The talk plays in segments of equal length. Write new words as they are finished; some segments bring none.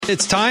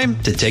It's time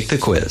to take the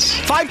quiz.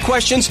 5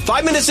 questions,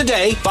 5 minutes a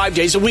day, 5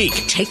 days a week.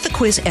 Take the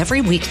quiz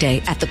every weekday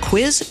at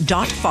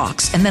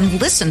thequiz.fox and then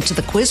listen to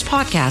the quiz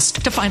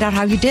podcast to find out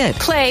how you did.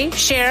 Play,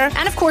 share,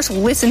 and of course,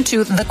 listen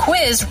to the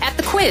quiz at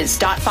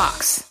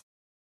thequiz.fox.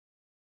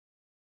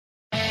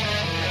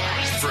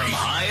 From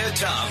high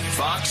atop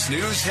Fox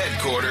News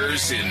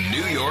headquarters in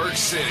New York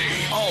City,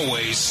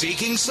 always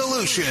seeking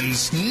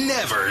solutions,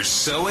 never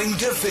sowing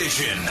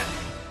division.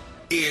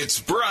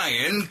 It's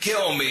Brian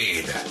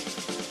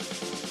Kilmeade.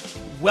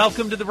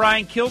 Welcome to the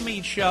Brian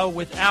Kilmeade Show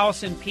with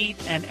Allison, Pete,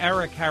 and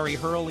Eric Harry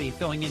Hurley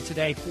filling in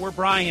today for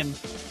Brian,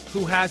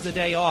 who has the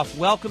day off.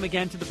 Welcome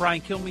again to the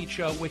Brian Kilmeade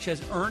Show, which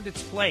has earned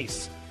its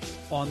place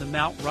on the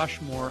Mount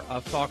Rushmore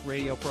of talk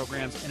radio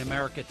programs in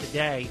America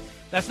today.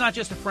 That's not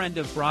just a friend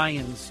of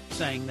Brian's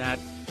saying that.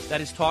 That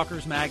is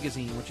Talkers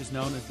Magazine, which is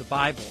known as the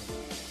Bible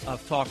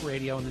of talk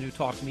radio and the new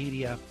talk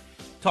media.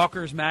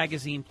 Talkers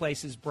Magazine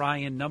places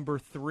Brian number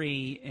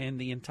 3 in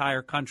the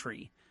entire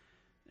country.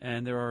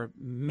 And there are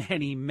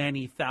many,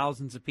 many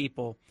thousands of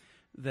people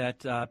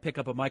that pick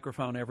up a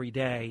microphone every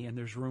day, and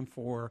there's room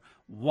for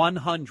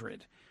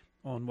 100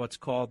 on what's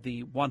called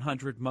the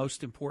 100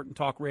 most important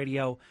talk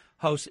radio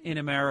hosts in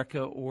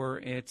America, or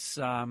its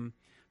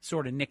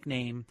sort of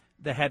nickname,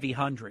 the Heavy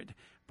 100.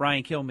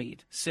 Brian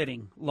Kilmeade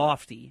sitting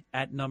lofty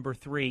at number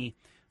 3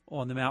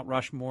 on the Mount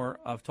Rushmore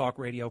of talk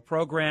radio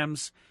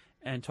programs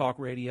and talk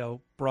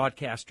radio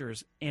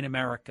broadcasters in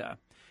America.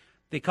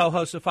 The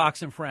co-host of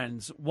Fox and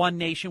Friends, One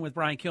Nation with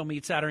Brian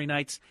Kilmeade, Saturday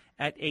nights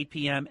at 8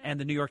 p.m., and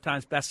the New York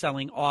Times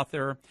bestselling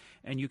author.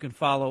 And you can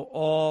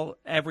follow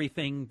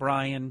everything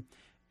Brian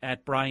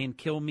at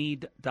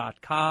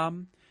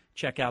briankilmeade.com.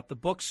 Check out the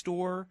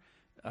bookstore.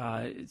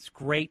 It's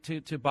great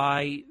to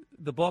buy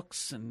the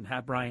books and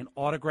have Brian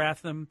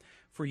autograph them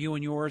for you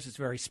and yours. It's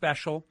very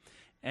special.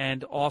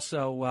 And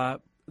also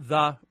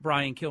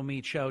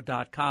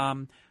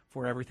thebriankilmeadshow.com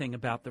for everything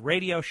about the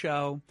radio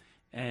show.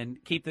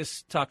 And keep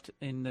this tucked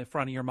in the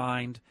front of your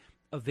mind.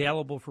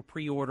 Available for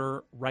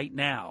pre-order right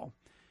now.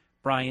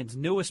 Brian's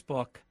newest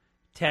book,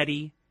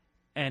 Teddy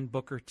and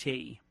Booker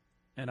T.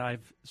 And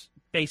I've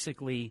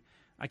basically,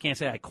 I can't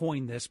say I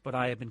coined this, but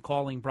I have been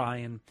calling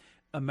Brian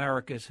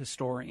America's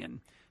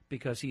historian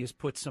because he has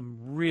put some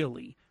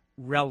really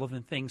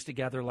relevant things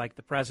together, like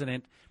the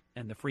president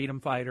and the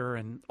freedom fighter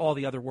and all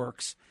the other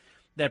works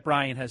that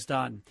Brian has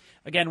done.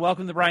 Again,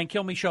 welcome to the Brian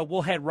Kilmeade Show.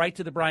 We'll head right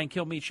to the Brian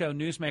Kilmeade Show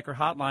Newsmaker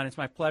Hotline. It's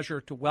my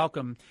pleasure to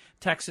welcome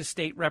Texas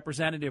State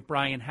Representative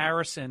Brian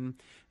Harrison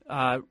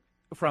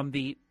from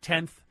the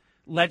 10th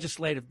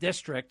Legislative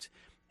District.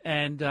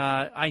 And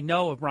I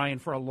know of Brian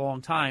for a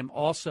long time,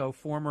 also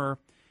former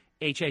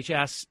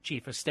HHS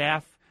Chief of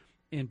Staff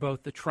in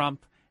both the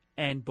Trump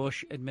and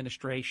Bush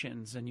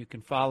administrations. And you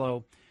can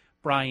follow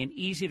Brian.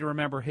 Easy to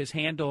remember his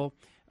handle.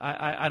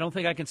 I don't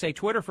think I can say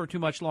Twitter for too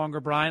much longer,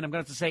 Brian. I'm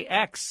going to have to say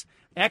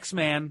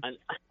X-Man,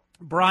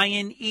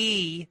 Brian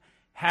E.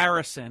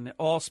 Harrison,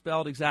 all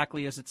spelled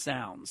exactly as it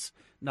sounds.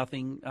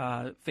 Nothing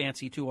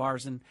fancy, 2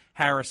 R's in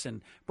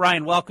Harrison.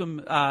 Brian,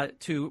 welcome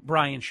to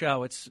Brian's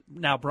show. It's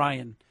now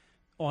Brian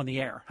on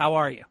the air. How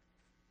are you?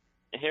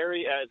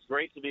 Harry, it's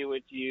great to be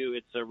with you.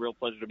 It's a real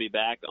pleasure to be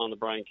back on the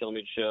Brian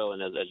Kilmeade Show.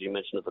 And as you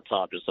mentioned at the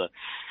top, just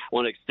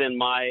want to extend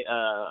my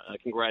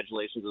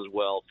congratulations as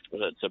well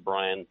to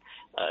Brian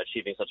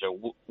achieving such a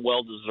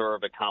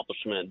well-deserved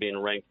accomplishment, being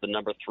ranked the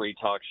number 3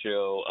 talk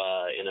show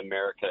in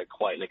America.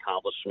 Quite an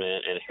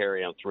accomplishment. And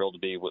Harry, I'm thrilled to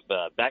be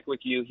back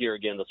with you here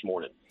again this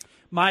morning.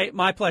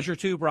 My pleasure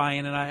too,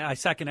 Brian. And I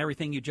second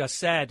everything you just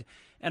said.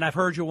 And I've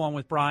heard you on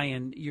with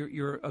Brian.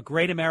 You're a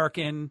great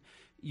American.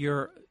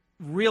 You're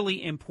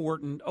really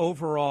important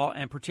overall,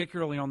 and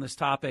particularly on this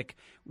topic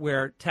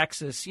where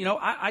Texas,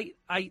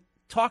 I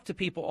talk to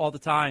people all the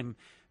time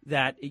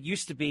that it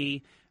used to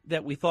be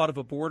that we thought of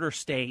a border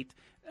state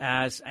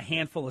as a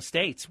handful of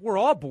states. We're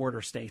all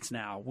border states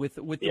now with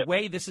the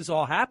way this is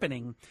all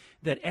happening,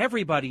 that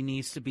everybody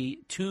needs to be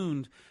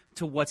tuned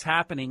to what's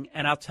happening.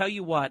 And I'll tell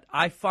you what,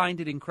 I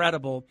find it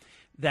incredible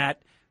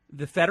that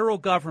the federal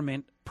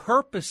government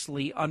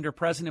purposely under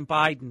President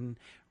Biden,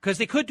 because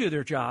they could do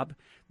their job,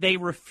 they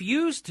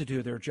refuse to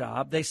do their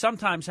job. They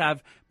sometimes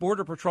have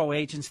Border Patrol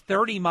agents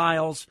 30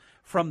 miles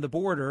from the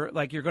border,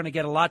 like you're going to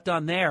get a lot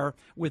done there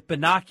with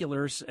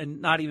binoculars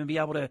and not even be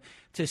able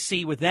to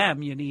see with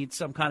them. You need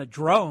some kind of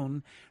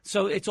drone.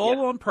 So it's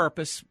all on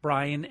purpose,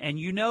 Brian, and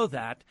you know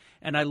that.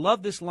 And I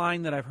love this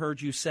line that I've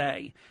heard you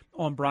say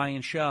on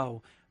Brian's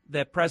show,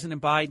 that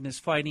President Biden is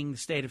fighting the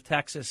state of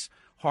Texas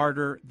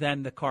harder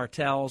than the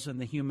cartels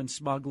and the human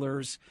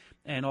smugglers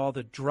and all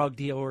the drug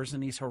dealers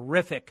and these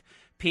horrific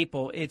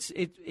people.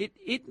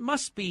 It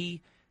must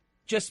be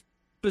just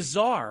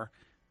bizarre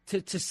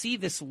to see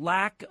this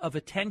lack of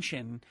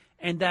attention,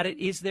 and that it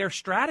is their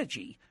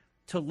strategy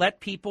to let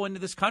people into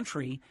this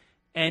country.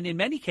 And in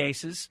many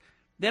cases,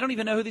 they don't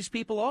even know who these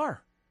people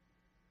are.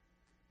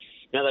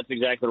 No, that's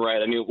exactly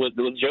right. I mean, with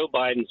Joe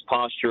Biden's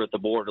posture at the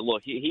border,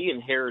 look, he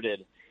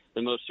inherited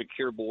the most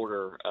secure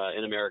border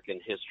in American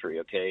history,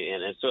 okay?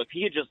 And so if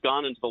he had just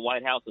gone into the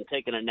White House and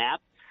taken a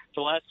nap,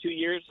 for the last 2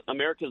 years,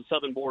 America's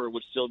southern border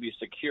would still be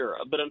secure.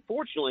 But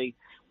unfortunately,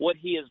 what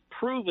he has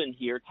proven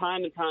here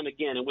time and time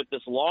again, and with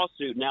this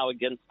lawsuit now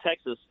against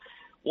Texas,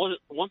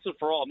 once and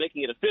for all,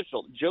 making it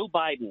official, Joe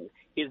Biden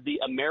is the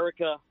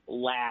America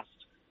last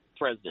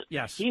president.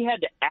 Yes. He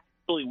had to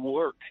actually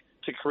work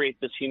to create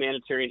this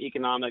humanitarian,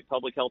 economic,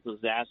 public health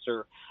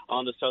disaster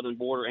on the southern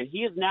border. And he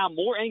is now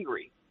more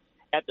angry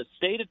at the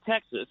state of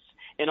Texas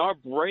and our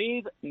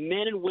brave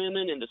men and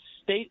women in the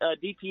state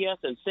DPS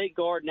and state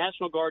guard,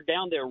 National Guard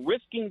down there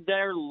risking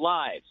their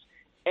lives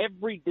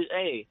every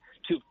day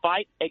to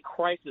fight a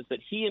crisis that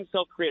he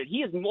himself created. He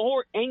is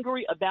more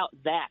angry about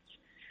that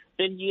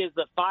than he is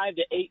the 5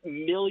 to 8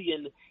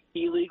 million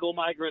illegal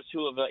migrants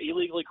who have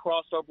illegally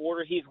crossed our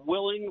border. He's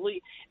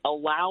willingly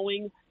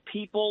allowing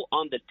people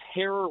on the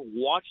terror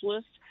watch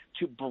list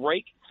to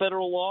break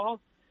federal law,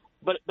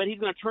 but he's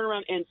going to turn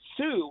around and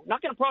sue,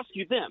 not going to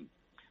prosecute them,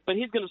 but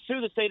he's going to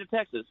sue the state of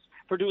Texas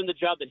for doing the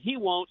job that he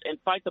won't and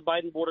fight the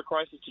Biden border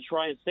crisis to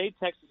try and save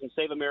Texas and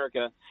save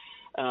America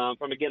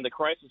from, again, the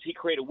crisis he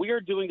created. We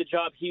are doing the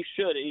job he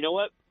should. And you know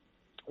what?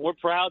 We're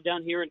proud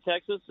down here in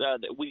Texas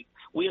that we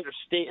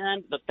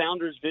understand the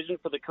founders' vision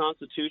for the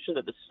Constitution,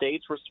 that the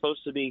states were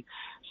supposed to be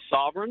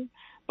sovereign,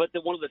 but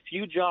that one of the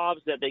few jobs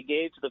that they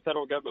gave to the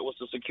federal government was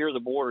to secure the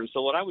border. And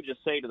so what I would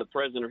just say to the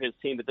president or his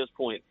team at this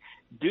point,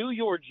 do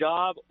your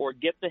job or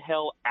get the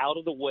hell out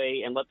of the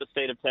way and let the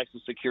state of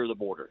Texas secure the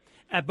border.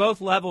 At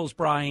both levels,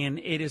 Brian,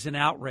 it is an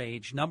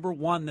outrage. Number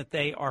one, that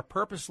they are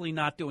purposely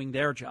not doing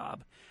their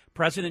job.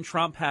 President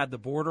Trump had the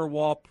border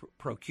wall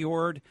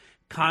procured.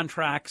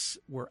 Contracts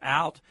were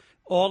out.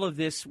 All of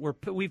this,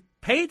 we've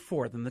paid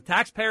for them. The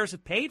taxpayers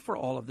have paid for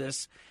all of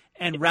this.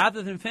 And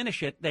rather than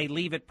finish it, they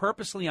leave it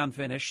purposely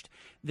unfinished.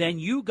 Then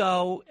you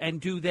go and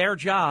do their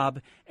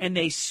job, and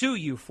they sue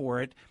you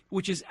for it,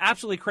 which is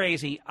absolutely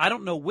crazy. I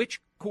don't know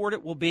which court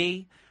it will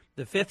be,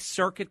 the Fifth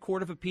Circuit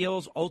Court of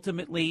Appeals.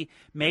 Ultimately,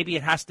 maybe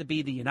it has to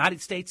be the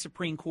United States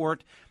Supreme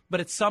Court. But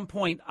at some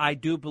point, I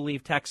do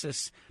believe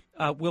Texas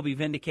will be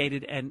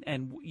vindicated,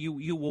 and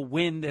you will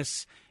win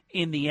this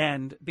in the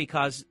end,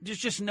 because there's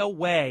just no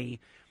way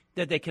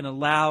that they can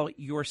allow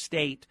your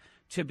state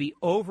to be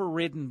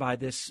overridden by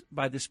this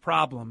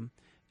problem,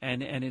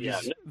 and it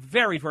is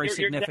very, very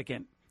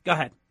significant. Go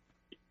ahead.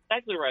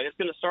 Exactly right. It's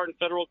going to start in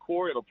federal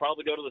court. It'll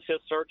probably go to the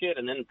Fifth Circuit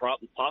and then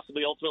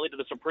possibly ultimately to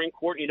the Supreme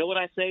Court. You know what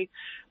I say?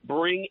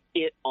 Bring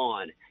it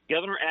on.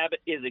 Governor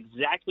Abbott is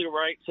exactly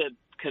right to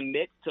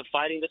commit to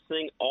fighting this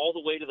thing all the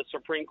way to the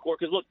Supreme Court.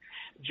 Because, look,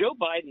 Joe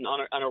Biden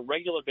on a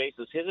regular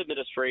basis, his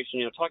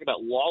administration, talk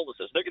about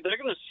lawlessness. They're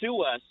going to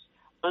sue us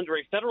under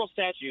a federal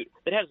statute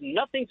that has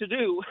nothing to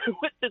do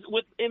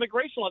with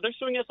immigration law. They're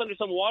suing us under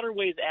some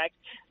Waterways Act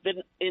that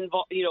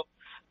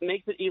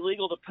makes it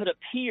illegal to put a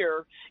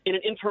pier in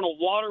an internal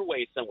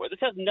waterway somewhere. This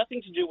has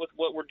nothing to do with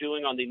what we're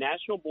doing on the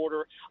national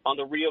border on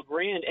the Rio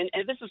Grande.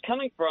 And this is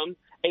coming from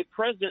a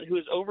president who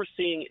is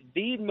overseeing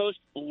the most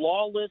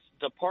lawless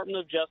Department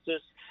of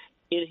Justice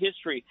in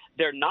history.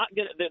 They're not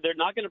going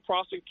to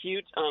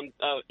prosecute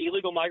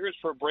illegal migrants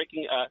for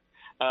breaking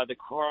the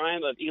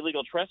crime of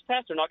illegal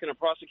trespass. They're not going to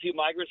prosecute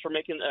migrants for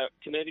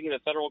committing the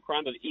federal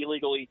crime of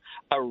illegally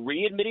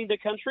readmitting the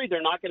country.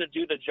 They're not going to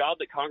do the job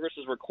that Congress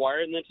is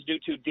requiring them to do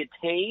to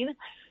detain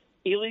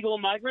illegal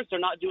migrants. They're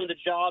not doing the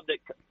job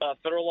that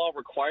federal law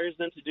requires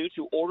them to do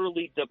to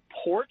orderly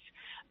deport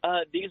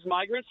these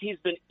migrants. He's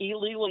been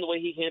illegal in the way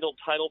he handled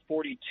Title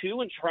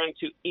 42 and trying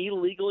to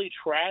illegally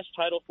trash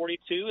Title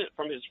 42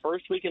 from his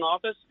first week in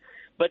office.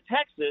 But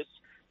Texas,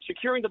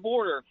 securing the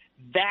border,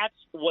 that's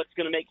what's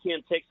going to make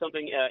him take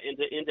something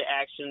into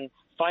action,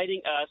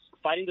 fighting us,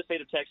 fighting the state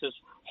of Texas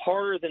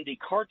harder than the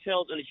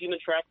cartels and the human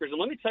traffickers. And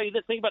let me tell you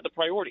this, think about the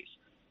priorities.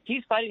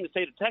 He's fighting the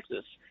state of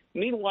Texas.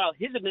 Meanwhile,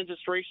 his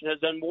administration has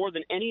done more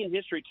than any in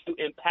history to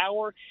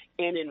empower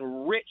and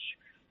enrich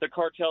the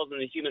cartels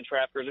and the human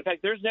traffickers. In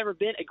fact, there's never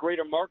been a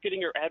greater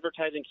marketing or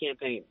advertising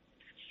campaign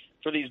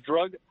for these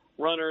drug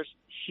runners,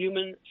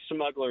 human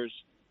smugglers,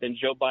 than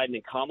Joe Biden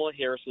and Kamala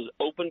Harris's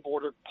open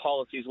border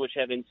policies, which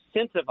have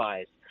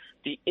incentivized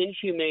the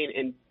inhumane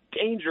and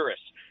dangerous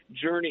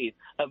journey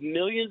of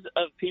millions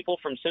of people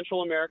from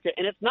Central America.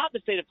 And it's not the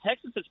state of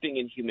Texas that's being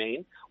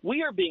inhumane.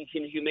 We are being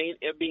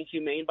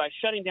humane by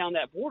shutting down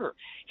that border.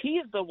 He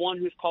is the one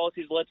whose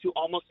policies led to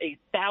almost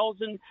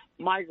 1,000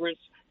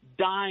 migrants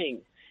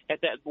dying at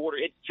that border.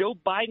 It's Joe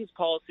Biden's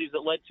policies that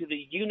led to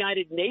the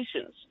United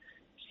Nations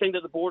saying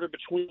that the border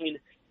between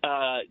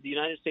the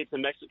United States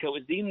and Mexico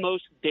is the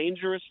most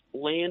dangerous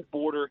land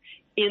border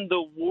in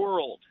the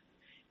world.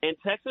 And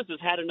Texas has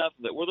had enough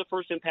of it. We're the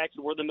first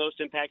impacted. We're the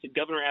most impacted.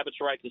 Governor Abbott's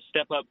right to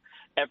step up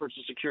efforts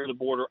to secure the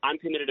border. I'm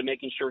committed to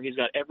making sure he's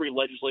got every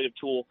legislative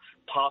tool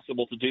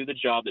possible to do the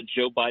job that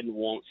Joe Biden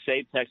won't.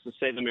 Save Texas,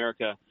 save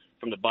America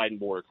from the Biden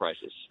border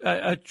crisis.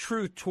 A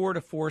true tour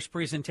de force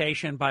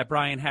presentation by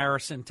Brian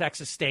Harrison,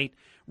 Texas State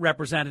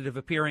Representative,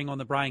 appearing on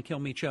the Brian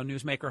Kilmeade Show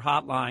Newsmaker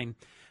Hotline.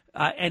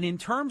 And in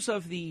terms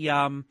of the,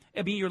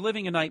 you're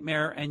living a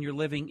nightmare and you're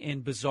living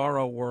in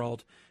bizarro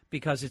world.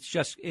 because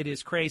it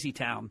is crazy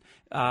town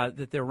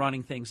that they're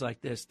running things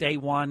like this. Day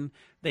one,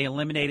 they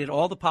eliminated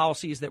all the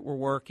policies that were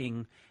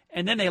working,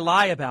 and then they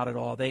lie about it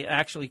all. They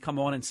actually come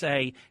on and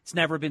say it's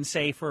never been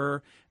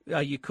safer.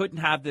 You couldn't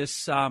have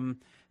this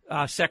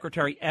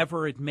secretary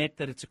ever admit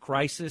that it's a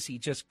crisis. He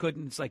just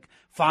couldn't. It's like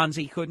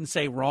Fonzie couldn't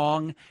say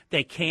wrong.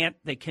 They can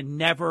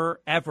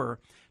never, ever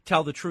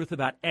tell the truth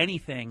about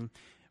anything.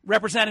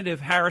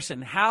 Representative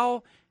Harrison,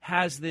 how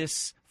has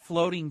this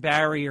floating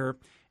barrier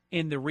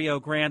in the Rio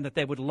Grande that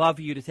they would love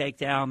you to take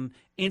down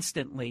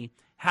instantly,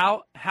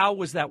 how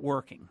was that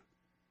working?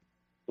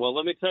 Well,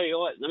 let me tell you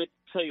what. Let me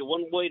tell you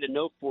one way to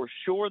know for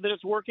sure that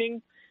it's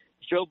working.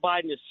 Joe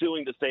Biden is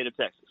suing the state of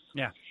Texas.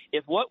 Yeah.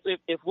 If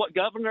what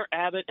Governor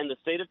Abbott and the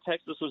state of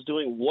Texas was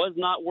doing was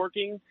not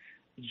working,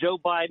 Joe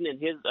Biden and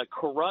his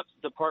corrupt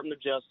Department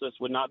of Justice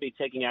would not be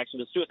taking action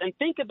to sue us. And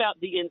think about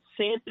the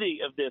insanity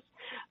of this,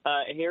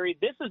 Harry.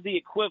 This is the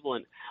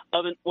equivalent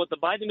of what the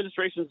Biden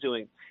administration is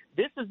doing.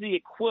 This is the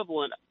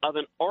equivalent of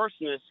an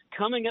arsonist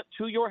coming up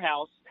to your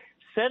house,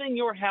 setting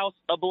your house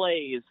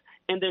ablaze,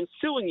 and then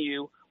suing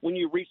you when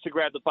you reach to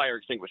grab the fire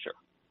extinguisher.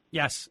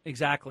 Yes,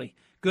 exactly.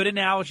 Good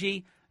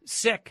analogy.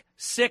 Sick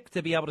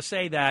to be able to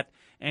say that,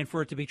 and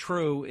for it to be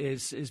true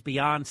is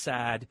beyond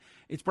sad.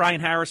 It's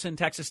Brian Harrison,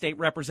 Texas State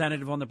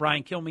Representative on the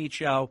Brian Kilmeade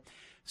Show.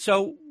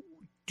 So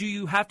do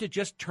you have to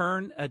just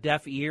turn a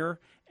deaf ear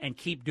and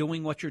keep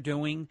doing what you're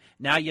doing?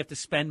 Now you have to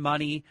spend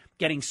money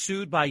getting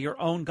sued by your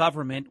own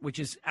government, which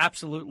is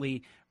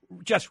absolutely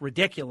just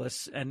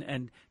ridiculous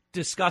and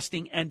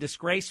disgusting and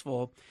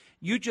disgraceful.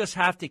 You just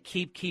have to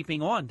keep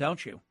keeping on,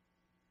 don't you?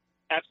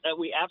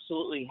 We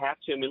absolutely have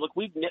to. I mean, look,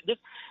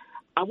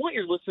 I want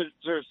your listeners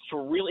to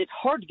really – it's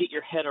hard to get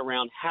your head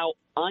around how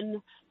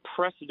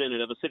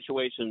unprecedented of a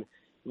situation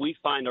we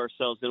find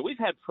ourselves in. We've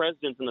had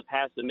presidents in the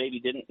past that maybe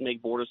didn't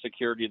make border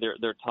security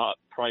their top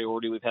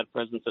priority. We've had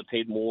presidents that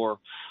paid more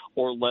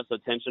or less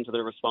attention to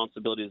their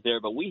responsibilities there.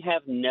 But we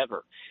have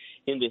never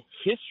in the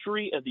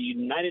history of the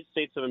United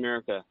States of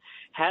America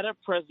had a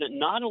president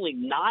not only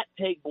not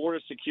take border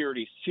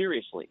security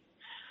seriously,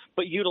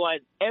 but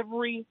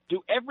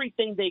do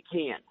everything they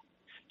can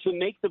to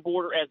make the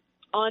border as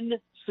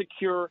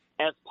unsecure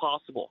as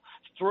possible,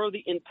 throw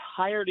the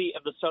entirety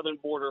of the southern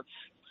border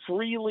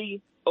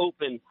freely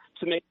open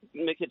to make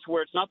it to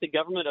where it's not the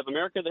government of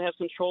America that has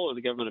control or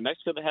the government of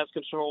Mexico that has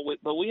control,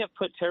 but we have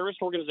put terrorist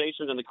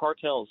organizations and the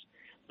cartels.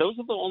 Those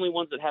are the only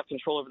ones that have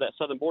control over that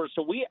southern border.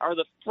 So we are,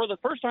 for the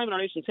first time in our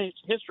nation's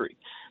history,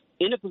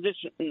 in a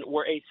position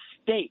where a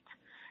state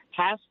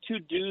has to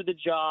do the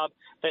job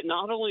that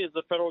not only is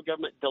the federal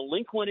government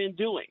delinquent in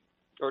doing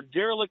or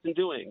derelict in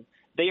doing,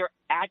 they are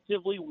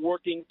actively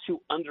working to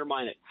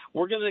undermine it.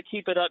 We're going to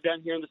keep it up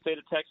down here in the state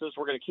of Texas.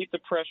 We're going to keep the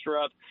pressure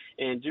up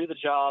and do the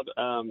job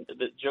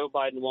that Joe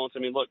Biden wants. I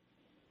mean, look,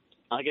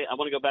 I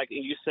want to go back.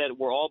 You said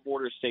we're all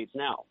border states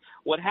now.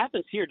 What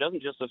happens here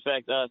doesn't just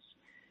affect us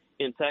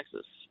in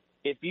Texas.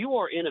 If you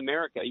are in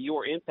America, you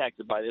are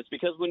impacted by this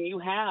because when you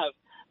have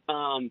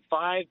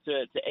 5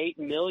 to 8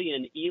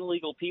 million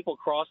illegal people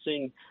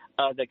crossing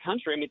the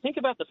country. I mean, think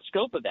about the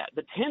scope of that.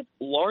 The 10th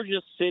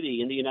largest city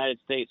in the United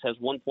States has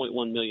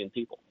 1.1 million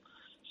people.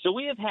 So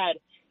we have had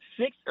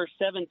 6 or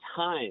 7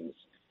 times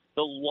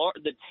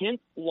the 10th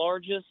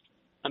largest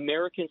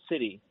American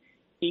city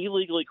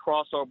illegally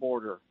cross our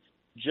border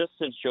just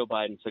since Joe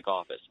Biden took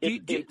office.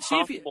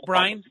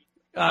 Brian,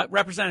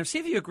 Representative, see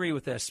if you agree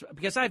with this,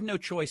 because I have no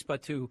choice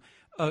but to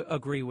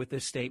agree with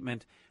this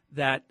statement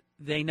that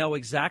they know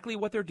exactly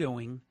what they're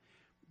doing.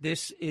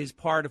 This is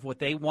part of what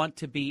they want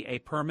to be a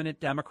permanent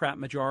Democrat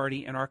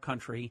majority in our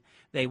country.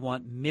 They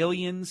want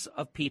millions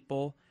of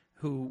people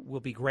who will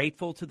be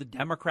grateful to the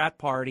Democrat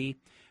Party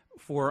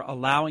for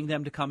allowing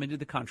them to come into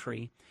the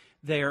country.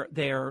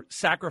 They're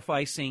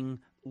sacrificing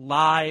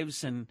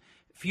lives and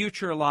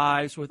future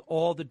lives with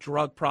all the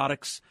drug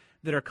products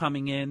that are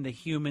coming in, the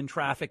human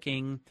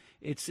trafficking.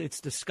 It's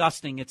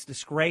disgusting. It's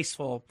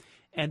disgraceful.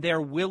 And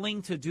they're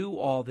willing to do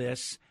all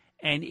this.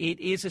 And it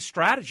is a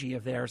strategy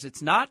of theirs.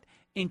 It's not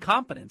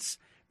incompetence.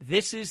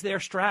 This is their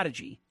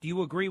strategy. Do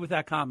you agree with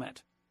that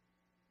comment?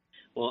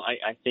 Well,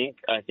 I think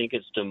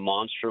it's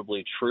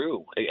demonstrably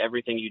true.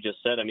 Everything you just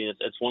said. I mean,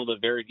 it's one of the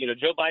very,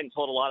 Joe Biden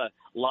told a lot of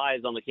lies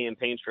on the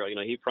campaign trail.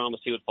 He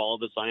promised he would follow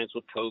the science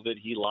with COVID.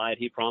 He lied.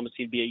 He promised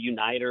he'd be a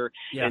uniter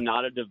and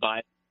not a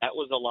divider. That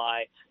was a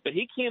lie. But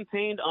he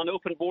campaigned on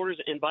open borders,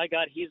 and by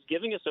God, he's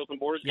giving us open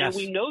borders. Yes. And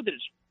we know that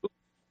it's true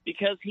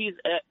because he's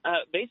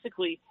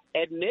basically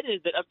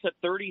admitted that up to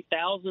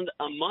 30,000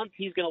 a month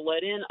he's going to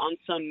let in on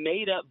some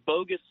made-up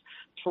bogus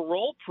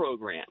parole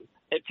program.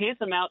 It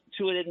tantamount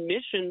to an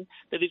admission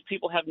that these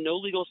people have no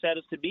legal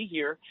status to be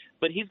here,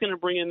 but he's going to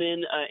bring them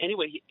in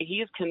anyway. He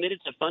is committed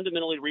to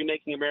fundamentally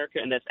remaking America,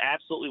 and that's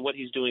absolutely what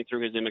he's doing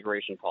through his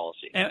immigration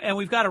policy. And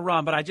we've got to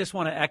run, but I just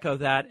want to echo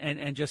that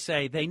and just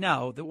say they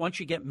know that once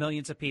you get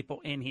millions of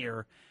people in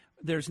here,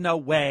 there's no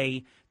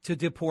way to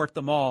deport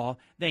them all.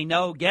 They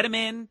know, get them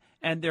in,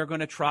 and they're going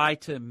to try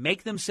to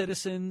make them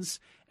citizens,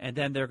 and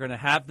then they're going to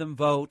have them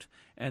vote,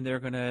 and they're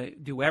going to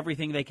do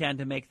everything they can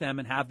to make them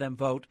and have them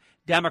vote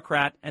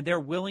Democrat, and they're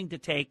willing to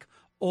take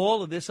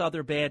all of this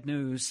other bad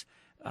news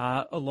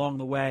along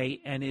the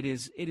way, and it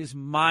is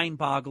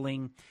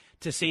mind-boggling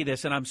to see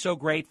this. And I'm so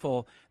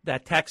grateful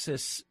that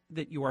Texas,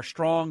 that you are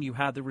strong, you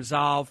have the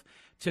resolve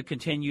to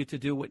continue to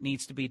do what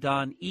needs to be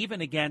done,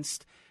 even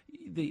against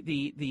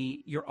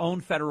your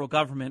own federal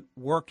government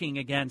working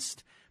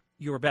against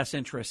your best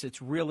interests.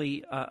 It's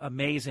really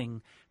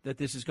amazing that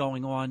this is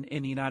going on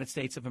in the United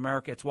States of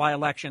America. It's why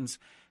elections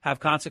have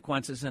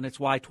consequences, and it's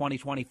why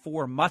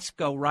 2024 must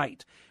go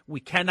right. We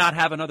cannot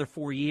have another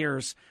 4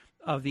 years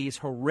of these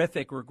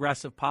horrific,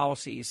 regressive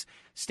policies.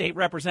 State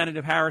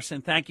Representative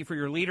Harrison, thank you for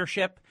your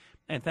leadership,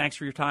 and thanks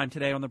for your time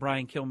today on the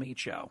Brian Kilmeade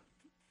Show.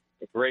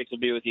 Great to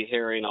be with you,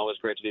 Harry, and always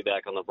great to be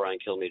back on the Brian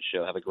Kilmeade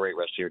Show. Have a great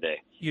rest of your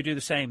day. You do the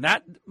same.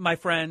 That, my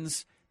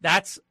friends,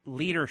 that's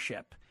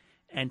leadership.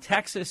 And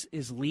Texas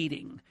is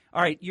leading.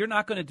 All right, you're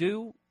not going to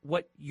do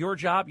what your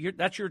job,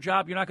 that's your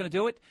job, you're not going to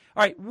do it?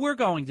 All right, we're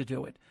going to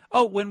do it.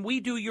 Oh, when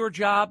we do your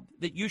job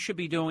that you should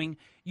be doing,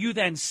 you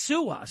then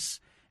sue us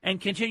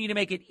and continue to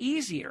make it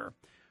easier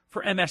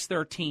for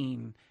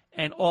MS-13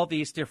 and all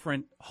these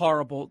different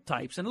horrible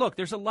types. And look,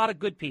 there's a lot of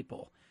good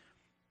people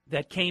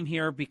that came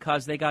here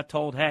because they got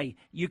told, hey,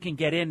 you can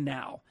get in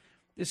now.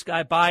 This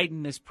guy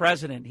Biden is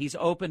president. He's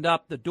opened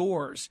up the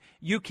doors.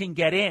 You can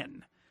get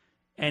in.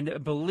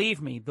 And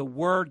believe me, the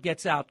word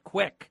gets out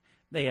quick.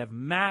 They have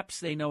maps.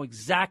 They know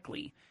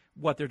exactly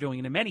what they're doing.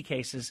 And in many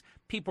cases,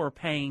 people are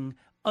paying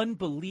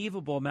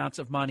unbelievable amounts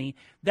of money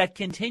that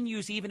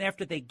continues even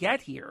after they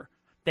get here.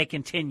 They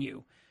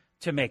continue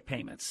to make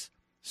payments.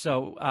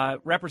 So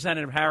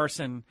Representative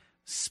Harrison,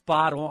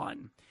 spot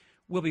on.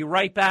 We'll be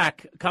right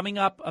back. Coming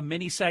up, a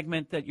mini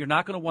segment that you're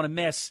not going to want to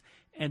miss.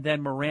 And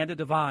then Miranda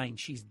Devine.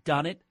 She's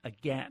done it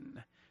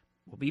again.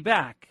 We'll be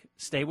back.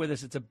 Stay with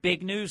us. It's a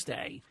big news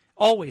day.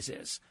 Always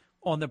is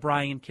on the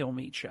Brian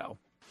Kilmeade Show.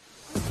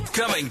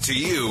 Coming to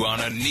you on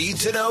a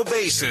need-to-know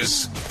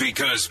basis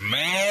because,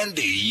 man,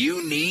 do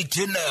you need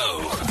to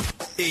know.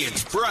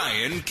 It's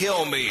Brian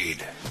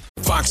Kilmeade.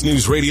 Fox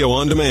News Radio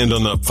on demand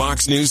on the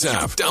Fox News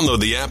app. Download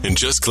the app and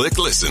just click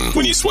listen.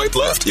 When you swipe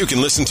left, you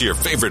can listen to your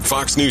favorite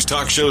Fox News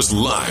talk shows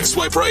live.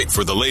 Swipe right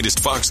for the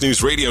latest Fox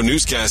News Radio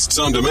newscasts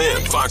on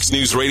demand. Fox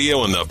News Radio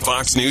on the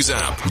Fox News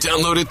app.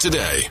 Download it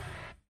today.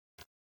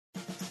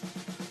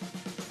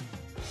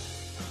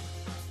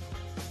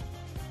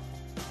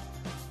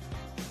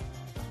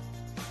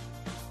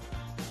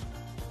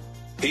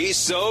 He's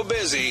so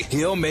busy,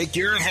 he'll make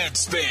your head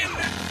spin.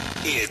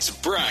 It's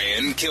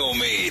Brian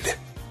Kilmeade.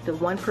 The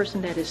one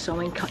person that is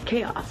sowing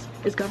chaos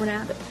is Governor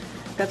Abbott.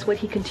 That's what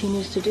he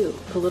continues to do,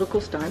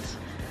 political stunts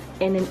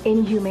in an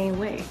inhumane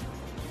way.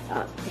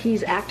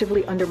 He's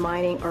actively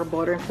undermining our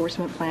border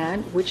enforcement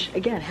plan, which,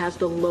 again, has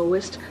the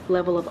lowest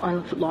level of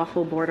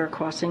unlawful border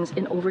crossings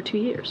in over 2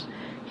 years.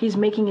 He's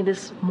making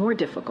this more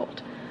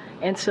difficult.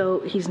 And so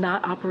he's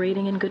not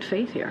operating in good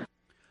faith here.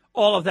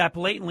 All of that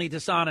blatantly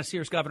dishonest.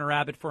 Here's Governor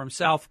Abbott for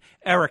himself.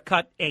 Eric,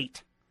 cut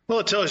 8. Well,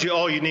 it tells you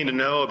all you need to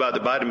know about the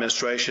Biden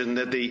administration,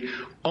 that the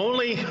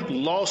only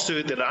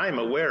lawsuit that I am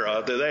aware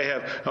of that they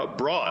have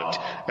brought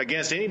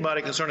against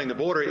anybody concerning the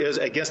border is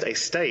against a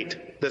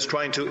state that's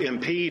trying to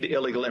impede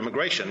illegal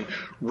immigration,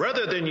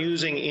 rather than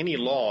using any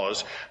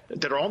laws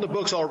that are on the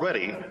books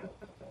already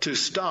to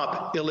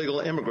stop illegal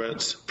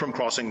immigrants from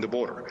crossing the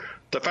border.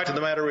 The fact of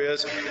the matter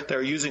is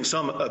they're using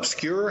some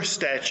obscure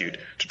statute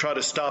to try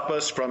to stop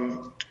us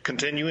from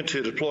continuing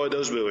to deploy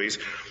those buoys.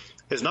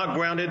 Is not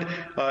grounded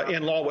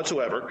in law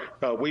whatsoever.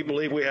 We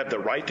believe we have the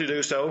right to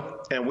do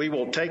so, and we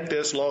will take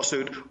this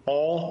lawsuit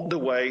all the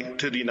way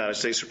to the United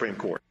States Supreme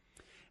Court.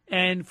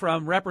 And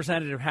from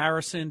Representative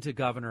Harrison to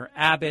Governor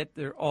Abbott,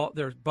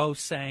 they're both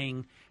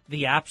saying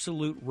the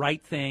absolute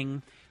right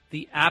thing,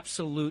 the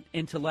absolute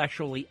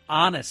intellectually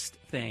honest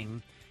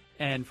thing.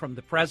 And from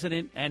the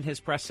president and his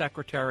press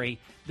secretary,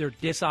 their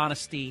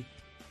dishonesty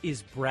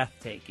is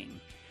breathtaking.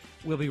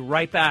 We'll be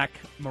right back.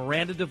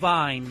 Miranda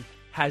Devine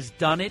has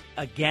done it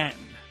again.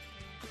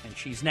 And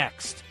she's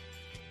next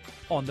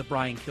on the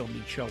Brian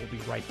Kilmeade Show. We'll be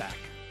right back.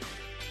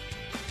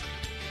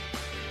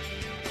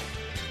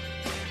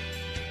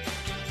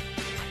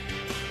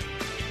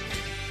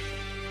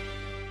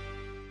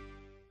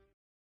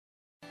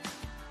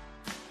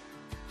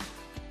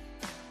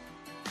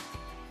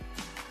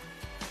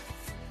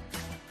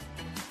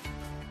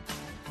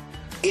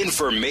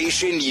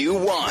 Information you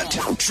want.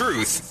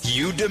 Truth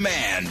you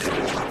demand.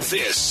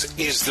 This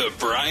is the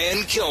Brian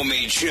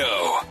Kilmeade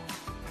Show.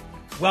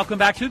 Welcome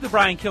back to the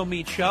Brian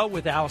Kilmeade Show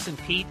with Allison,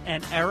 Pete,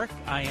 and Eric.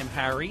 I am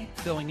Harry,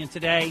 filling in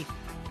today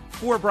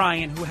for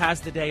Brian, who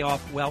has the day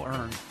off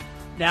well-earned.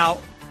 Now,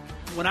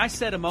 when I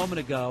said a moment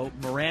ago,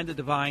 Miranda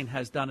Devine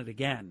has done it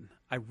again,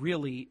 I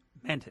really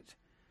meant it.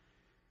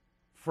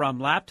 From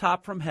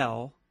Laptop from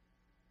Hell,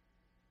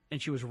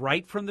 and she was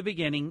right from the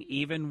beginning,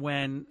 even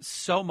when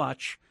so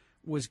much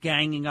was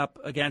ganging up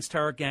against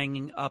her,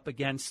 ganging up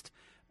against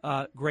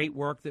great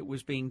work that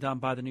was being done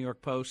by the New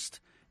York Post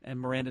and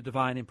Miranda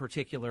Devine in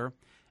particular.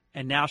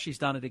 And now she's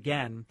done it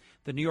again.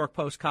 The New York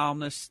Post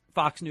columnist,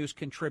 Fox News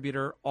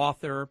contributor,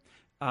 author,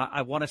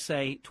 I want to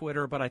say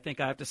Twitter, but I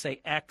think I have to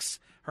say X.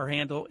 Her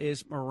handle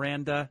is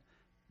Miranda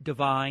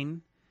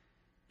Devine,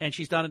 and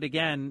she's done it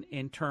again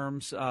in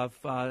terms of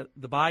the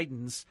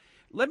Bidens.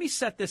 Let me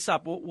set this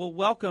up. We'll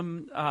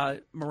welcome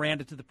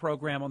Miranda to the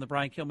program on the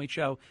Brian Kilmeade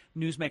Show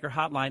Newsmaker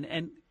Hotline.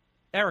 And,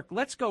 Eric,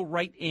 let's go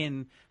right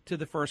in to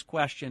the first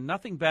question.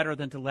 Nothing better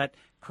than to let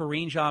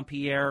Karine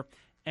Jean-Pierre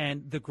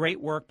and the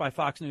great work by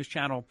Fox News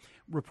Channel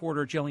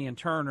reporter Jillian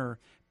Turner,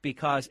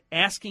 because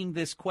asking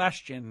this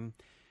question,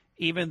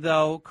 even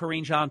though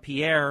Karine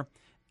Jean-Pierre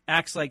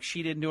acts like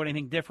she didn't do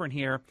anything different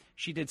here,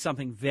 she did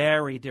something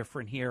very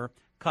different here.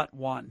 Cut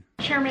one.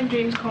 Chairman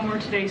James Comer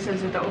today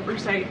says that the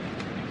Oversight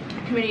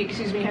Committee,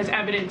 has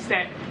evidence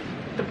that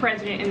the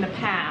president in the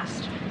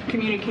past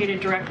communicated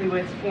directly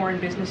with foreign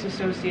business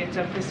associates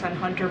of his son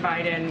Hunter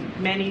Biden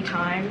many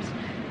times.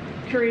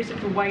 Curious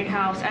if the White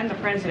House and the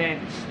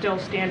president still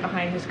stand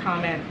behind his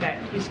comment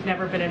that he's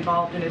never been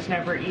involved and has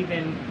never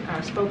even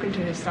spoken to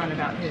his son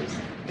about his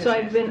business. So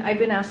I've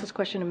been asked this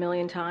question a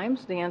million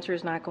times. The answer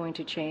is not going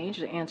to change.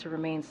 The answer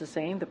remains the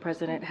same. The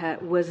president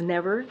was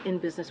never in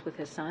business with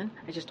his son.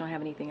 I just don't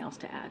have anything else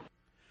to add.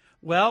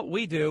 Well,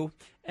 we do,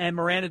 and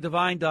Miranda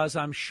Devine does,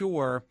 I'm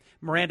sure.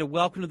 Miranda,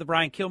 welcome to the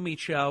Brian Kilmeade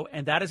Show,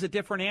 and that is a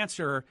different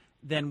answer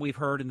than we've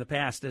heard in the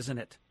past, isn't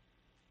it?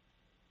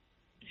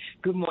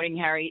 Good morning,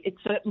 Harry. It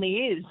certainly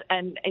is,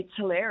 and it's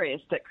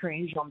hilarious that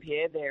Karine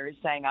Jean-Pierre there is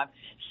saying, I've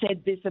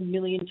said this a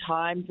million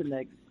times, and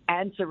the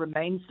answer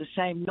remains the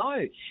same.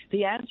 No,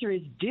 the answer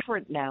is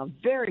different now,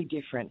 very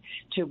different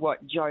to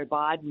what Joe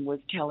Biden was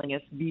telling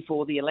us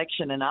before the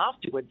election and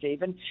afterwards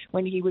even,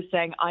 when he was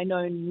saying, I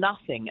know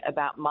nothing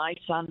about my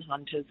son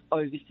Hunter's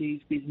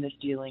overseas business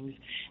dealings.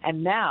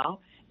 And now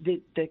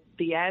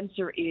the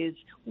answer is,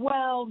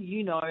 well,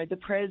 the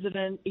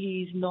president,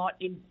 he's not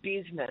in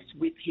business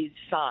with his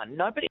son.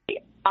 Nobody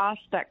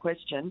asked that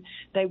question.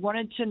 They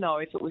wanted to know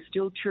if it was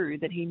still true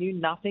that he knew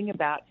nothing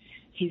about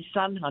his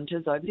son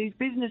Hunter's overseas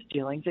business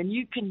dealings, and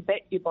you can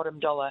bet your bottom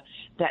dollar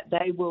that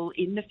they will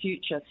in the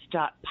future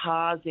start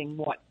parsing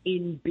what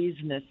in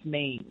business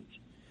means.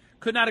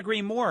 Could not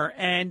agree more.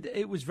 And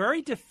it was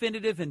very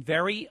definitive and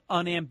very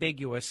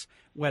unambiguous,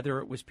 whether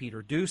it was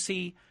Peter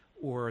Doocy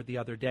or the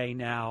other day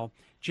now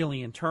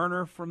Jillian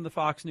Turner from the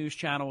Fox News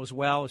Channel as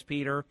well as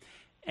Peter.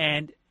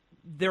 And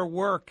their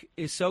work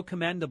is so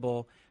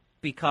commendable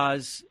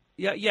because,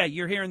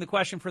 you're hearing the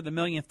question for the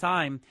millionth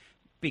time,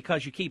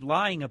 because you keep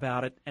lying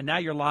about it, and now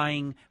you're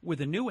lying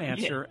with a new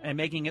answer and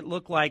making it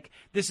look like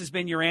this has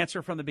been your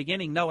answer from the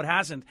beginning. No, it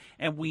hasn't.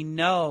 And we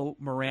know,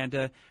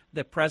 Miranda,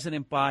 that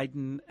President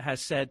Biden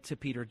has said to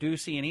Peter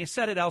Doocy, and he has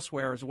said it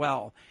elsewhere as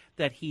well,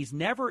 that he's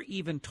never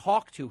even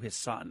talked to his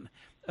son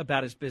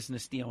about his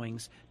business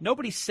dealings.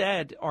 Nobody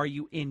said, are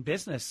you in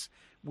business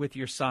with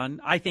your son?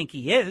 I think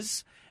he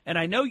is. And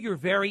I know you're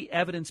very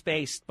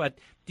evidence-based, but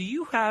do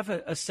you have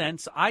a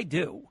sense, I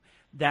do,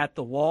 that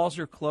the walls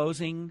are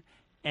closing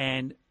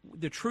and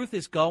the truth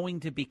is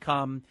going to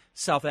become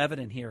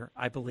self-evident here,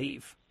 I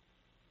believe?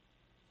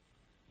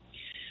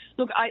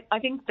 Look, I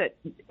think that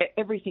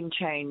everything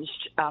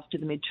changed after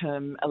the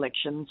midterm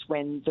elections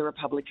when the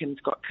Republicans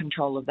got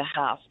control of the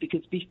House,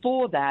 because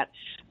before that,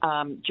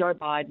 Joe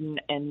Biden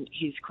and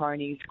his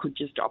cronies could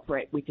just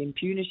operate with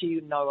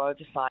impunity, no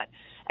oversight.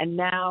 And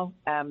now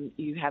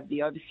you have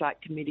the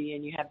Oversight Committee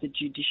and you have the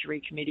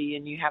Judiciary Committee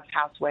and you have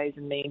House Ways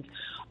and Means.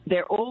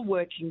 They're all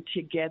working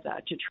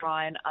together to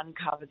try and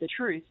uncover the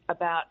truth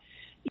about,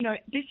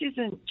 this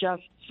isn't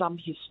just some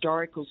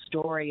historical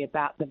story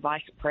about the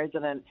vice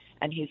president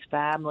and his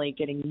family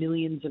getting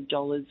millions of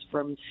dollars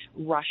from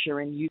Russia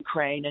and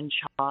Ukraine and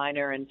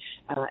China and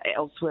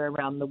elsewhere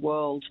around the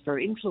world for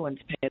influence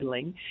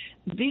peddling.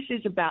 This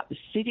is about the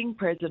sitting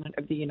president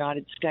of the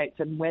United States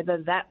and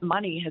whether that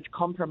money has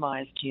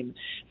compromised him.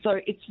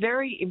 So it's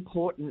very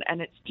important,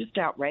 and it's just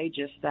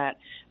outrageous that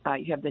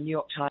you have the New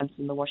York Times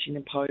and the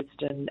Washington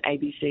Post and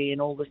ABC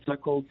and all the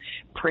so-called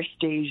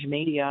prestige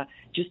media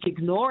just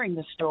ignoring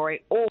the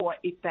story, or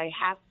if they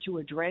have to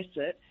address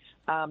it,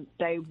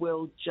 they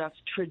will just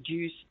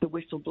traduce the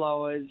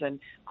whistleblowers and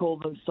call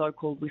them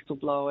so-called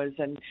whistleblowers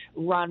and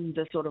run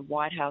the sort of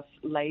White House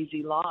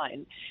lazy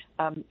line.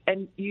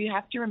 And you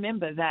have to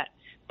remember that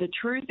the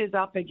truth is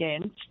up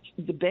against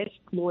the best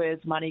lawyers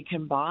money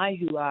can buy,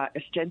 who are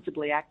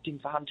ostensibly acting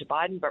for Hunter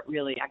Biden, but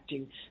really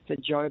acting for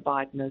Joe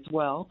Biden as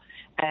well.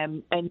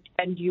 And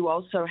you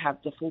also have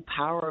the full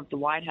power of the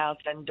White House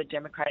and the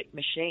Democratic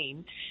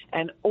machine.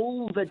 And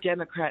all the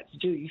Democrats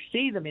do, you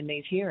see them in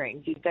these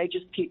hearings, is they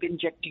just keep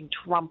injecting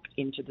Trump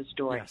into the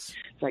story. Yes.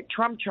 It's like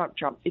Trump.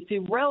 It's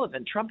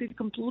irrelevant. Trump is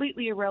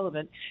completely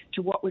irrelevant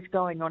to what was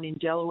going on in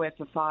Delaware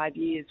for 5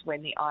 years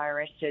when the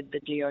IRS said the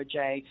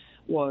DOJ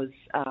was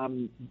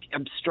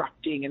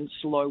obstructing and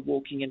slow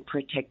walking and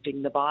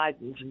protecting the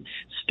Bidens and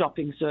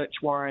stopping search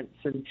warrants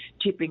and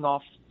tipping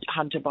off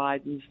Hunter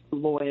Biden's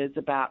lawyers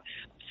about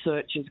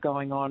searches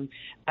going on.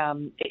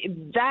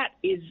 That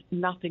is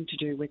nothing to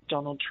do with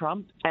Donald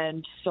Trump.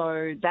 And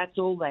so that's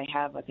all they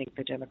have, I think,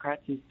 the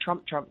Democrats, is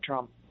Trump.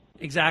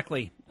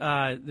 Exactly.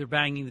 They're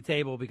banging the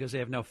table because they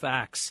have no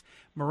facts.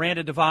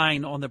 Miranda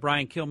Devine on the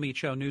Brian Kilmeade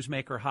Show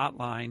Newsmaker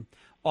Hotline,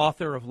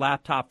 author of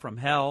Laptop from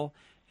Hell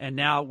And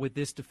now with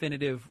this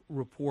definitive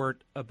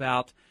report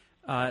about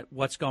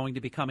what's going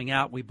to be coming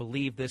out, we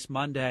believe this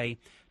Monday,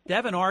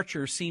 Devon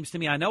Archer seems to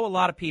me, I know a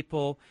lot of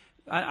people,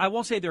 I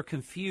won't say they're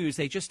confused.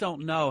 They just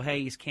don't know,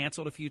 hey, he's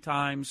canceled a few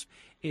times.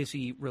 Is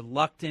he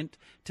reluctant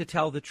to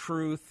tell the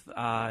truth?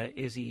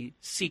 Is he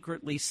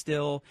secretly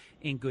still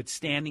in good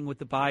standing with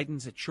the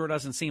Bidens? It sure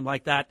doesn't seem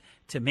like that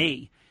to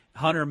me.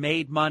 Hunter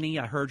made money.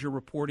 I heard your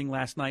reporting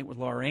last night with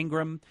Laura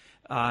Ingraham.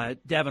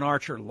 Devon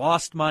Archer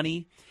lost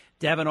money.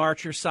 Devon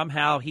Archer,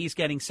 somehow he's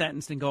getting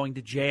sentenced and going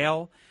to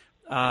jail.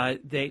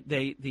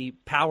 The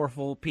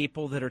powerful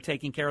people that are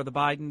taking care of the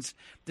Bidens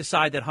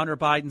decide that Hunter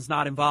Biden's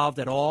not involved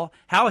at all.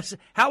 How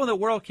in the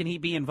world can he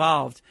be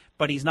involved,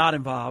 but he's not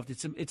involved?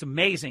 It's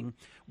amazing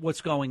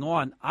what's going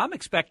on. I'm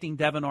expecting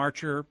Devon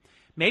Archer,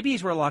 maybe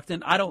he's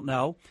reluctant, I don't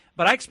know,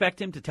 but I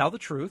expect him to tell the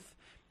truth,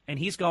 and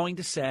he's going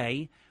to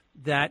say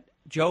that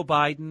Joe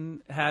Biden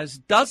has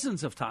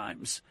dozens of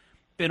times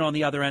been on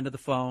the other end of the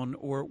phone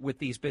or with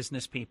these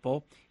business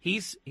people.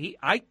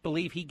 I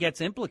believe he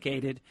gets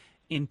implicated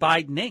in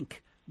Biden Inc.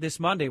 this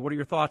Monday. What are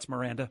your thoughts,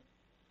 Miranda?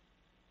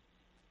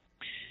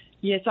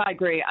 Yes, I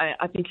agree.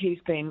 I think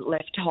he's been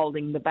left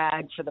holding the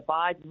bag for the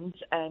Bidens,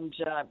 and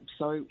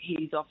so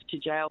he's off to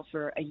jail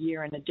for a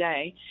year and a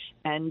day.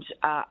 And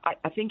I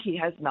think he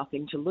has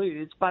nothing to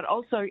lose, but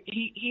also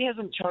he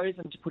hasn't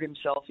chosen to put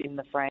himself in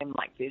the frame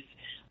like this.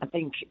 I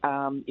think,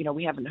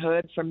 we haven't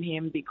heard from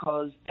him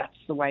because that's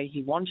the way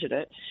he wanted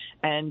it,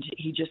 and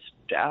he just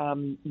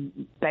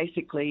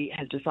basically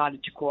has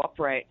decided to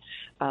cooperate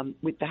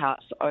with the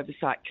House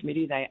Oversight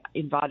Committee. They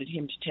invited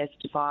him to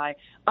testify.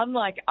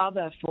 Unlike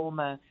other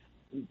former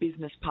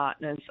business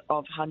partners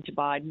of Hunter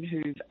Biden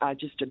who are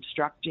just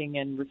obstructing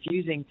and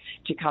refusing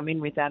to come in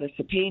without a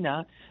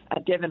subpoena,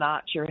 Devon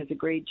Archer has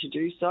agreed to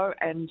do so.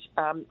 And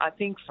I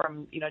think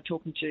from,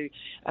 talking to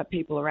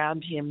people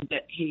around him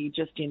that he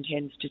just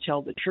intends to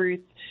tell the truth.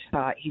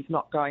 He's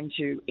not going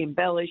to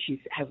embellish. He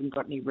hasn't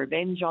got any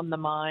revenge on the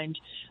mind.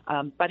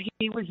 But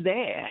he was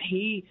there.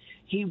 He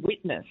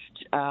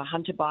witnessed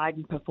Hunter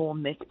Biden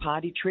perform this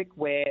party trick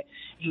where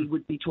he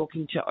would be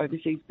talking to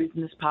overseas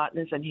business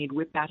partners and he'd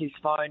whip out his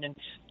phone and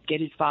get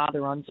his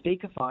father on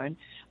speakerphone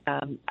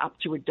up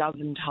to a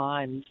dozen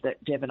times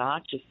that Devon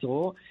Archer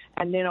saw.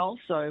 And then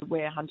also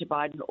where Hunter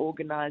Biden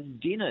organised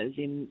dinners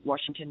in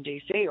Washington,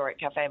 D.C. or at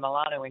Cafe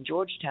Milano in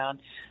Georgetown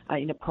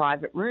in a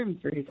private room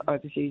for his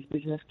overseas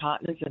business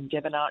partners. And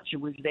Devon Archer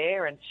was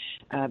there, and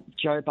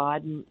Joe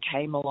Biden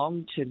came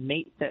along to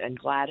meet and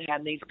glad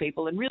hand these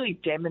people and really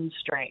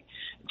demonstrate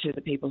to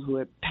the people who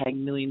are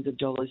paying millions of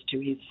dollars to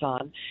his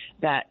son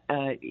that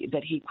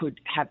he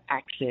could have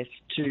access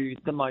to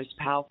the most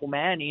powerful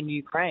man in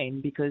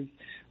Ukraine, because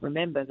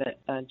remember that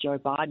Joe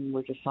Biden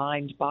was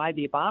assigned by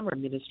the Obama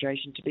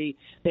administration to be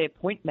their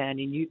point man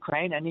in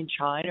Ukraine and in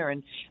China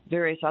and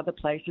various other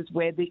places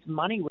where this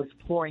money was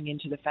pouring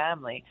into the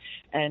family.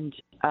 And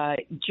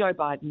Joe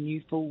Biden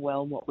knew full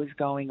well what was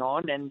going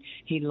on, and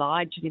he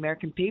lied to the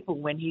American people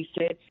when he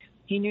said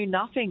he knew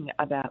nothing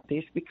about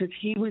this because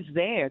he was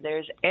there.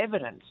 There's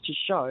evidence to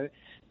show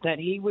that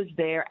he was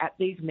there at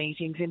these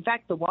meetings. In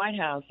fact, the White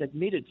House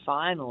admitted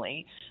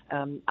finally,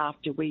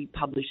 after we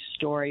published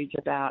stories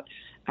about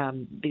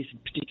this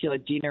particular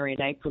dinner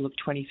in April of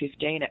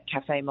 2015 at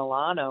Cafe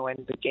Milano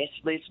and the guest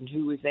list and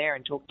who was there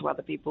and talked to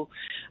other people,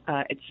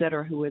 et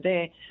cetera, who were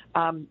there.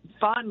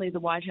 Finally, the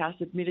White House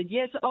admitted,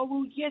 yes,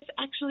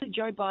 actually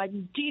Joe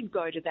Biden did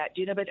go to that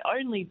dinner, but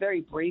only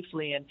very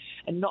briefly and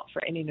not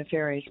for any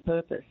nefarious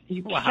purpose.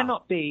 You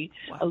cannot be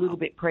a little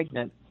bit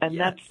pregnant, and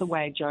that's the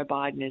way Joe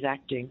Biden is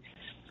acting.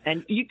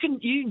 And you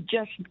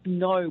just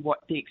know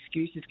what the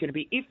excuse is going to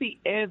be if he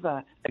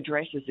ever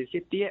addresses this.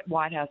 If the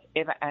White House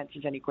ever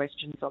answers any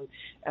questions on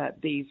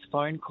these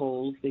phone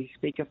calls, these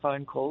speaker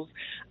phone calls,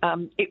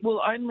 it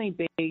will only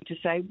be to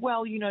say,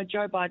 well,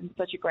 Joe Biden's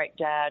such a great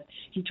dad.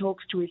 He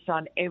talks to his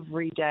son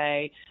every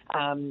day,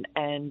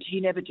 and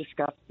he never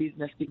discussed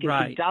business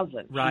because he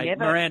doesn't. Right,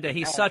 Miranda,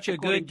 he's such a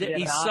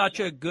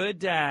good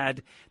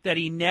dad that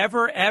he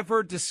never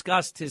ever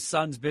discussed his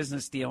son's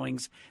business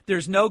dealings.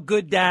 There's no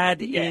good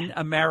dad in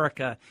America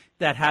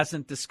that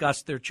hasn't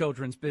discussed their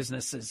children's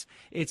businesses.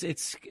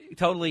 It's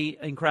totally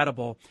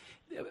incredible.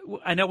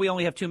 I know we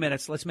only have 2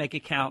 minutes. Let's make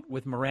it count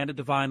with Miranda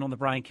Devine on the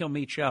Brian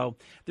Kilmeade Show.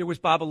 There was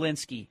Bob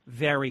Alinsky,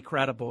 very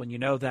credible, and you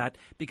know that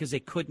because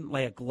they couldn't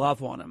lay a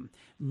glove on him.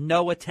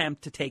 No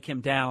attempt to take him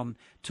down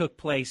took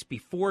place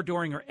before,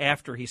 during, or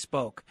after he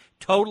spoke.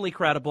 Totally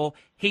credible.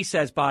 He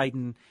says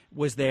Biden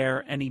was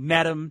there, and he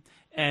met him,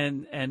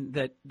 and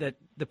that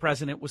the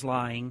president was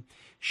lying.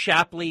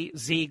 Shapley,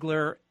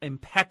 Ziegler,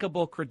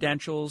 impeccable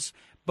credentials.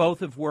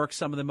 Both have worked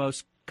some of the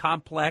most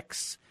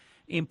complex,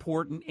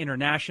 important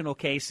international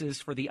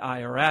cases for the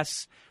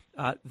IRS.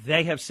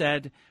 They have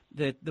said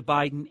that the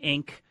Biden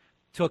Inc.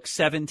 took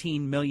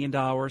 $17 million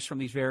from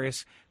these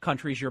various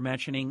countries you're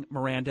mentioning,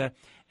 Miranda.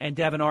 And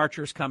Devon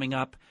Archer's coming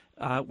up,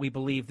 we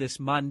believe,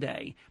 this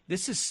Monday.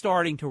 This is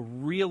starting to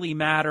really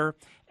matter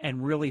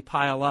and really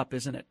pile up,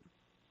 isn't it?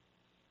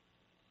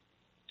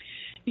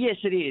 Yes,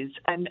 it is.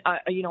 And,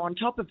 on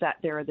top of that,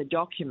 there are the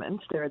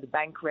documents, there are the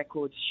bank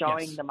records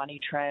showing the money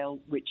trail,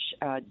 which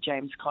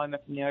James Comer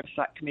from the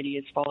Oversight Committee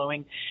is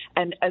following.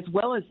 And as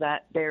well as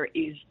that, there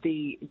is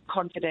the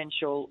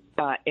confidential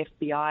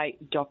FBI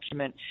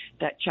document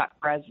that Chuck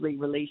Grassley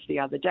released the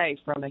other day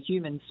from a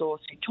human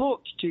source who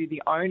talked to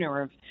the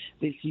owner of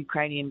this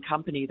Ukrainian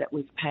company that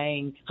was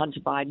paying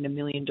Hunter Biden $1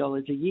 million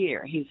a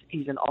year.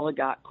 He's an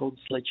oligarch called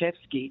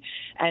Zlochevsky.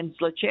 And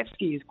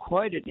Zlochevsky is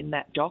quoted in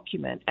that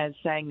document as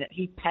saying that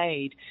he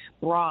paid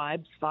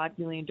bribes, $5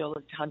 million to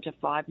Hunter,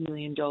 $5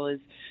 million to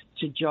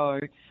Joe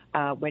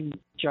when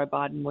Joe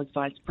Biden was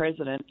vice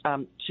president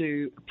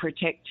to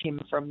protect him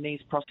from these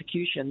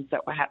prosecutions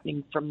that were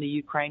happening from the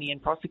Ukrainian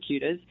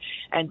prosecutors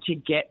and to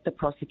get the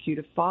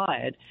prosecutor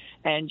fired.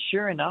 And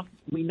sure enough,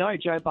 we know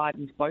Joe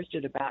Biden's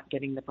boasted about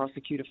getting the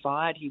prosecutor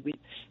fired. He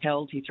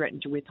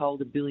threatened to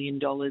withhold $1 billion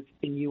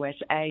in US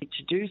aid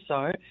to do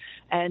so.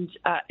 And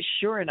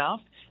sure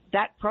enough,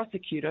 that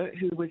prosecutor,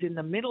 who was in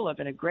the middle of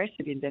an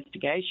aggressive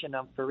investigation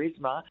of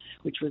Burisma,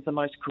 which was the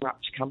most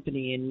corrupt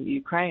company in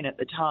Ukraine at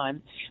the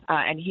time,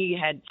 and he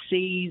had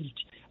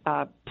seized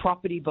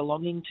property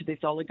belonging to this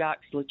oligarch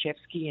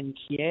Zlochevsky in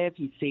Kiev.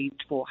 He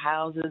seized 4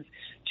 houses,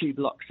 2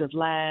 blocks of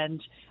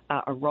land,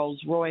 a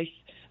Rolls-Royce.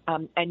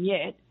 And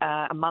yet,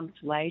 a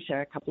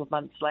couple of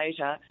months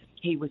later,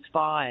 he was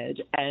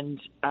fired.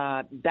 And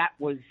that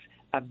was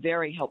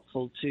very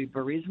helpful to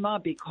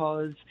Burisma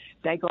because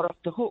they got off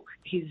the hook.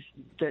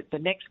 The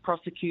next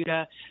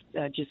prosecutor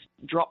just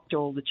dropped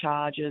all the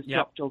charges,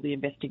 dropped all the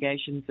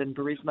investigations, and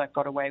Burisma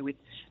got away with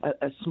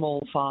a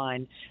small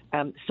fine.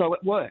 So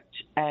it worked.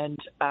 And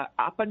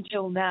up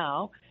until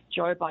now,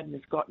 Joe Biden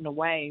has gotten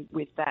away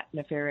with that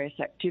nefarious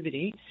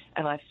activity,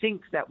 and I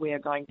think that we are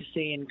going to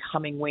see in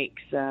coming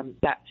weeks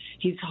that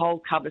his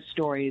whole cover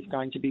story is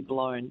going to be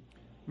blown.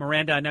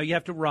 Miranda, I know you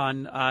have to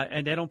run,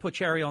 and they don't put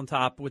cherry on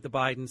top with the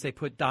Bidens. They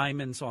put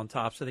diamonds on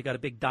top, so they got a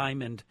big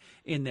diamond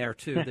in there,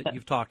 too, that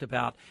you've talked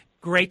about.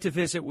 Great to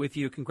visit with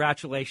you.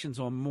 Congratulations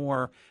on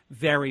more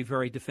very,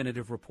 very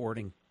definitive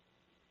reporting.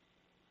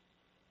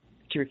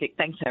 Terrific.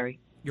 Thanks, Harry.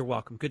 You're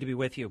welcome. Good to be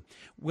with you.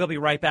 We'll be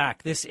right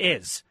back. This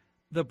is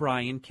The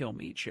Brian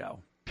Kilmeade Show.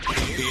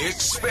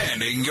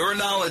 Expanding your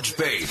knowledge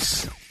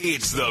base.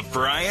 It's The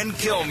Brian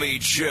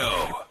Kilmeade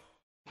Show.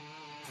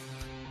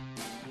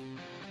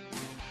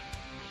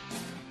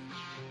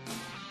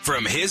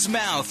 From his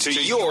mouth to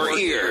your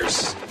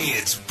ears,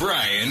 it's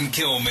Brian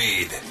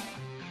Kilmeade.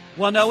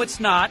 Well, no, it's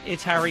not.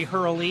 It's Harry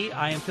Hurley.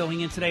 I am filling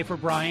in today for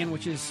Brian,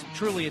 which is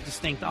truly a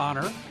distinct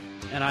honor.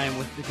 And I am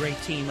with the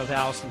great team of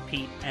Allison,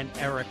 Pete, and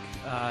Eric,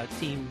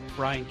 Team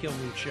Brian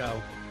Kilmeade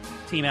Show.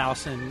 Team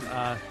Allison,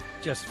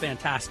 just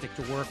fantastic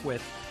to work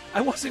with. I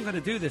wasn't going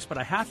to do this, but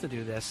I have to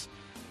do this.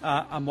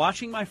 I'm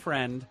watching my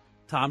friend,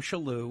 Tom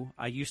Shalhoub.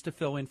 I used to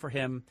fill in for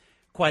him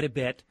quite a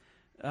bit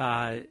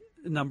a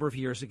number of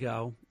years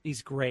ago.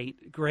 He's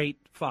great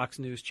Fox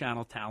News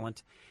Channel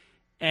talent.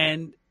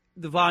 And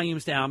the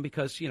volume's down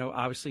because,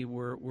 obviously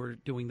we're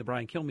doing the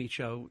Brian Kilmeade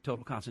Show,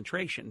 Total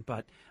Concentration.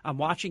 But I'm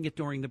watching it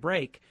during the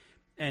break,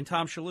 and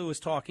Tom Shalhoub is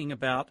talking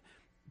about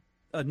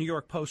a New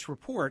York Post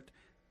report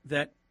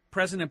that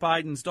President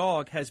Biden's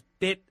dog has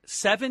bit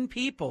 7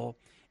 people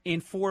in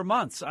 4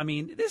 months. I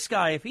mean, this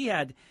guy, if he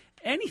had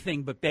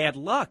anything but bad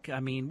luck, I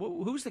mean,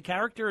 who's the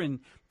character in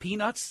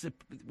Peanuts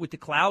with the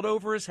cloud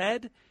over his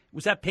head?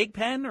 Was that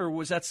Pigpen or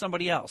was that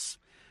somebody else?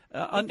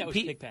 I think that was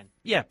Pigpen.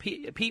 Yeah,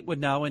 Pete would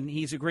know, and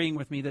he's agreeing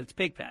with me that it's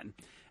Pigpen.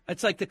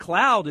 It's like the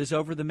cloud is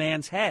over the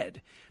man's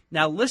head.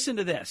 Now, listen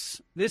to this.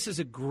 This is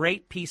a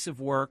great piece of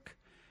work.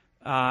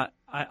 I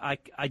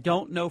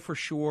don't know for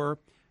sure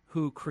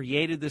who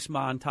created this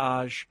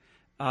montage,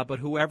 but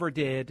whoever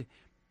did,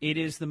 it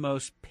is the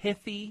most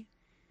pithy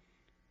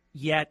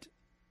yet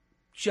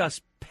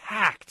just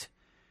packed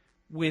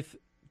with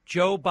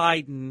Joe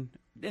Biden,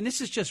 and this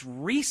is just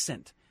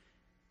recent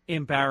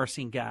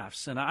embarrassing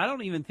gaffes. And I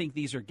don't even think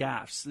these are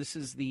gaffes. This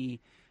is the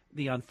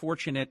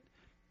unfortunate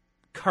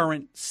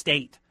current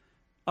state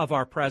of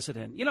our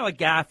president. You know, a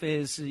gaffe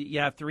is you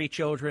have 3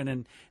 children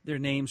and their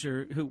names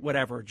are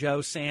whatever,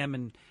 Joe, Sam,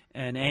 and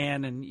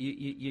Ann, and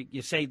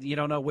you say you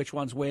don't know which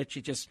one's which.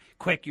 You just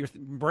quick, your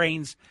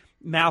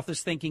mouth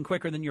is thinking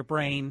quicker than your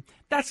brain.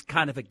 That's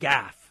kind of a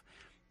gaffe.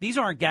 These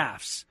aren't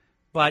gaffes,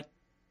 but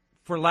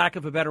for lack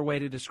of a better way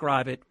to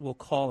describe it, we'll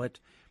call it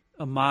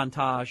a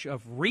montage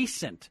of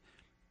recent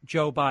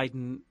Joe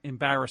Biden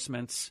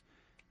embarrassments.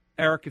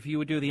 Eric, if you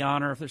would do the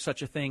honor, if there's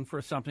such a thing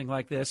for something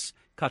like this,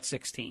 cut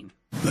 16.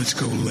 Let's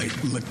go lick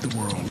the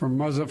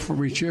world.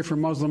 We cheer for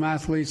Muslim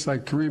athletes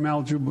like Kareem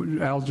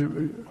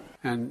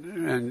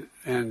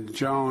and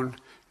Joan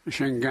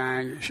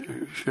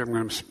Shingang. I'm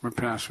going to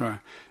pronounce right.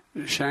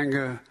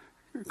 Shanga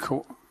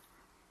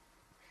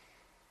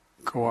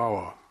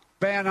Kawawa.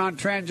 Ban on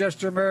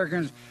transgender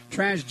Americans.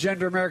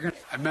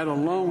 I met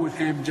alone with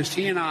him, just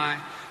he and I,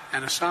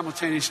 and a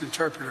simultaneous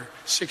interpreter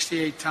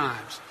 68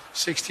 times,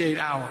 68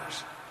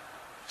 hours.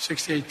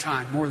 68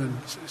 times, more than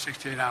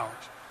 68 hours.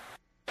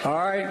 All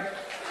right.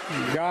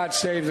 God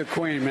save the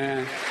Queen,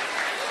 man.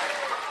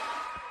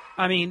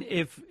 I mean,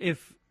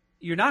 if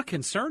you're not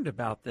concerned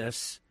about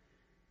this,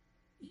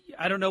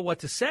 I don't know what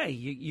to say.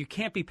 You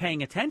can't be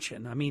paying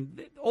attention. I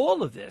mean,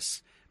 all of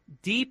this,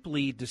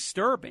 deeply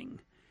disturbing.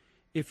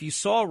 If you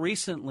saw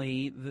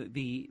recently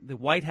the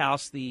White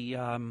House, the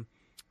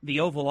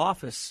Oval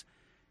Office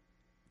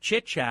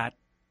chit-chat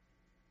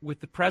with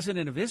the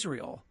president of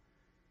Israel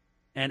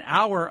and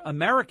our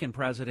American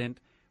president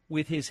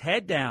with his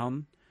head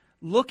down,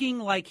 looking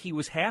like he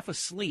was half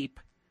asleep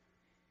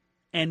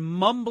and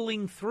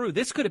mumbling through.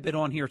 This could have been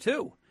on here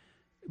too,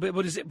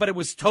 but it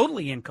was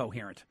totally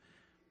incoherent.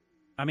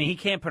 I mean, he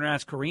can't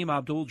pronounce Kareem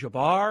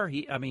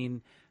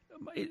Abdul-Jabbar.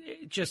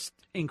 Just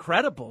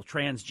incredible.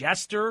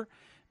 Transgender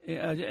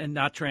and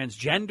not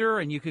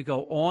transgender, and you could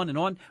go on and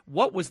on.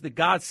 What was the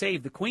God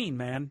Save the Queen,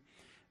 man?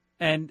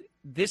 And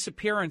this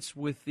appearance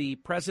with the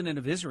president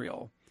of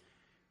Israel,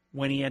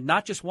 when he had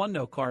not just one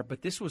note card,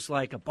 but this was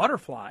like a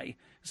butterfly.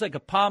 It's like a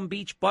Palm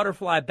Beach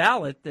butterfly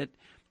ballot that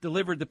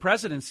delivered the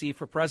presidency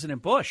for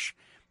President Bush.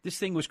 This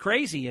thing was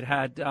crazy. It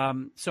had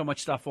so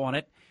much stuff on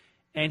it.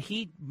 And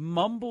he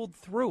mumbled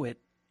through it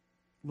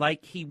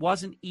like he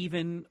wasn't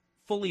even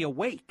fully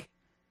awake.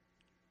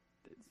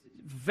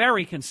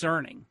 Very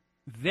concerning.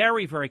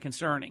 Very, very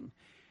concerning.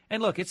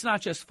 And look, it's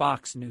not just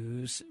Fox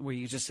News where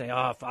you just say,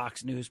 "Oh,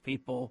 Fox News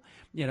people,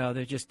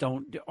 they just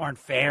aren't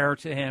fair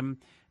to him."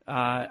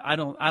 I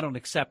don't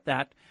accept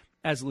that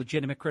as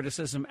legitimate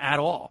criticism at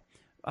all.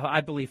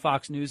 I believe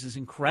Fox News is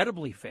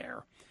incredibly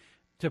fair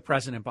to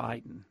President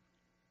Biden.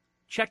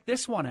 Check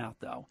this one out,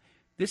 though.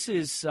 This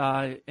is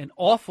an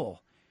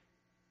awful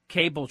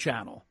cable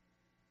channel,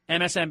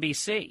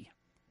 MSNBC.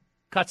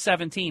 Cut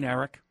 17,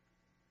 Eric.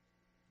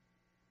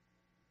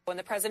 When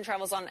the president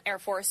travels on Air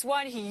Force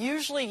One, he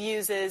usually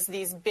uses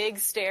these big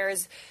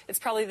stairs. It's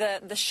probably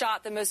the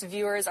shot that most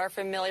viewers are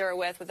familiar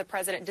with the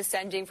president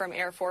descending from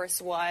Air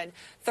Force One,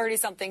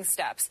 30-something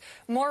steps.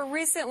 More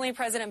recently,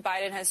 President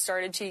Biden has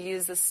started to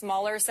use the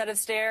smaller set of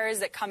stairs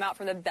that come out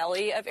from the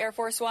belly of Air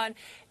Force One.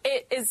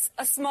 It is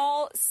a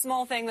small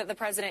thing that the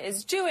president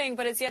is doing,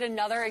 but it's yet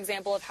another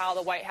example of how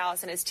the White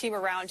House and his team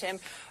around him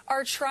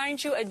are trying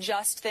to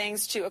adjust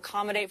things to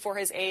accommodate for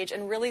his age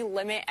and really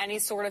limit any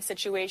sort of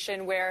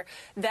situation where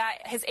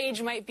that his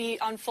age might be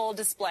on full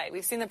display.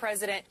 We've seen the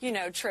president,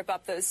 trip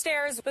up those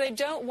stairs, but they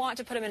don't want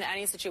to put him in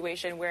any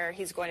situation where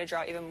he's going to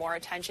draw even more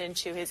attention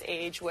to his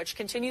age, which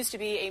continues to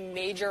be a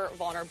major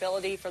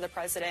vulnerability for the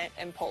president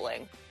in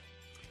polling.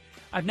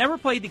 I've never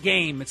played the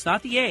game. It's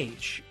not the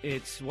age.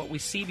 It's what we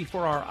see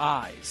before our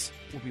eyes.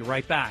 We'll be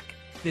right back.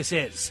 This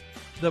is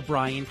The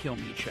Brian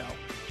Kilmeade Show.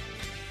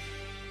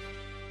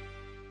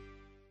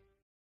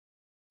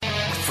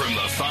 From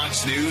the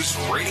Fox News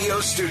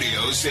radio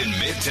studios in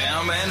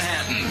Midtown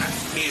Manhattan,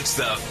 it's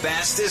the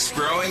fastest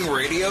growing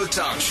radio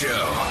talk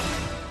show.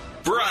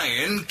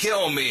 Brian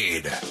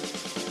Kilmeade.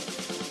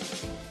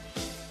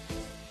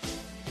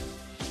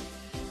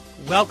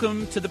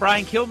 Welcome to the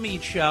Brian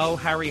Kilmeade Show.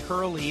 Harry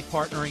Hurley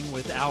partnering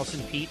with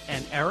Allison, Pete,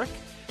 and Eric.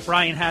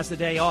 Brian has the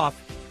day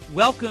off.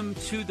 Welcome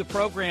to the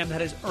program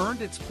that has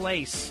earned its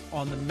place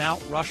on the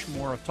Mount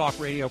Rushmore of talk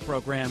radio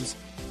programs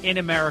in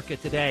America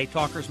today.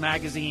 Talkers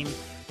Magazine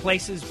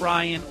places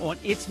Brian on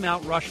its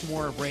Mount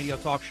Rushmore of radio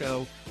talk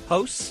show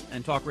hosts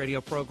and talk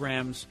radio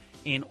programs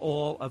in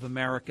all of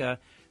America.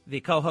 The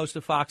co-host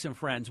of Fox and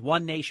Friends,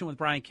 One Nation with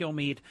Brian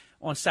Kilmeade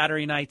on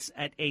Saturday nights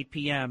at 8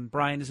 p.m.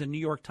 Brian is a New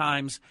York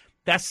Times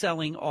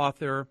best-selling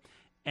author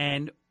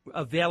and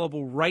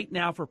available right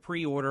now for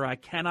pre-order. I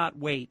cannot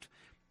wait.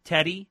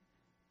 Teddy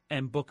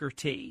and Booker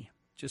T,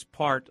 just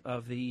part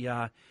of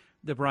the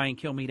Brian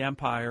Kilmeade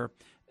empire.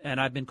 And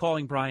I've been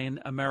calling Brian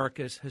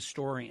America's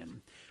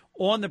historian.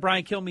 On the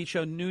Brian Kilmeade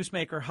Show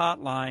Newsmaker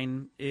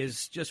Hotline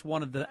is just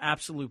one of the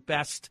absolute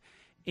best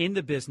in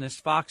the business,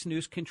 Fox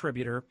News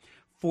contributor,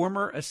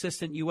 former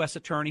assistant U.S.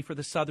 attorney for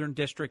the Southern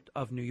District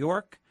of New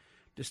York,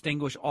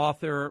 distinguished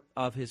author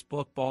of his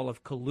book, Ball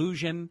of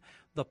Collusion,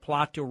 The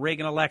Plot to Rig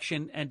an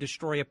Election and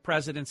Destroy a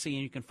Presidency.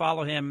 And you can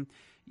follow him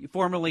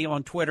formerly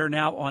on Twitter,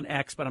 now on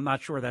X, but I'm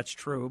not sure that's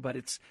true, but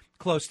it's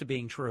close to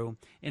being true.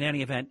 In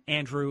any event,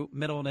 Andrew,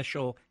 middle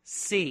initial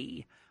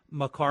C,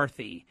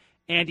 McCarthy.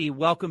 Andy,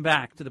 welcome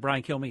back to the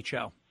Brian Kilmeade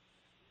Show.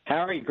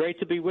 Harry, great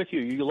to be with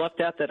you. You left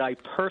out that I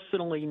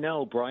personally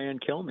know Brian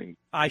Kilmeade.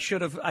 I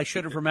should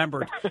have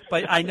remembered,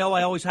 but I know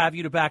I always have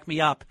you to back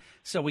me up,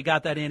 so we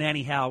got that in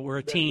anyhow. We're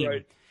a team.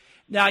 Right.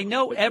 Now, I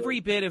know every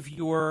bit of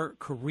your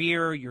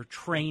career, your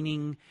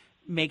training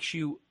makes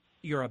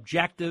you're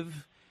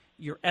objective,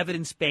 you're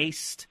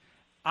evidence-based.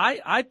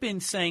 I've been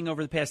saying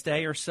over the past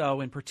day or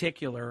so in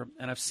particular,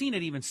 and I've seen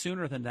it even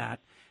sooner than that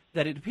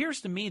it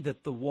appears to me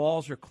that the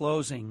walls are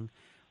closing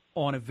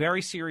on a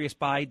very serious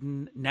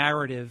Biden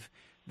narrative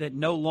that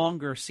no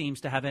longer seems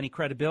to have any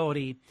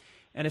credibility.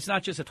 And it's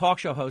not just a talk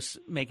show host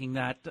making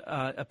that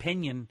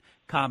opinion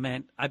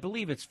comment. I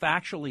believe it's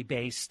factually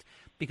based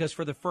because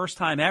for the first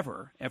time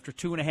ever, after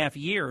 2.5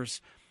 years,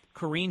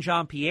 Karine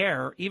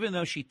Jean-Pierre, even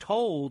though she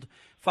told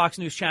Fox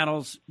News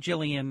Channel's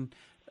Jillian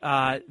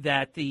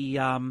that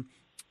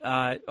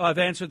I've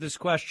answered this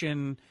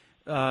question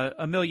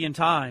a million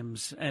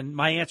times and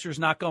my answer is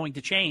not going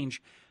to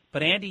change,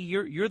 But, Andy,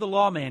 you're the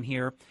lawman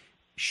here.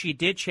 She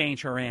did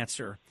change her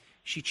answer.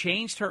 She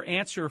changed her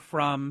answer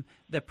from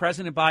that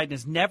President Biden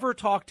has never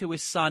talked to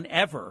his son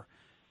ever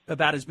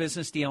about his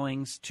business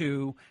dealings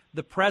to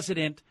the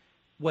president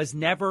was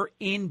never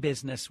in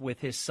business with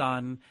his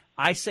son.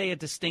 I say a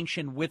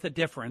distinction with a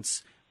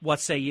difference. What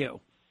say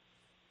you?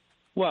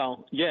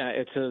 Well, yeah,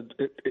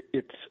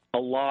 it's a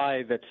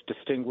lie that's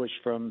distinguished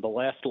from the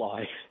last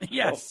lie.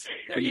 Yes,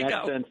 there you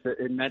go.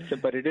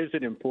 But it is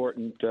an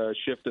important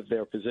shift of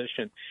their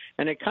position,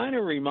 and it kind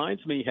of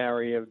reminds me,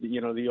 Harry, of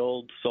the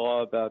old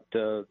saw about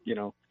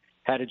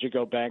how did you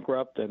go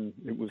bankrupt, and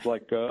it was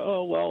like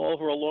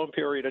over a long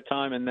period of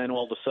time, and then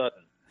all of a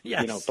sudden,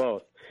 yes.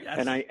 Both. Yes.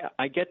 And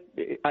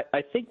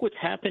I think what's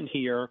happened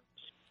here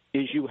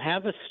is you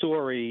have a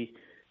story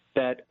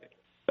that.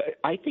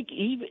 I think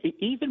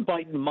even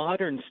by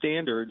modern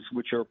standards,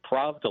 which are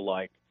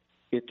Pravda-like,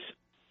 it's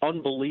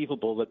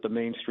unbelievable that the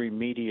mainstream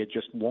media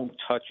just won't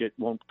touch it,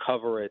 won't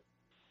cover it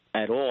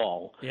at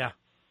all. Yeah.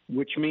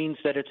 Which means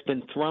that it's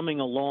been thrumming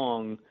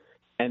along,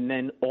 and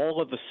then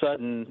all of a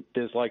sudden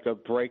there's like a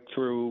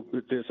breakthrough.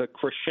 There's a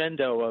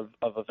crescendo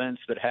of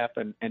events that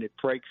happen, and it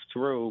breaks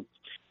through.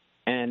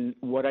 And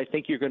what I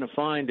think you're going to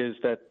find is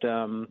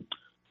that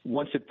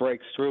once it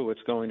breaks through,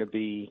 it's going to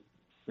be,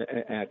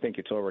 and I think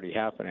it's already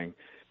happening,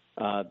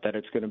 that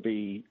it's going to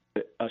be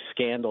a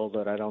scandal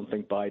that I don't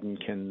think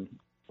Biden can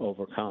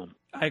overcome.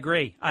 I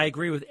agree. I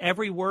agree with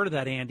every word of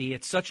that, Andy.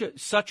 It's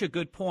such a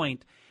good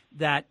point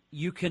that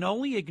you can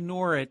only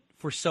ignore it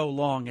for so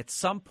long. At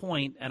some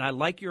point, and I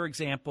like your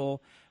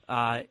example,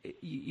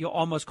 you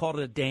almost called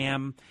it a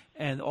dam,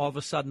 and all of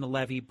a sudden the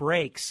levee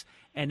breaks.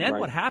 And then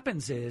what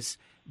happens is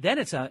then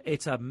it's a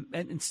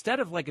instead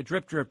of like a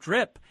drip, drip,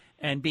 drip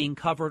and being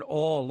covered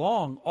all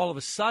along, all of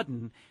a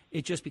sudden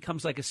it just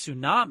becomes like a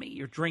tsunami.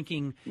 You're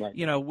drinking,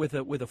 with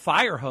a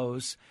fire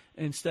hose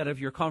instead of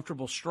your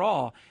comfortable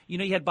straw.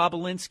 You had Bob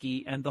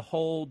Alinsky, and the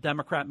whole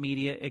Democrat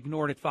media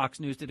ignored it. Fox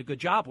News did a good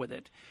job with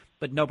it,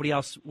 but nobody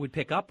else would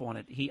pick up on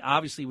it. He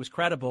obviously was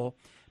credible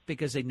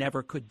because they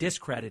never could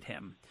discredit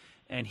him,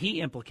 and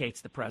he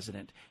implicates the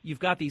president. You've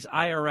got these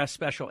IRS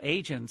special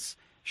agents,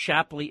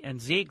 Shapley and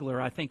Ziegler,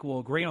 I think will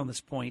agree on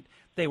this point.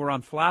 They were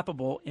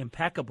unflappable,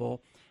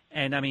 impeccable,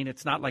 and, I mean,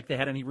 it's not like they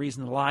had any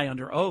reason to lie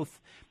under oath,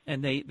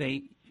 and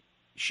they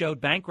showed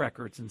bank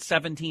records and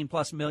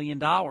 $17+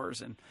 million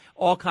and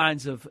all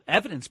kinds of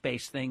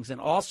evidence-based things,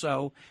 and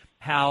also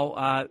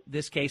how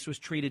this case was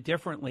treated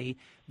differently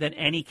than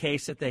any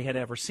case that they had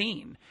ever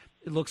seen.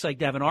 It looks like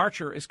Devin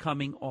Archer is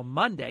coming on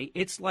Monday.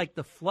 It's like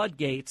the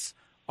floodgates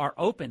are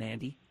open,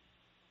 Andy.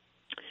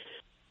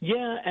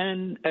 Yeah,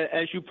 and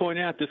as you point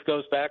out, this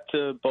goes back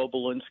to Bo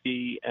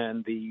Belinsky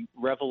and the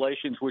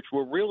revelations, which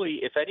were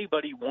really, if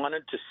anybody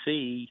wanted to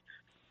see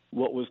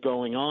what was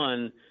going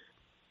on,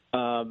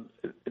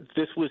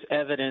 this was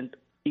evident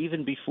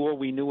even before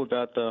we knew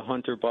about the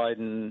Hunter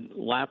Biden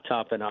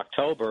laptop in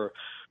October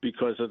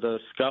because of the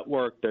scut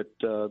work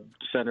that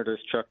Senators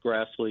Chuck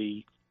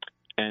Grassley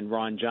and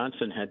Ron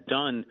Johnson had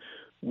done,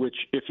 which,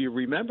 if you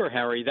remember,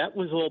 Harry, that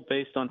was all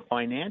based on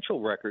financial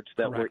records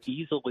that were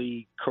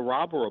easily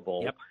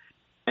corroborable. Yep.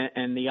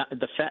 And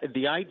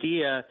the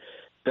idea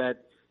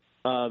that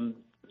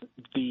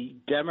the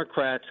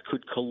Democrats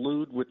could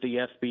collude with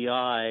the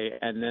FBI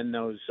and then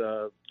those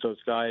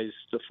guys,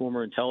 the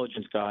former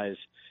intelligence guys,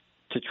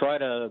 to try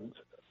to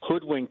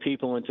hoodwink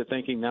people into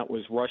thinking that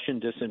was Russian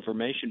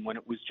disinformation when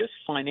it was just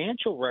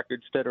financial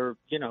records that are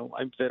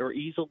they're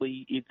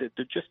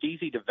just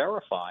easy to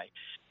verify.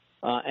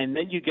 And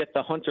then you get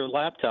the Hunter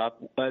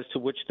laptop, as to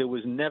which there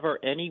was never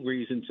any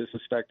reason to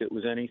suspect it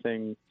was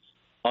anything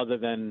other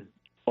than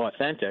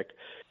authentic.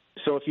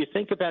 So if you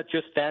think about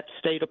just that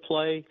state of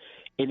play,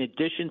 in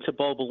addition to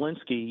Bo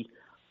Belinsky,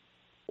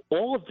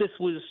 all of this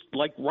was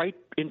like right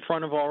in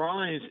front of our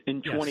eyes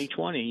in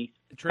 2020.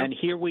 True. And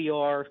here we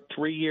are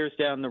 3 years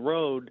down the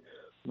road,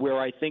 where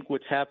I think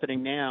what's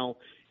happening now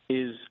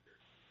is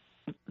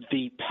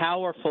the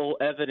powerful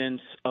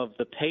evidence of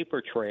the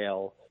paper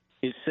trail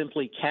is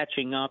simply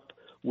catching up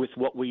with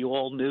what we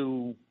all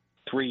knew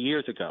 3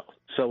 years ago.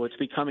 So it's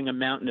becoming a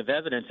mountain of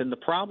evidence. And the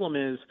problem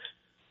is,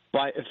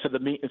 for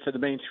the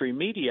mainstream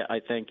media, I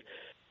think,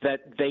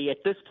 that they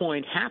at this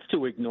point have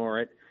to ignore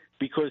it,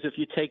 because if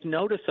you take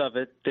notice of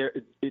it,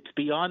 it's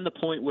beyond the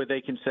point where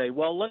they can say,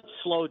 well, let's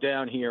slow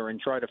down here and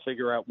try to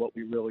figure out what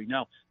we really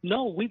know.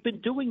 No, we've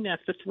been doing that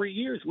for 3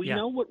 years. We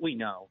know what we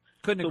know.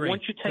 Couldn't agree.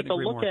 Once you take a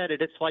look at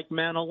it, it's like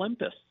Mount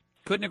Olympus.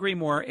 Couldn't agree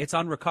more. It's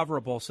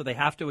unrecoverable, so they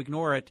have to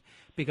ignore it,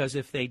 because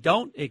if they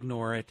don't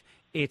ignore it,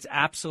 it's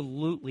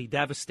absolutely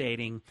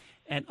devastating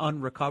and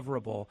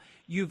unrecoverable.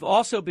 You've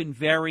also been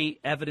very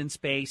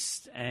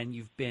evidence-based, and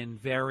you've been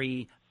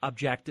very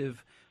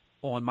objective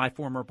on my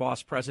former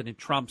boss, President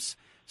Trump's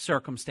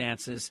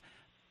circumstances.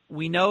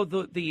 We know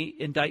the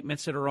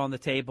indictments that are on the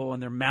table,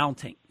 and they're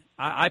mounting.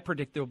 I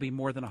predict there will be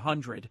more than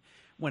 100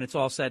 when it's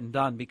all said and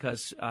done,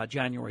 because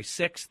January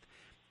 6th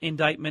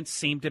indictments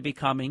seem to be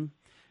coming.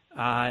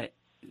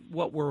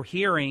 What we're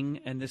hearing,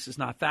 and this is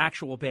not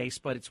factual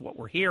based, but it's what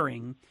we're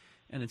hearing,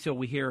 and until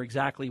we hear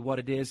exactly what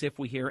it is, if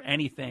we hear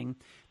anything,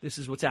 this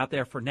is what's out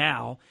there for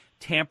now,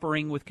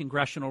 tampering with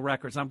congressional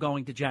records. I'm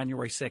going to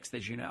January 6th,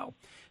 as you know,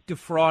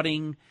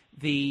 defrauding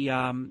the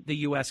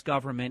U.S.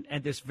 government,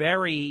 and this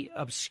very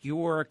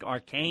obscure,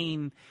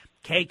 arcane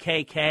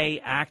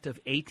KKK Act of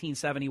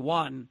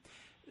 1871.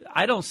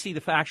 I don't see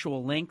the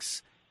factual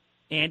links.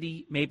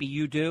 Andy, maybe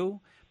you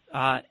do.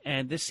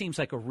 And this seems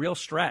like a real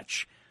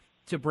stretch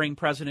to bring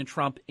President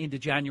Trump into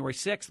January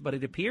 6th. But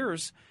it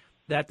appears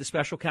that the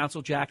special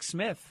counsel, Jack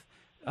Smith,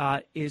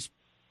 is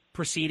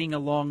proceeding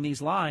along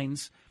these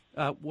lines.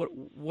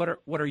 What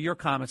are your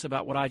comments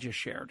about what I just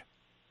shared?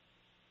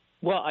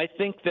 Well, I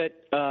think that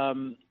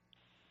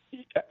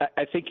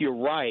I think you're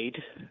right.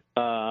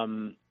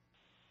 I'm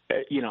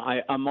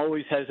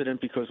always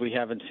hesitant because we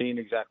haven't seen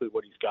exactly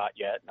what he's got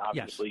yet. And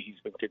obviously, He's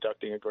been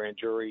conducting a grand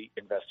jury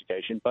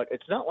investigation, but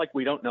it's not like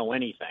we don't know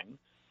anything.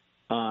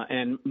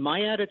 And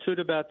my attitude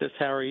about this,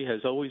 Harry,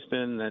 has always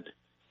been that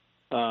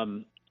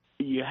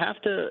you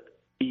have to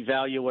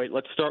evaluate.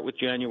 Let's start with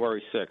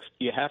January 6th.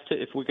 You have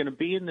to, if we're going to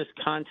be in this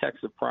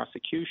context of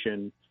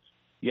prosecution,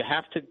 you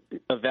have to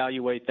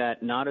evaluate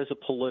that not as a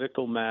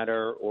political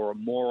matter or a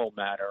moral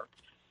matter,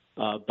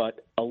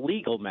 but a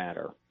legal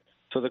matter.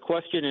 So the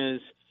question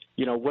is,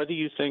 whether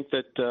you think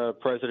that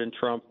President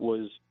Trump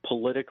was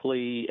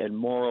politically and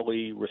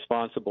morally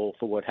responsible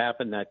for what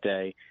happened that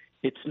day,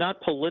 it's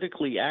not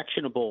politically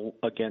actionable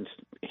against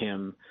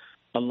him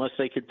unless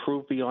they could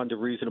prove beyond a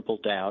reasonable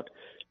doubt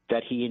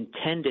that he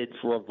intended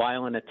for a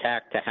violent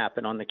attack to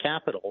happen on the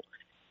Capitol.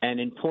 And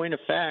in point of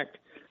fact,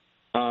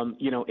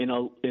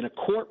 in a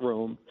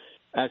courtroom,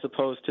 as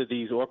opposed to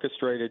these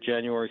orchestrated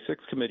January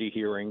 6th committee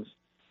hearings,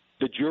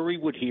 the jury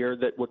would hear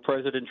that what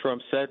President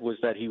Trump said was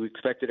that he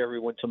expected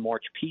everyone to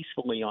march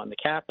peacefully on the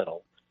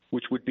Capitol,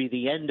 which would be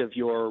the end of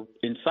your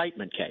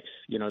incitement case.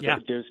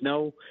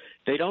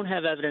 They don't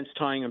have evidence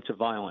tying him to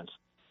violence.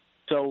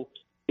 So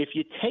if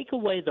you take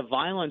away the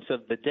violence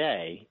of the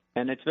day,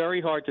 and it's very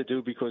hard to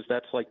do because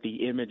that's like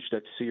the image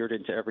that's seared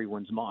into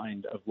everyone's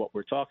mind of what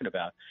we're talking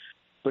about.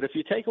 But if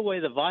you take away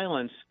the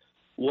violence,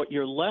 what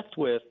you're left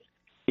with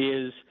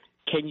is,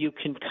 can you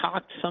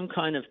concoct some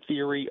kind of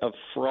theory of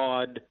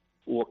fraud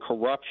or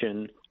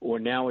corruption, or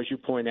now, as you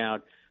point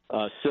out,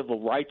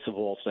 civil rights of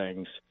all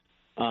things,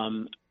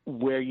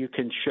 where you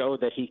can show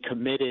that he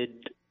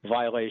committed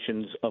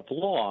violations of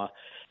law?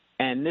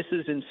 And this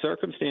is in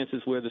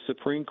circumstances where the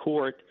Supreme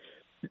Court,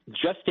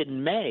 just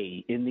in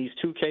May, in these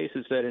two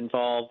cases that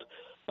involved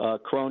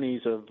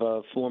cronies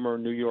of former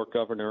New York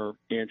Governor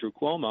Andrew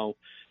Cuomo,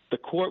 the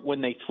court,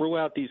 when they threw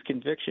out these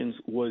convictions,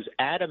 was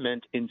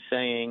adamant in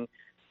saying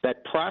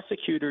that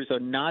prosecutors are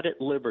not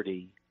at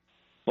liberty,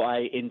 by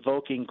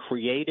invoking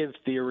creative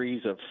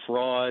theories of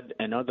fraud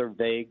and other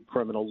vague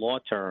criminal law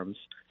terms,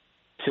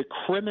 to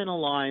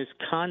criminalize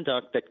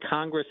conduct that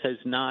Congress has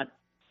not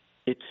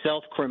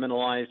itself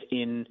criminalized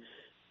in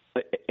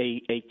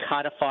a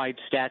codified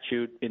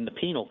statute in the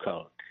penal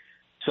code.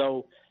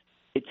 So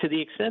to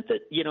the extent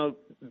that,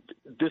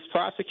 this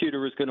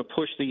prosecutor is going to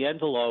push the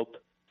envelope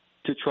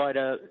to try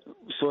to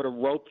sort of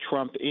rope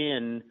Trump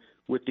in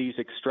with these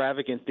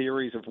extravagant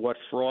theories of what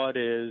fraud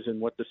is and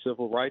what the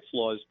civil rights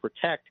laws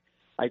protect,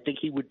 I think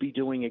he would be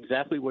doing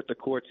exactly what the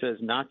court says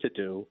not to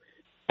do.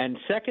 And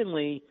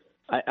secondly,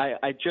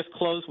 I just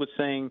close with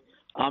saying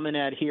I'm an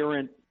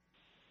adherent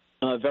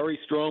very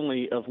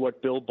strongly of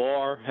what Bill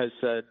Barr has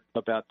said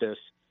about this,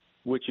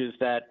 which is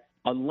that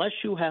unless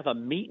you have a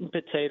meat and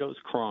potatoes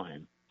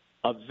crime,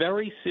 a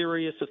very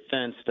serious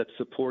offense that's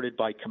supported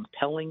by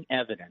compelling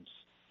evidence,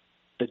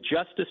 the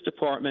Justice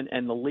Department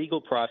and the legal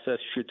process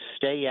should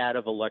stay out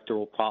of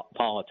electoral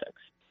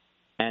politics.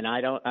 And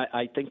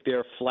I think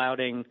they're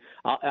flouting.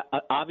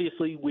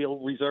 Obviously, we'll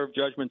reserve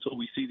judgment until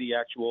we see the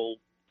actual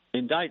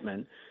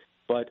indictment.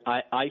 But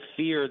I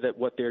fear that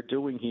what they're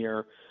doing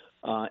here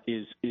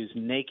is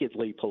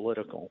nakedly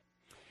political.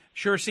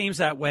 Sure seems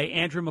that way.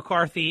 Andrew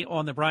McCarthy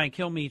on the Brian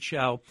Kilmeade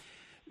Show.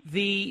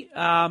 The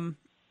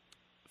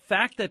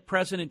fact that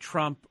President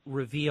Trump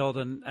revealed,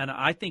 and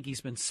I think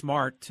he's been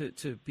smart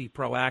to be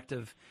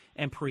proactive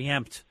and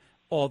preempt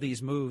all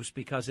these moves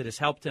because it has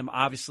helped him,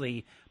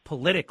 obviously,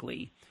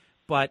 politically.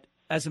 But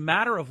as a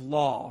matter of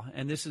law,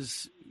 and this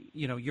is,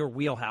 your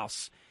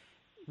wheelhouse,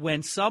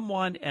 when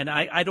someone, and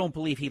I don't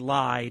believe he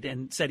lied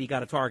and said he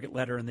got a target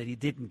letter and that he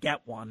didn't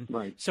get one.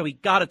 Right. So he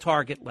got a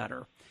target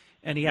letter,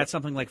 and he had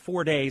something like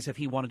 4 days if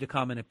he wanted to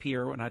come and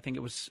appear. And I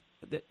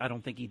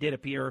don't think he did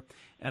appear.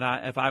 And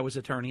if I was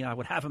attorney, I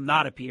would have him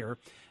not appear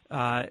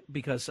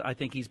because I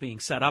think he's being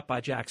set up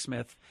by Jack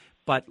Smith.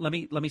 But let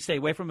me stay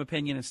away from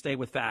opinion and stay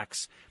with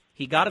facts.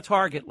 He got a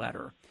target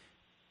letter.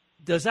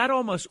 Does that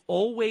almost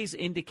always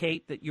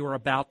indicate that you're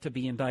about to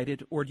be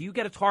indicted, or do you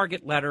get a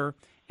target letter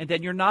and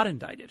then you're not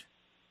indicted?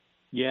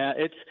 Yeah,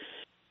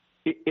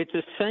 it's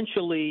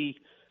essentially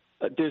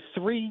there's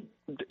three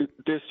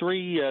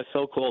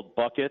so-called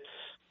buckets,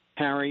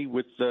 Harry,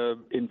 with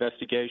the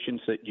investigations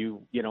that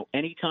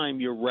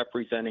anytime you're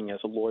representing as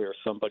a lawyer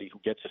somebody who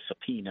gets a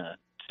subpoena,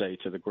 say,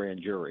 to the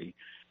grand jury,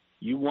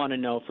 you want to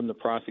know from the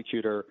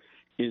prosecutor,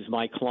 is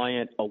my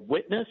client a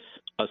witness,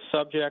 a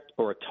subject,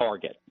 or a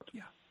target?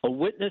 Yeah. A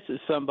witness is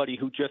somebody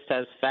who just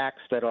has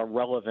facts that are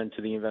relevant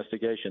to the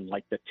investigation,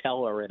 like the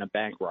teller in a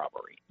bank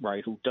robbery,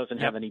 right, who doesn't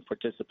have any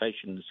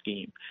participation in the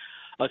scheme.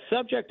 A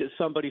subject is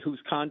somebody whose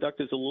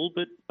conduct is a little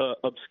bit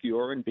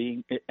obscure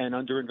and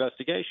under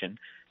investigation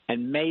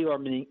and may or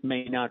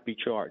may not be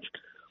charged.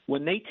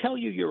 When they tell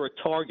you you're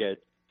a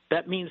target,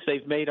 that means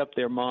they've made up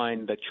their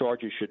mind that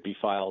charges should be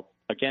filed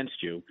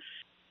against you.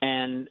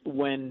 And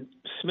when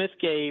Smith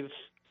gave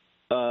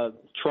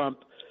Trump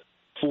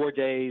 4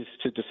 days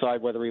to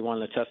decide whether he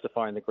wanted to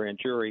testify in the grand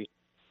jury,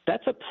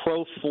 that's a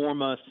pro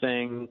forma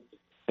thing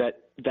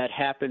that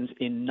happens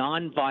in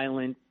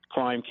nonviolent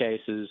crime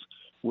cases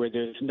where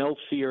there's no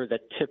fear that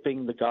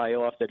tipping the guy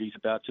off that he's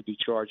about to be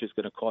charged is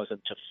going to cause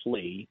him to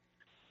flee,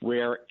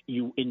 where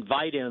you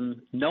invite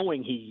him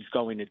knowing he's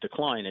going to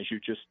decline, as you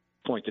just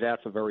pointed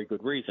out for very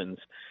good reasons.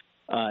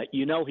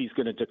 You know he's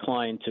going to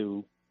decline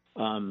to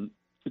come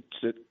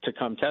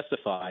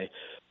testify,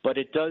 but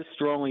it does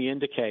strongly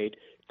indicate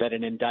that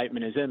an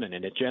indictment is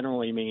imminent. It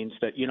generally means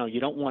that, you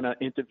don't want to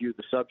interview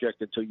the subject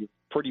until you've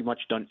pretty much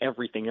done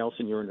everything else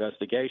in your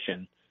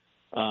investigation.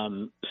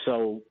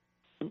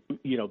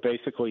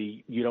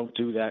 Basically you don't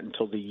do that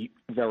until the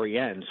very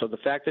end. So the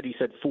fact that he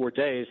said 4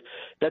 days,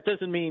 that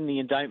doesn't mean the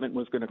indictment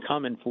was going to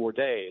come in 4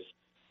 days.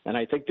 And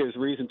I think there's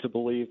reason to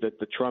believe that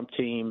the Trump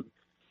team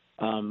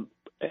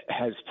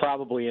has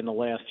probably in the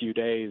last few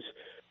days,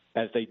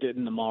 as they did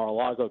in the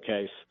Mar-a-Lago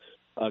case,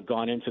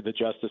 gone into the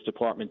Justice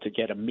Department to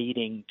get a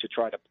meeting to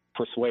try to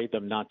persuade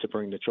them not to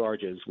bring the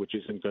charges, which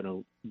isn't going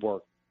to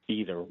work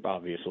either,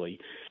 obviously.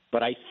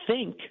 But I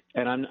think,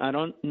 and I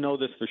don't know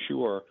this for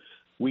sure,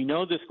 we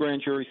know this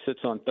grand jury sits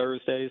on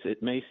Thursdays.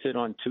 It may sit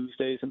on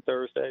Tuesdays and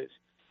Thursdays.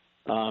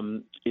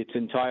 It's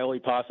entirely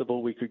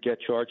possible we could get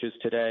charges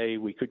today.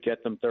 We could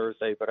get them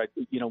Thursday. But,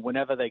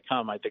 whenever they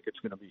come, I think it's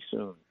going to be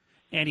soon.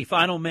 Andy,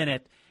 final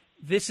minute.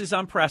 This is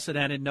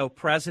unprecedented. No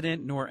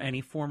president nor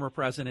any former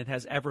president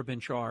has ever been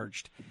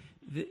charged.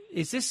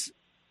 Is this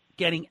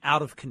getting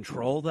out of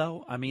control,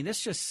 though? I mean,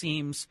 this just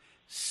seems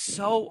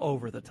so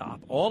over the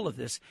top, all of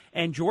this.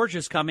 And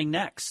Georgia's coming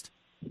next.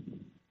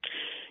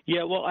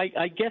 Yeah, well,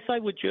 I guess I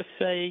would just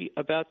say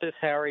about this,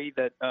 Harry,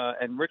 that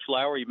and Rich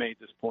Lowry made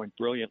this point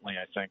brilliantly,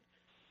 I think.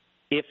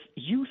 If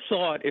you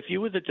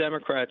were the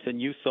Democrats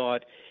and you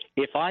thought,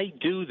 if I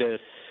do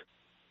this,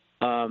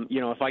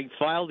 if I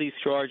file these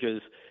charges,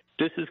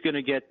 this is going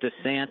to get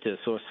DeSantis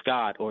or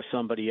Scott or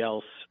somebody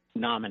else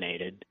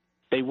nominated,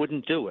 they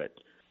wouldn't do it.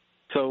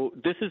 So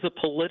this is a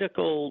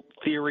political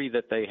theory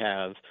that they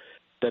have,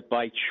 that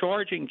by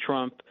charging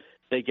Trump,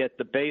 they get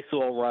the base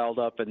all riled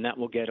up and that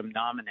will get him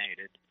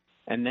nominated.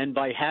 And then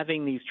by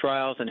having these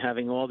trials and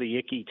having all the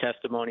icky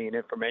testimony and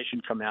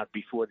information come out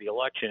before the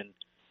election,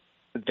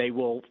 they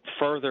will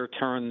further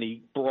turn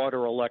the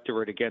broader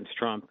electorate against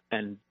Trump,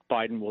 and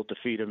Biden will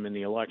defeat him in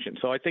the election.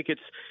 So I think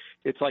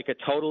it's like a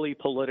totally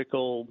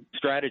political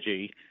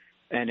strategy,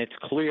 and it's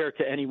clear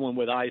to anyone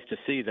with eyes to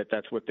see that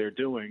that's what they're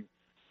doing.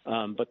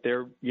 But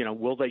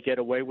will they get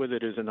away with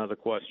it is another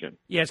question.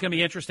 Yeah, it's going to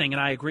be interesting,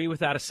 and I agree with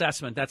that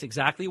assessment. That's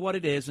exactly what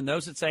it is. And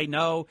those that say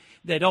no,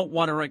 they don't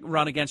want to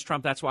run against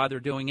Trump, that's why they're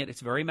doing it.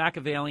 It's very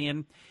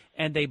Machiavellian,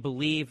 and they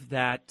believe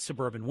that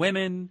suburban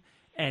women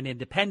and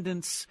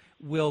independents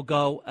will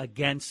go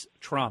against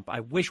Trump. I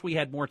wish we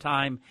had more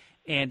time,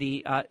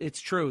 Andy.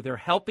 It's true. They're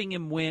helping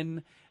him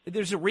win.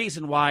 There's a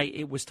reason why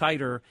it was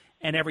tighter,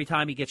 and every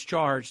time he gets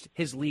charged,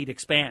 his lead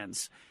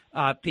expands.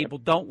 People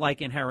don't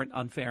like inherent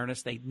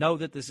unfairness. They know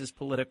that this is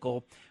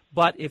political.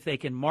 But if they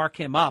can mark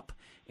him up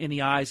in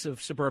the eyes of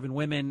suburban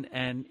women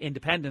and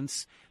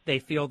independents, they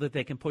feel that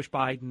they can push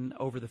Biden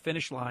over the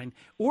finish line.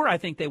 Or I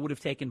think they would have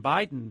taken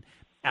Biden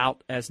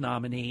out as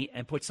nominee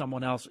and put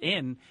someone else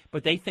in,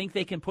 but they think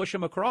they can push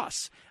him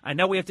across. I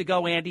know we have to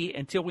go, Andy.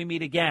 Until we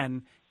meet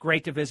again,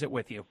 great to visit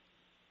with you.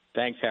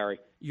 Thanks, Harry.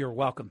 You're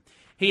welcome.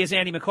 He is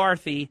Andy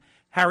McCarthy.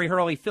 Harry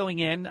Hurley filling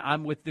in.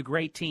 I'm with the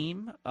great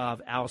team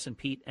of Allison,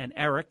 Pete, and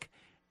Eric,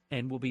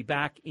 and we'll be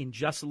back in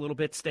just a little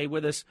bit. Stay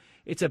with us.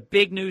 It's a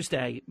big news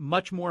day.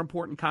 Much more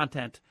important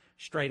content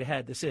straight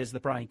ahead. This is the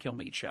Brian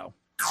Kilmeade Show.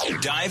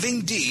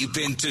 Diving deep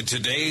into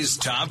today's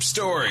top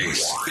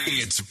stories,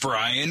 it's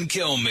Brian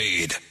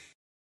Kilmeade.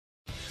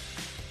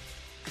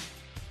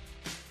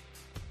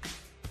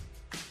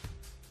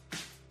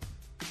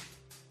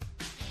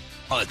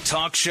 A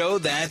talk show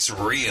that's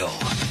real.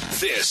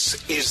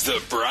 This is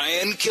the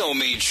Brian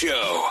Kilmeade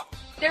Show.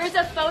 There is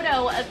a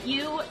photo of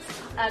you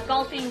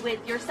golfing with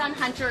your son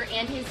Hunter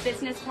and his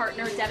business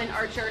partner Devin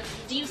Archer.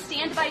 Do you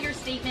stand by your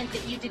statement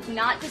that you did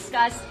not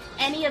discuss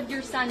any of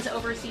your son's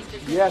overseas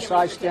business? Yes,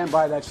 I stand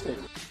by that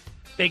statement.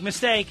 Big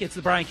mistake. It's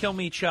the Brian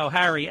Kilmeade Show.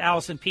 Harry,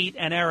 Allison, Pete,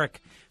 and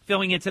Eric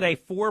filling in today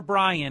for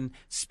Brian.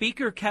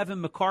 Speaker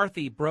Kevin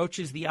McCarthy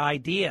broaches the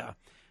idea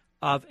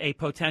of a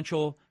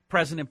potential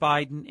President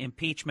Biden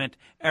impeachment.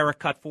 Eric,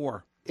 cut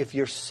 4. If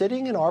you're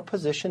sitting in our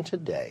position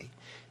today,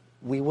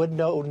 we would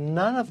know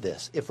none of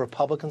this if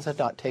Republicans had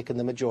not taken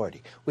the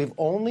majority. We've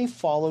only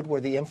followed where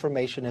the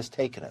information has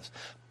taken us.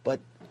 But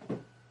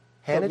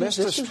Hannity, this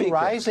is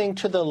rising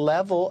to the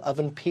level of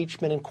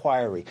impeachment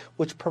inquiry,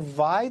 which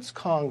provides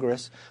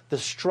Congress the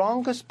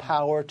strongest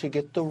power to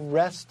get the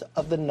rest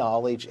of the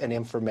knowledge and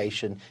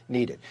information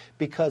needed.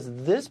 Because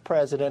this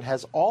president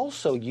has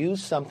also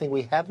used something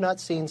we have not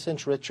seen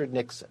since Richard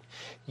Nixon,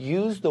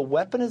 used the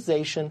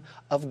weaponization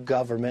of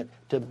government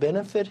to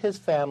benefit his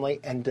family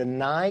and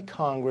deny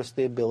Congress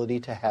the ability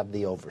to have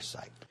the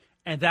oversight.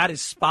 And that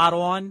is spot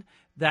on.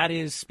 That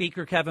is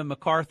Speaker Kevin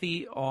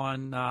McCarthy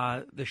on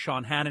the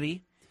Sean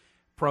Hannity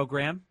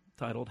program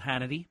titled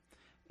Hannity,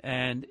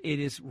 and it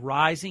is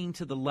rising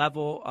to the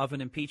level of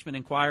an impeachment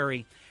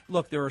inquiry.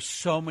 Look, there are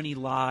so many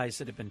lies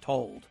that have been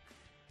told,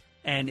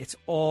 and it's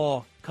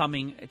all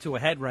coming to a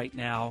head right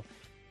now.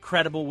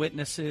 Credible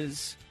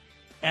witnesses,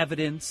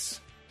 evidence,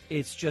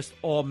 it's just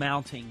all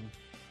mounting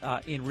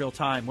in real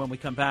time. When we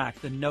come back,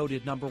 the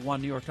noted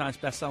 #1 New York Times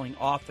bestselling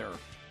author,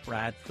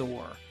 Brad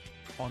Thor,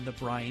 on The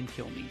Brian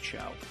Kilmeade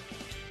Show.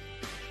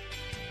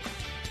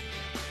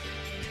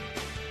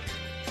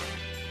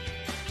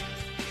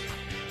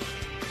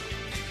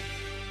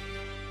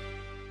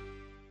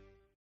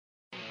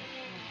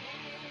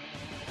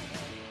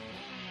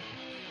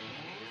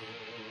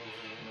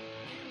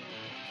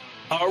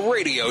 A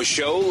radio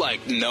show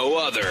like no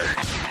other.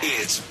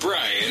 It's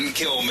Brian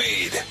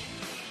Kilmeade.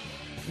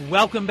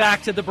 Welcome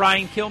back to the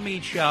Brian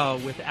Kilmeade Show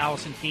with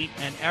Allison Pete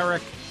and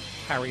Eric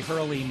Harry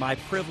Hurley. My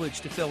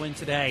privilege to fill in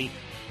today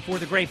for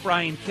the great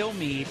Brian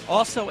Kilmeade,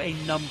 also a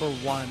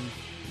 #1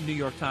 New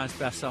York Times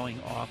bestselling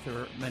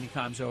author many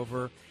times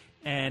over.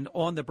 And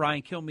on the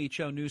Brian Kilmeade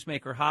Show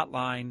Newsmaker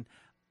Hotline,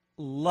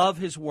 love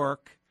his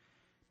work.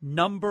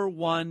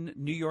 #1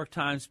 New York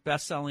Times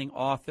bestselling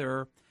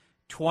author,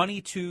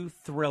 22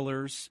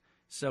 thrillers.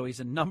 So he's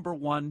a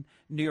 #1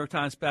 New York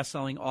Times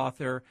bestselling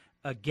author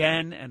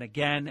again and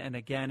again and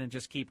again, and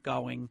just keep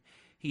going.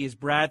 He is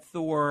Brad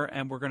Thor,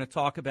 and we're going to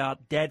talk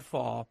about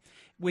Deadfall,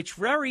 which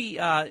very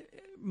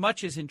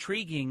much is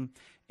intriguing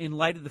in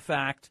light of the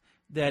fact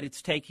that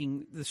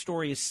the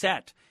story is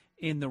set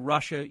in the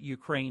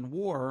Russia-Ukraine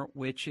war,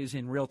 which is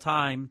in real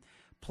time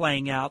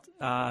playing out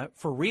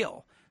for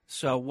real.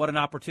 So what an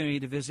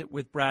opportunity to visit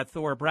with Brad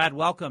Thor. Brad,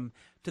 welcome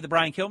to the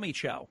Brian Kilmeade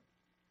Show.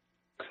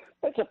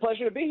 It's a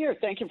pleasure to be here.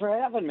 Thank you for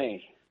having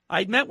me.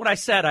 I meant what I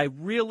said. I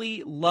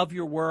really love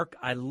your work.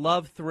 I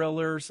love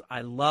thrillers.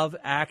 I love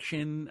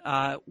action.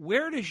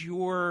 Where does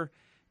your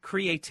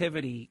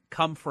creativity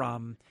come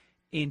from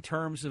in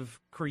terms of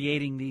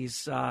creating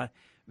these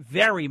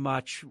very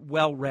much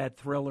well-read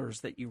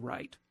thrillers that you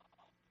write?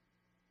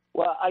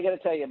 Well, I got to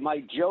tell you,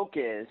 my joke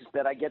is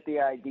that I get the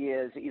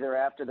ideas either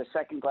after the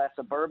second glass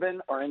of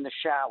bourbon or in the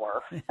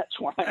shower. That's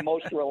when I'm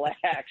most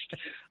relaxed.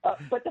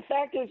 But the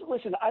fact is,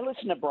 listen, I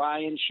listen to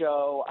Brian's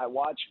show. I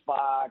watch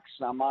Fox.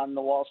 I'm on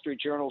the Wall Street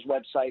Journal's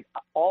website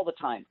all the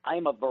time. I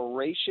am a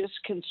voracious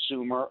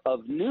consumer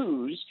of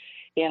news.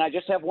 And I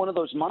just have one of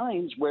those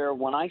minds where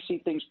when I see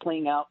things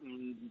playing out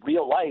in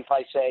real life,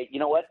 I say, you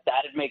know what,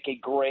 that'd make a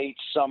great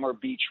summer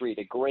beach read,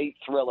 a great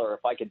thriller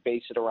if I could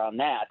base it around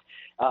that.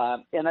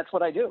 And that's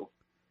what I do.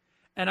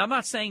 And I'm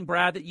not saying,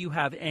 Brad, that you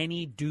have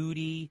any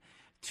duty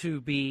to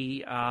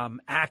be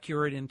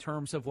accurate in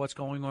terms of what's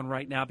going on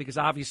right now, because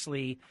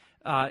obviously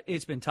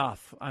it's been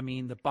tough. I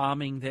mean, the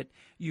bombing that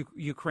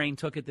Ukraine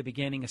took at the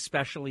beginning,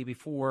 especially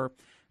before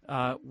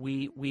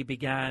we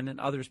began and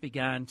others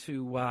began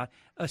to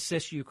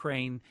assist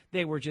Ukraine,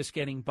 they were just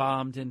getting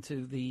bombed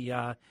into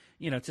the,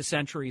 to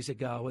centuries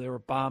ago. They were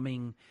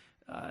bombing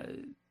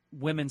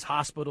women's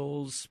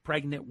hospitals,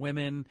 pregnant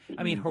women.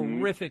 I mean,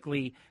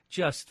 horrifically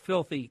just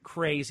filthy,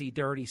 crazy,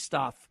 dirty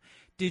stuff.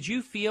 Did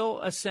you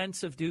feel a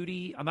sense of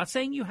duty? I'm not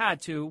saying you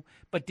had to,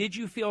 but did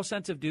you feel a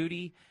sense of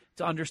duty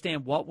to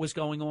understand what was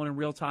going on in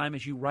real time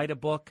as you write a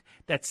book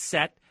that's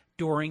set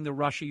during the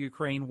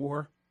Russia-Ukraine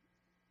war?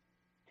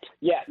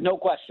 Yeah, no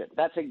question.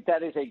 That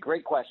is a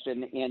great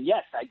question. And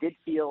yes, I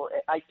feel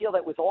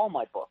that with all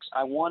my books.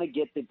 I want to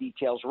get the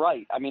details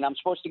right. I mean, I'm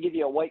supposed to give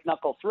you a white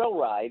knuckle thrill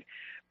ride,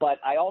 but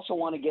I also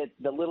want to get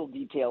the little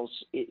details.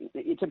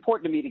 It's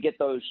important to me to get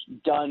those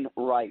done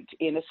right.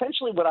 And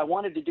essentially what I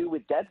wanted to do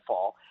with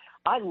Deadfall,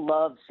 I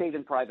love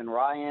Saving Private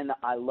Ryan.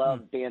 I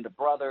love Band of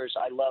Brothers.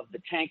 I love the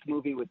tank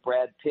movie with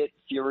Brad Pitt,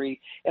 Fury.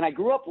 And I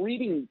grew up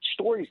reading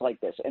stories like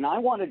this. And I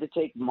wanted to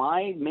take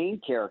my main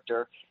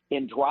character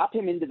and drop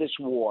him into this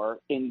war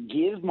and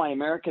give my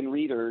American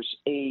readers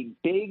a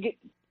big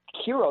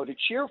hero to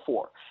cheer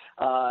for.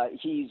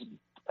 He's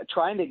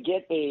trying to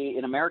get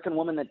an American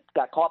woman that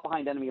got caught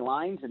behind enemy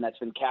lines and that's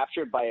been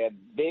captured by a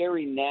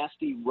very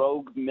nasty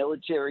rogue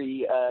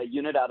military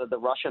unit out of the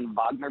Russian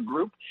Wagner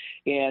group.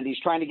 And he's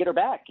trying to get her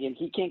back. And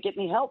he can't get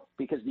any help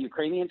because the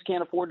Ukrainians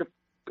can't afford to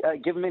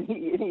give him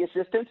any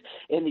assistance,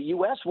 and the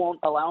U.S. won't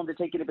allow him to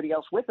take anybody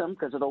else with him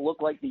because it'll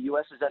look like the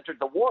U.S. has entered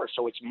the war.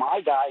 So it's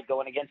my guy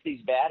going against these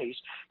baddies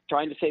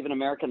trying to save an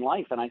American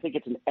life, and I think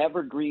it's an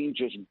evergreen,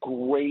 just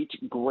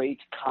great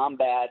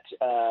combat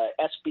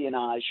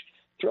espionage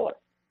thriller.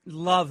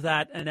 Love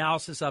that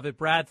analysis of it.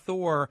 Brad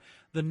Thor,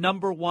 the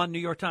 #1 New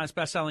York Times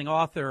bestselling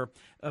author,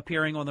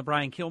 appearing on the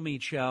Brian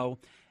Kilmeade Show.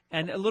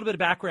 And a little bit of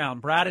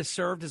background. Brad has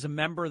served as a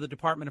member of the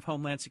Department of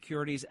Homeland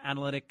Security's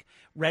Analytic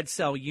Red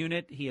Cell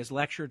Unit. He has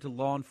lectured to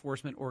law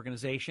enforcement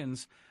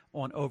organizations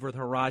on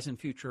over-the-horizon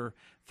future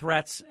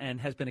threats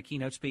and has been a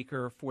keynote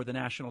speaker for the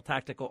National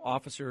Tactical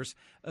Officers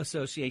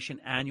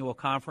Association annual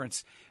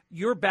conference.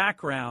 Your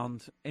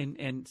background,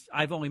 and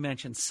I've only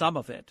mentioned some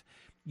of it,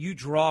 you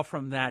draw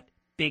from that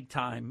big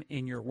time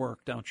in your work,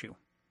 don't you?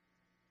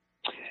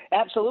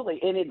 Absolutely.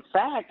 And in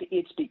fact,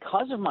 it's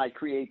because of my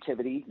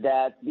creativity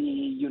that the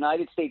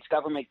United States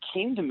government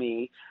came to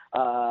me.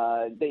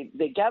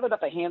 They gathered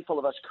up a handful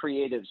of us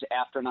creatives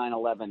after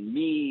 9/11.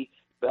 Me,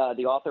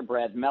 the author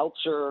Brad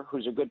Meltzer,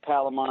 who's a good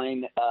pal of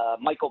mine,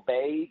 Michael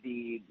Bay,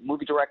 the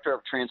movie director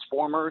of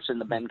Transformers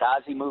and the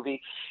Benghazi movie.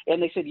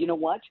 And they said, you know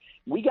what?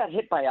 We got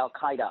hit by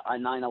Al-Qaeda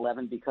on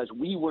 9/11 because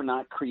we were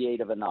not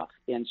creative enough.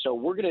 And so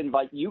we're going to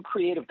invite you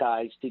creative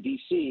guys to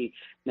D.C.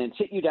 and then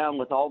sit you down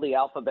with all the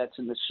alphabets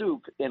in the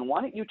soup. And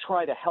why don't you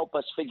try to help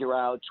us figure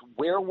out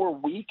where we're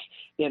weak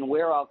and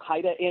where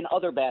Al-Qaeda and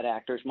other bad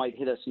actors might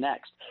hit us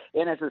next.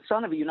 And as the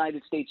son of a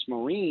United States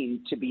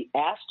Marine, to be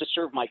asked to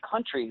serve my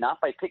country, not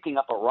by picking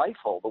up a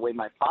rifle the way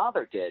my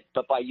father did,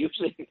 but by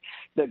using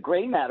the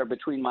gray matter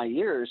between my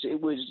ears,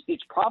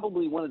 it's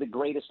probably one of the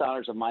greatest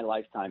honors of my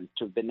lifetime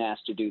to have been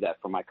asked to do that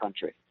for my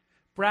country.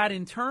 Brad,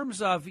 in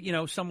terms of,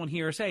 someone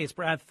here say it's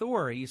Brad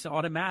Thor, he's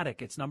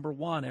automatic, it's number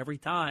one every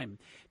time,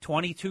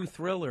 22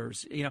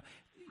 thrillers, it'd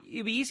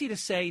be easy to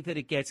say that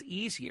it gets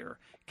easier.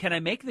 Can I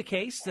make the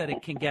case that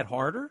it can get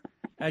harder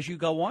as you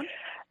go on?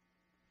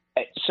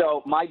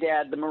 So my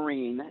dad, the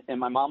Marine, and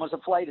my mom was a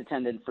flight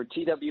attendant for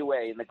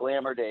TWA in the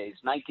glamour days,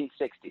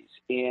 1960s.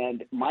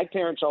 And my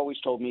parents always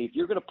told me, if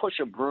you're going to push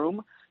a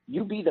broom,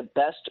 you be the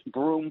best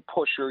broom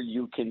pusher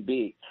you can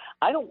be.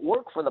 I don't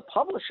work for the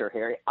publisher,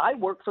 Harry. I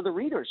work for the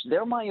readers.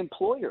 They're my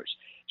employers.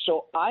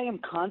 So I am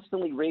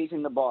constantly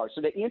raising the bar.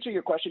 So to answer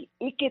your question,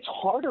 it gets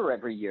harder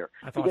every year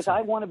because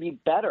I want to be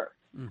better.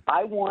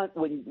 I want,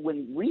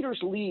 when readers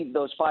leave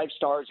those 5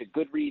 stars at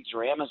Goodreads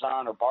or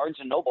Amazon or Barnes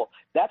 & Noble,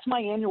 that's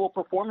my annual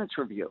performance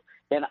review.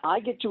 And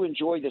I get to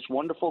enjoy this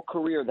wonderful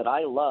career that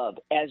I love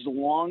as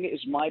long as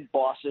my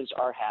bosses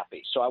are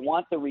happy. So I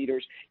want the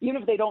readers, even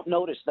if they don't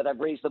notice that I've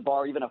raised the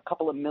bar even a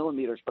couple of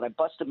millimeters, but I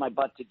busted my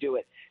butt to do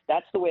it.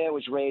 That's the way I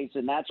was raised,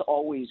 and that's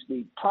always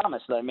the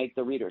promise that I make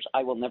the readers.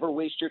 I will never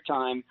waste your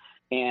time,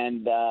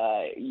 and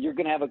you're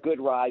going to have a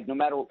good ride no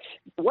matter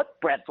what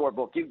Brad Thor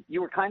book.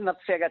 You were kind enough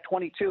to say I got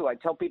 22. I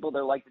tell people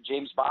they're like the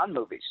James Bond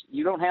movies.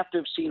 You don't have to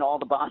have seen all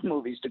the Bond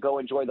movies to go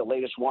enjoy the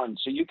latest one.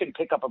 So you can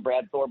pick up a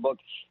Brad Thor book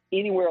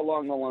anywhere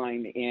along the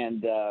line,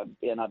 and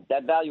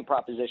that value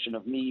proposition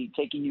of me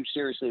taking you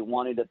seriously,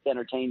 wanting to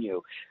entertain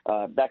you,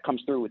 that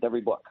comes through with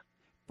every book.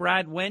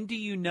 Brad, when do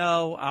you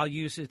know,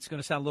 it's going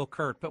to sound a little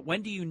curt, but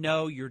when do you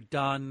know you're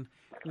done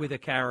with a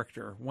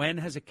character? When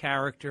has a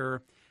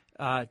character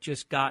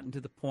just gotten to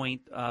the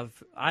point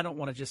of, I don't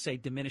want to just say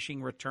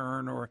diminishing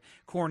return or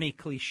corny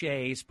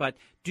cliches, but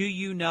do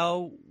you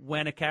know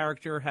when a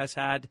character has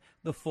had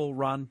the full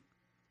run?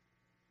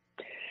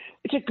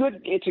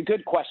 It's a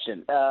good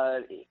question.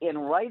 In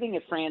writing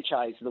a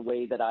franchise the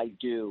way that I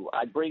do,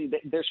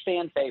 there's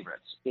fan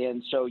favorites,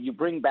 and so you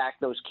bring back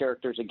those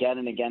characters again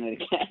and again and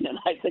again. And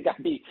I think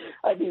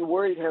I'd be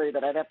worried, Harry,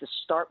 that I'd have to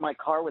start my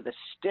car with a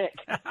stick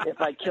if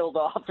I killed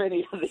off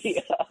any of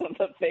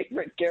the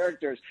favorite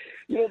characters.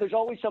 There's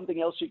always something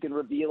else you can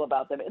reveal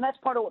about them, and that's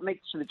part of what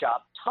makes the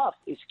job tough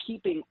is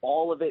keeping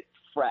all of it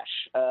fresh.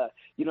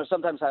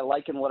 Sometimes I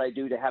liken what I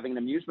do to having an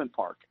amusement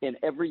park, and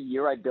every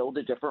year I build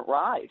a different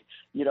ride,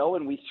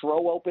 and we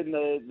throw open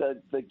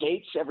the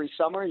gates every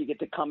summer. You get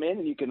to come in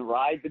and you can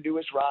ride the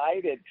newest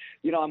ride, and,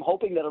 I'm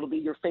hoping that it'll be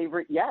your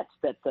favorite yet,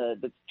 that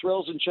the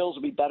thrills and chills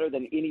will be better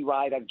than any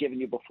ride I've given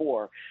you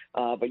before.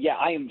 But yeah,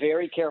 I am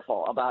very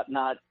careful about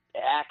not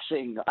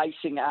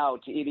icing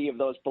out any of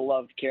those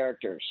beloved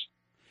characters.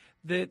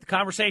 The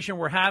conversation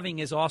we're having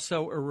is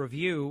also a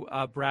review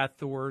of Brad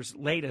Thor's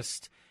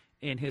latest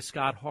in his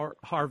Scott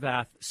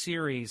Harvath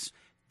series,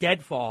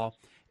 Deadfall.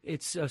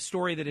 It's a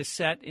story that is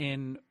set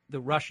in the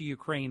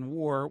Russia-Ukraine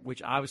war,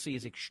 which obviously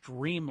is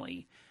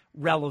extremely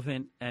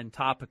relevant and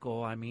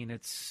topical. I mean,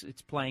 it's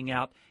playing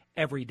out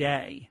every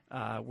day.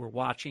 We're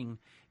watching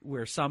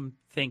where some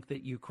think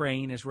that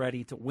Ukraine is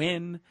ready to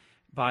win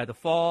by the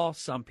fall.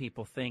 Some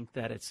people think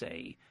that it's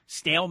a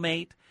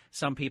stalemate.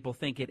 Some people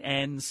think it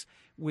ends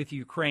with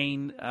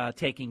Ukraine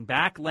taking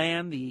back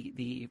land,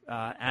 the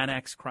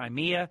annexed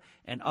Crimea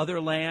and other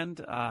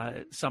land.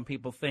 Some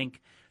people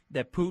think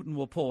that Putin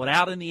will pull it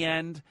out in the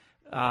end.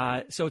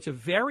 So it's a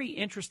very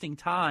interesting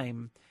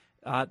time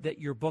that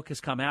your book has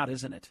come out,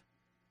 isn't it?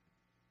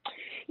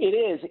 It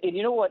is. And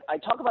you know what? I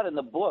talk about in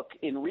the book,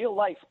 in real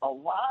life, a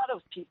lot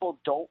of people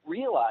don't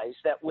realize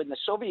that when the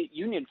Soviet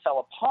Union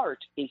fell apart,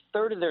 a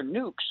third of their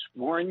nukes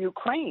were in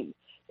Ukraine.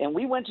 And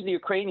we went to the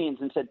Ukrainians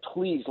and said,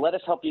 please, let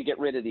us help you get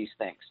rid of these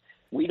things.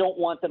 We don't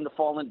want them to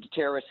fall into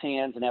terrorist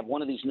hands and have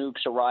one of these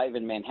nukes arrive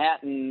in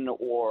Manhattan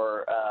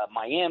or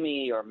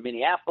Miami or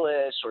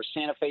Minneapolis or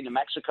Santa Fe, New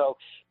Mexico.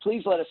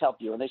 Please let us help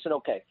you. And they said,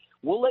 okay.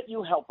 we'll let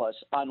you help us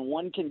on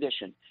one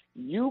condition.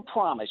 You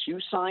promise, you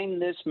sign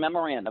this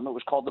memorandum, it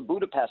was called the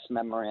Budapest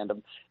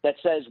Memorandum, that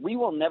says we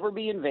will never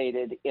be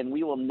invaded and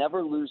we will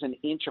never lose an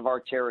inch of our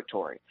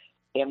territory.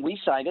 And we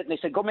signed it, and they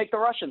said, go make the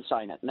Russians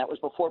sign it. And that was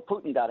before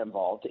Putin got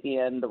involved,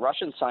 and the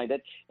Russians signed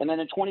it. And then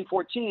in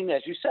 2014,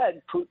 as you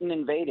said, Putin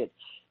invaded.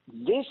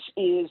 This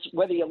is,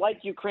 whether you like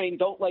Ukraine,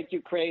 don't like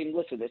Ukraine,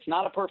 listen, it's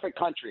not a perfect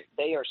country.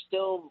 They are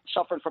still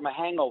suffering from a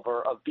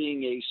hangover of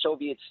being a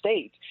Soviet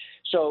state.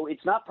 So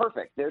it's not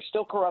perfect. There's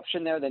still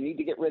corruption there. They need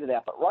to get rid of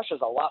that. But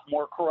Russia's a lot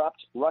more corrupt.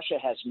 Russia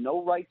has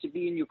no right to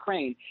be in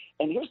Ukraine.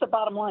 And here's the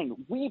bottom line.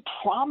 We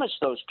promised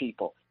those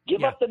people,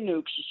 give up the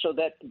nukes so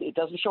that it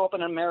doesn't show up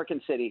in an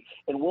American city,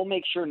 and we'll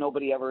make sure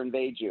nobody ever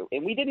invades you.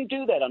 And we didn't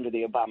do that under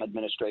the Obama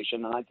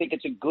administration, and I think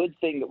it's a good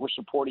thing that we're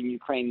supporting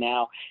Ukraine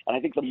now. And I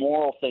think the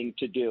moral thing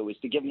to do is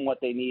to give them what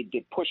they need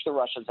to push the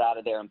Russians out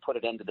of there and put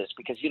it into this.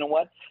 Because you know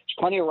what? There's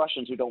plenty of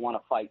Russians who don't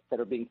want to fight that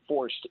are being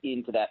forced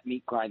into that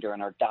meat grinder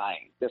and are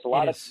dying. There's a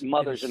lot of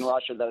mothers in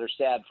Russia that are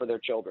sad for their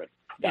children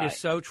dying. It is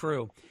so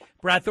true.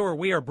 Brad Thor,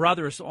 we are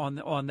brothers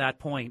on that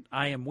point.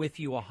 I am with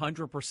you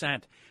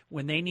 100%.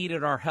 When they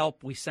needed our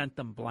help, we sent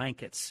them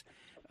blankets.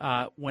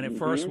 When it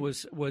first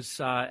was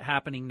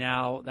happening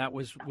now, that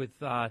was with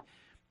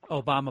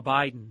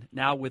Obama-Biden.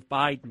 Now with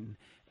Biden,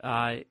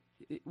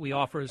 we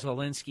offer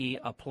Zelensky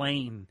a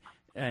plane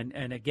and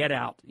a get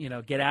out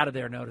of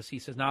there notice. He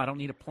says, no, I don't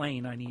need a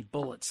plane. I need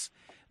bullets.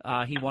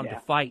 He wanted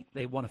to fight.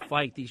 They want to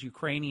fight. These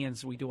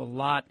Ukrainians, we do a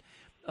lot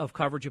of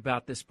coverage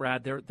about this,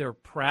 Brad. They're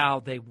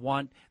proud. They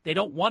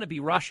don't want to be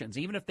Russians.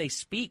 Even if they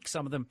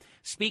some of them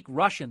speak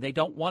Russian, they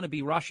don't want to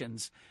be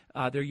Russians.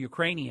 They're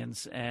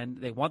Ukrainians, and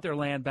they want their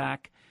land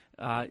back.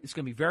 It's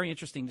going to be very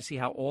interesting to see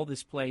how all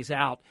this plays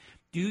out.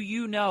 Do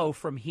you know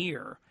from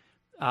here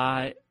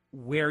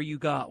where you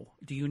go?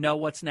 Do you know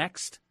what's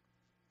next?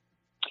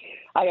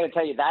 I got to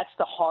tell you, that's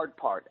the hard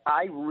part.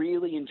 I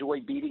really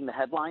enjoy beating the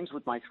headlines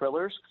with my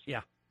thrillers.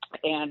 Yeah.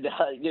 And,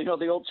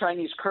 the old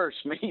Chinese curse,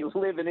 may you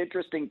live in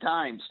interesting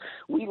times.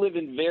 We live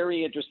in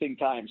very interesting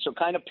times. So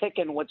kind of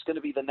picking what's going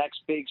to be the next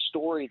big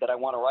story that I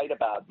want to write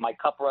about. My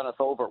cup runneth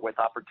over with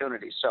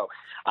opportunities. So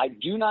I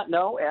do not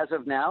know as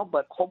of now,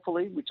 but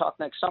hopefully we talk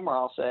next summer.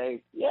 I'll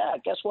say, yeah,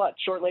 guess what?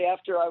 Shortly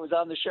after I was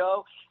on the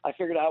show, I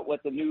figured out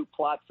what the new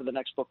plot for the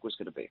next book was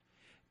going to be.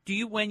 Do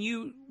you,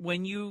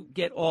 when you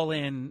get all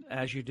in,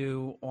 as you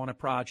do on a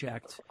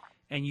project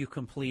and you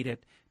complete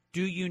it,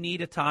 do you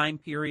need a time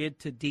period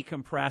to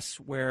decompress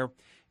where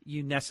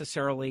you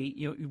necessarily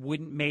you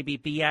wouldn't maybe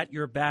be at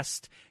your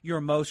best,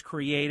 your most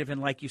creative, and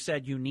like you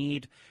said, you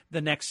need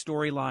the next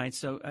storyline?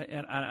 So,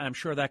 and I'm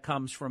sure that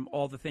comes from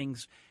all the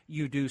things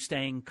you do,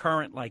 staying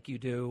current like you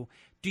do.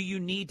 Do you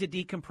need to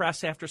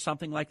decompress after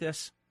something like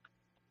this?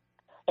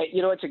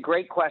 It's a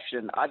great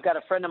question. I've got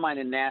a friend of mine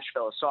in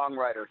Nashville, a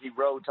songwriter. He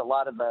wrote a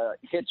lot of the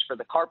hits for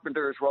the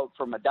Carpenters, wrote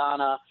for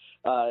Madonna.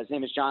 His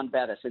name is John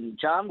Bettis. And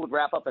John would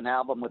wrap up an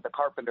album with the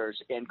Carpenters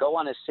and go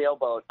on his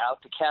sailboat out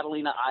to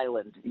Catalina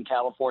Island in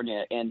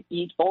California and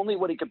eat only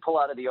what he could pull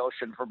out of the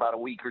ocean for about a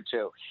week or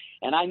two.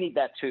 And I need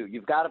that too.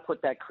 You've got to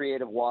put that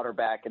creative water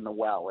back in the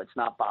well. It's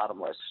not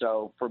bottomless.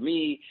 So for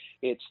me,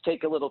 it's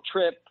take a little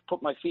trip,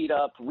 put my feet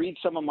up, read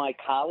some of my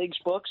colleagues'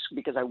 books,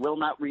 because I will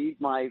not read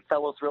my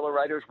fellow thriller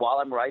writers while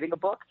I'm writing a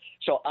book.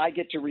 So I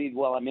get to read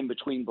while I'm in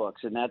between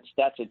books, and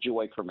that's a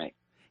joy for me.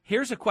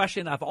 Here's a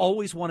question I've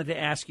always wanted to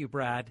ask you,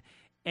 Brad,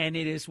 and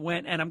it is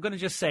and I'm going to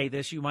just say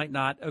this, you might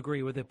not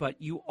agree with it, but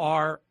you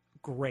are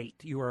great.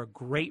 You are a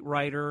great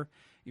writer.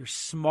 You're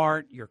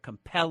smart. You're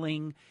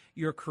compelling.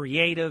 You're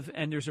creative,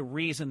 and there's a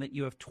reason that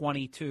you have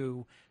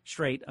 22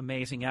 straight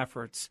amazing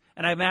efforts.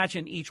 And I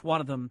imagine each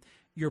one of them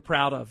you're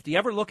proud of. Do you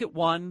ever look at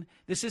one?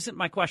 This isn't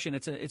my question.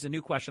 It's a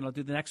new question. I'll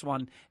do the next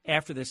one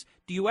after this.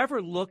 Do you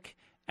ever look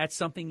at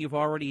something you've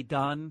already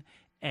done,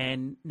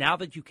 and now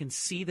that you can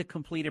see the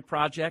completed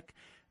project,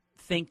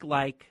 think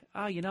like,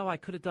 I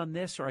could have done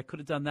this or I could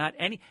have done that?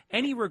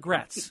 Any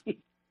regrets?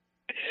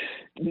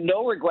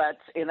 No regrets,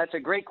 and that's a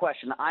great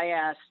question. I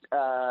asked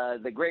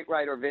the great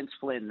writer Vince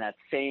Flynn that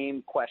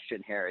same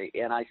question, Harry,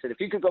 and I said, if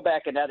you could go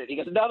back and edit. He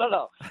goes,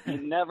 no. You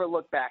never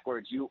look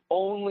backwards. You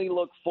only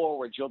look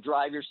forwards. You'll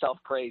drive yourself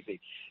crazy.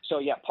 So,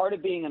 yeah, part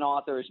of being an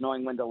author is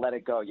knowing when to let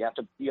it go. You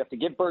have to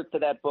give birth to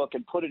that book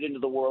and put it into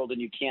the world,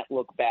 and you can't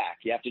look back.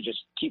 You have to just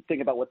keep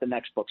thinking about what the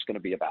next book's going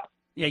to be about.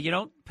 Yeah, you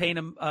don't paint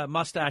a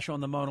mustache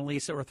on the Mona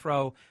Lisa or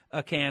throw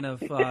a can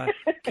of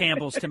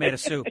Campbell's tomato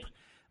soup.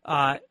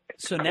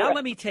 So now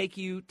let me take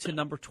you to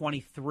number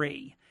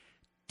 23.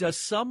 Does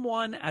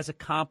someone as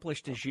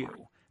accomplished as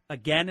you,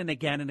 again and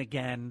again and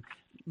again,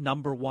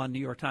 number one New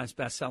York Times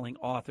bestselling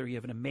author, you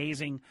have an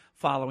amazing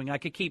following. I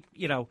could keep,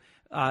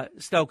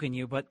 stoking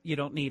you, but you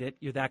don't need it.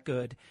 You're that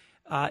good.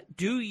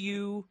 Do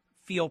you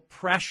feel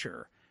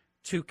pressure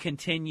to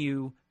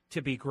continue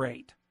to be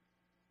great?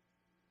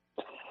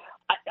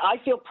 I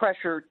feel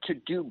pressure to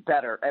do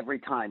better every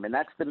time, and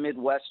that's the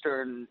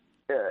Midwestern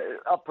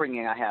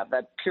upbringing I have,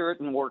 that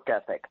Puritan work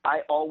ethic. I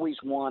always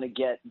want to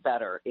get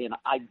better, and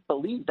I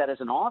believe that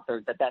as an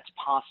author that's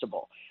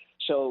possible.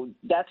 So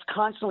that's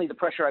constantly the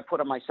pressure I put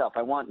on myself.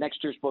 I want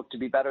next year's book to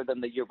be better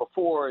than the year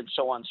before, and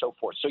so on and so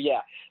forth. So yeah,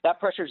 that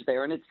pressure's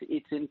there, and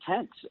it's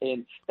intense.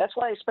 And that's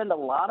why I spend a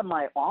lot of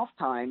my off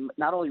time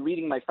not only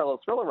reading my fellow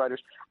thriller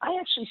writers, I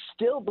actually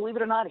still, believe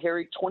it or not,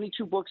 Harry,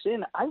 22 books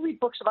in, I read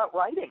books about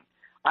writing.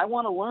 I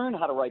want to learn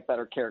how to write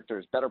better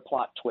characters, better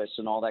plot twists,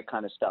 and all that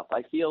kind of stuff.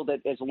 I feel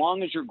that as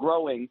long as you're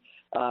growing,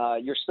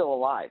 you're still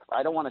alive.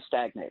 I don't want to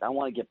stagnate. I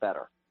want to get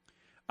better.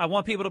 I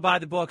want people to buy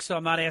the book, so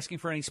I'm not asking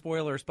for any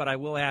spoilers, but I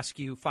will ask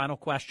you, final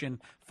question,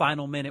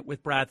 final minute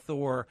with Brad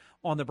Thor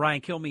on the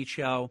Brian Kilmeade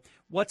Show.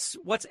 What's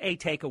a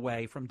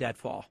takeaway from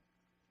Deadfall?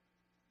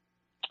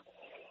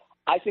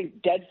 I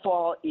think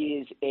Deadfall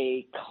is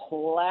a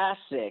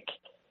classic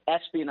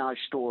espionage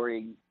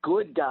story,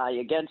 good guy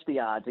against the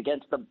odds,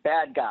 against the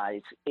bad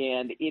guys,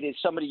 and it is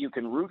somebody you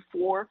can root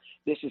for.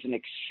 This is an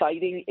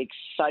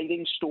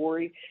exciting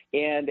story,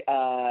 and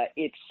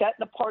it's set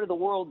in a part of the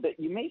world that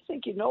you may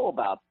think you know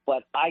about,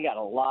 but I got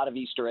a lot of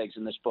Easter eggs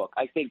in this book.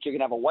 I think you're going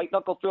to have a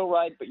white-knuckle thrill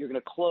ride, but you're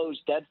going to close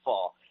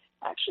Deadfall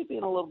actually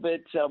being a little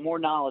bit more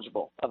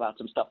knowledgeable about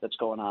some stuff that's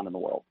going on in the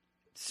world.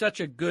 Such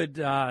a good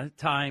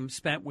time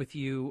spent with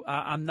you.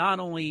 I'm not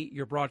only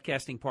your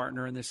broadcasting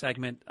partner in this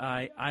segment,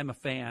 I'm a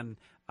fan.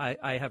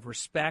 I have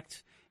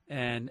respect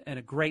and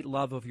a great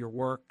love of your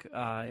work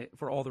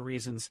for all the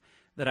reasons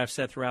that I've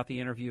said throughout the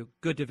interview.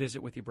 Good to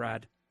visit with you,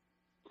 Brad.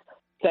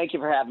 Thank you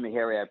for having me,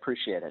 Harry. I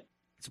appreciate it.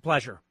 It's a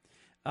pleasure.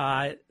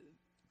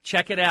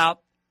 Check it out.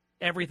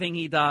 Everything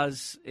he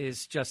does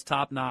is just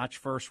top-notch,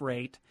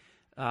 first-rate.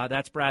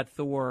 That's Brad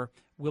Thor.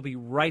 We'll be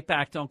right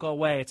back. Don't go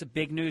away. It's a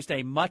big news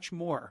day. Much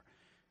more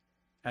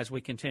as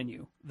we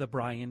continue the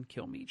Brian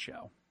Kilmeade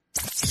Show.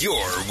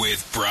 You're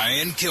with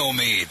Brian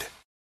Kilmeade.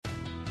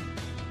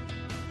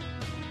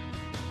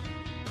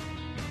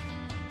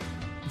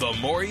 The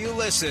more you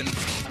listen,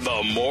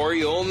 the more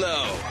you'll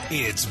know.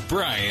 It's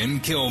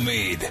Brian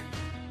Kilmeade.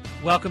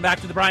 Welcome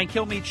back to the Brian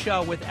Kilmeade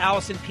Show with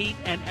Allison Pete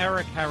and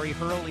Eric Harry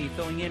Hurley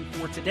filling in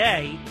for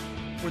today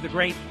for the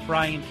great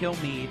Brian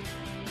Kilmeade.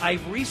 I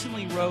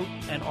recently wrote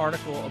an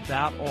article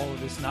about all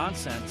of this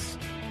nonsense.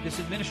 This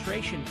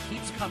administration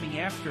keeps coming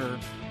after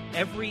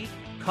every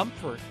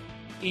comfort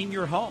in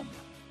your home.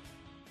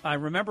 I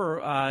remember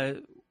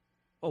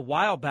a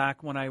while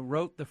back when I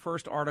wrote the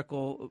first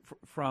article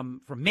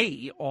from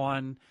me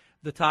on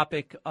the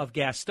topic of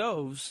gas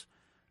stoves.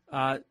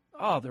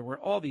 There were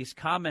all these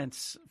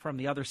comments from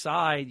the other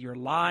side. You're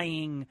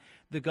lying.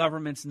 The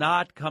government's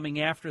not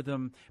coming after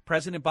them.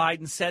 President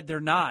Biden said they're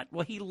not.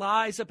 Well, he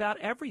lies about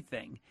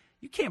everything.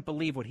 You can't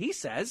believe what he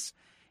says.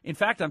 In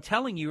fact, I'm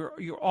telling you,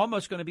 you're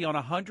almost going to be on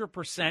a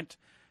 100%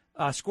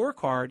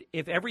 scorecard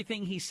if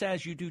everything he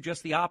says you do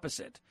just the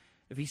opposite.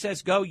 If he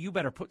says go, you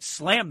better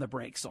slam the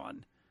brakes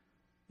on.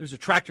 There's a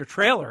tractor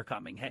trailer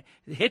coming. Hey,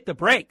 hit the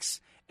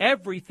brakes.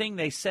 Everything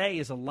they say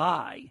is a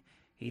lie.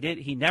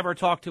 He never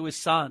talked to his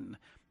son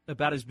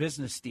about his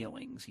business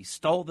dealings. He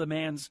stole the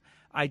man's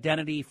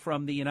identity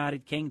from the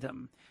United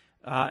Kingdom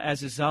as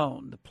his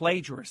own. The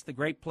plagiarist, the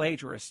great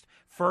plagiarist,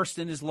 first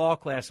in his law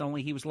class,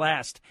 only he was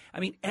last.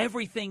 I mean,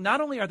 everything, not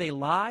only are they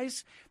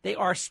lies, they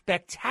are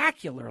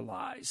spectacular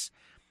lies.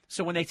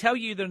 So when they tell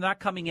you they're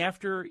not coming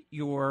after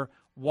your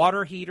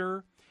water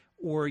heater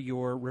or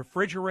your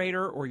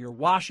refrigerator or your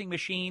washing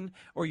machine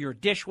or your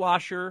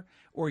dishwasher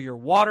or your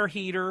water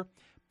heater,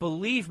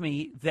 believe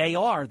me, they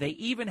are. They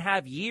even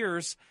have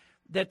years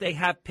that they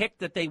have picked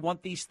that they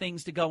want these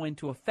things to go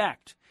into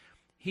effect.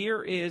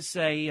 Here is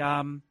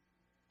an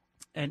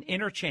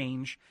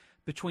interchange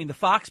between the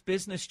Fox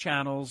Business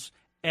Channel's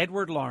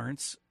Edward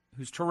Lawrence,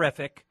 who's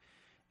terrific,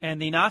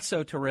 and the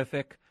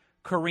not-so-terrific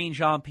Karine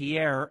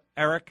Jean-Pierre.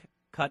 Eric,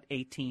 cut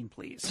 18,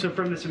 please. So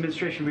from this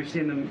administration, we've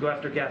seen them go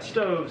after gas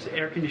stoves,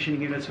 air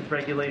conditioning units with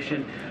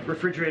regulation,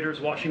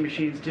 refrigerators, washing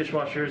machines,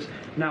 dishwashers,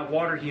 now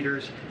water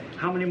heaters.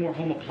 How many more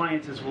home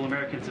appliances will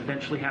Americans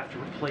eventually have to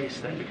replace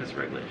then because of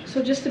regulations?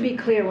 So just to be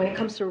clear, when it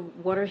comes to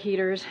water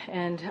heaters,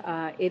 and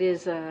it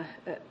is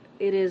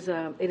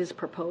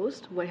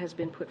proposed, what has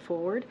been put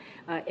forward,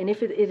 and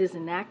if it is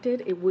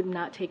enacted, it would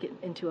not take it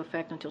into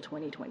effect until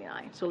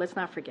 2029. So let's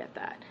not forget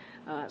that.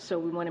 So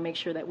we want to make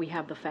sure that we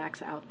have the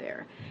facts out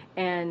there.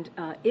 And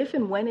if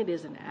and when it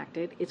is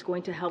enacted, it's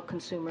going to help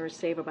consumers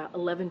save about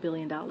 $11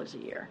 billion a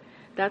year.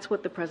 That's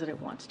what the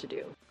president wants to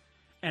do.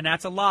 And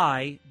that's a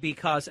lie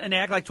and they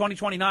act like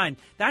 2029.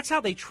 That's how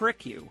they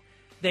trick you.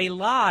 They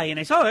lie and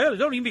they say, oh,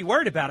 don't even be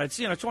worried about it. It's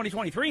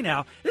 2023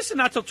 now. This is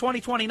not till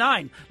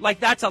 2029. Like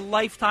that's a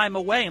lifetime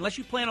away unless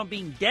you plan on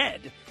being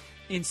dead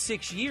in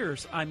 6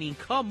 years. I mean,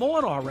 come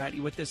on already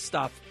with this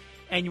stuff.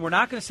 And you are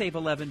not going to save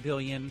 $11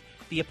 billion.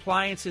 The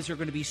appliances are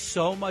going to be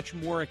so much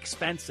more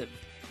expensive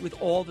with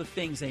all the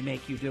things they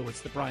make you do. It's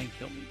the Brian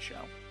Kilmeade Show.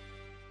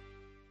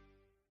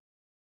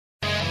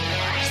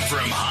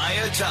 From high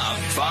atop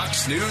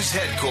Fox News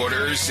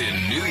headquarters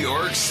in New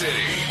York City,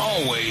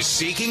 always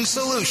seeking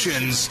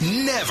solutions,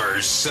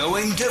 never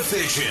sowing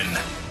division.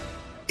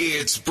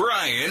 It's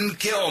Brian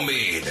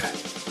Kilmeade.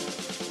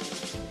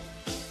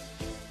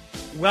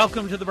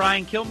 Welcome to the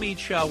Brian Kilmeade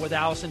Show with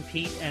Allison,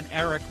 Pete, and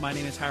Eric. My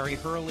name is Harry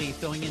Hurley,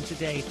 filling in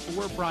today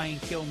for Brian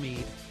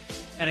Kilmeade.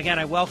 And again,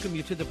 I welcome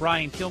you to the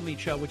Brian Kilmeade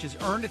Show, which has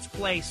earned its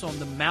place on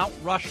the Mount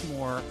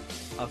Rushmore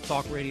of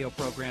talk radio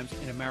programs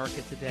in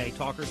America today.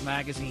 Talkers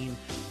Magazine,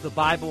 the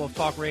Bible of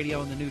talk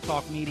radio and the new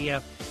talk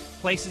media,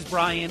 places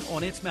Brian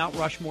on its Mount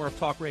Rushmore of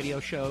talk radio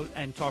shows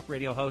and talk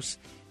radio hosts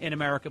in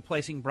America,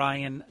 placing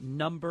Brian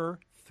number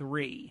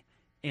 3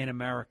 in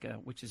America,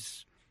 which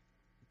is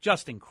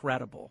just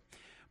incredible.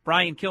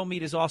 Brian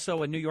Kilmeade is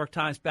also a New York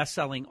Times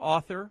bestselling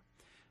author,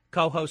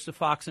 co-host of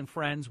Fox and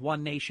Friends,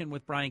 One Nation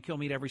with Brian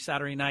Kilmeade every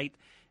Saturday night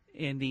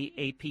in the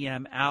 8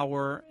 p.m.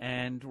 hour.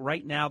 And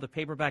right now, the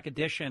paperback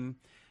edition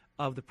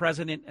of The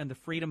President and the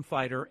Freedom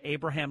Fighter,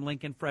 Abraham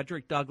Lincoln,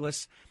 Frederick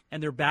Douglass,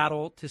 and their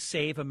battle to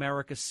save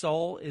America's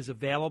soul is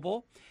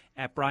available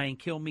at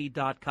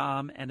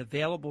briankilmeade.com, and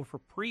available for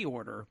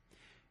pre-order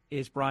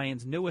is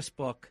Brian's newest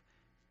book.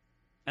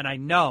 And I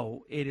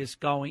know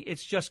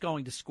it's just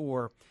going to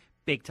score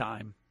big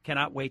time.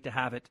 Cannot wait to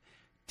have it.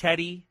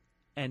 Teddy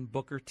and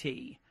Booker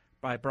T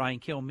by Brian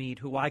Kilmeade,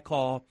 who I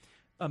call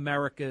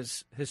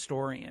America's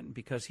historian,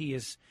 because he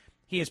is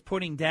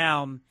putting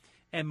down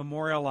and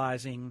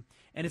memorializing,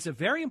 and it's a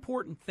very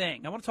important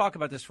thing. I want to talk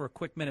about this for a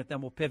quick minute,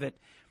 then we'll pivot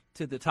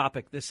to the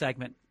topic this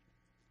segment.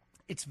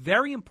 It's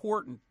very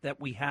important that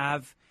we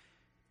have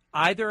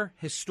either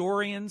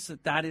historians,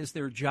 that is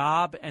their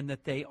job and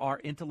that they are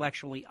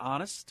intellectually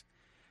honest,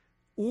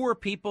 or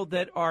people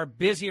that are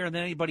busier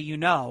than anybody you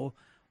know,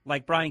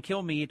 like Brian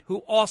Kilmeade, who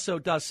also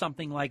does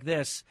something like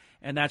this,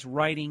 and that's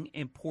writing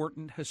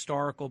important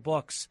historical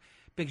books,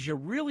 because you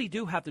really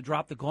do have to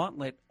drop the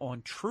gauntlet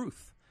on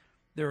truth.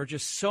 There are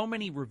just so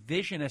many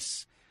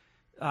revisionists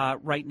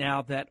right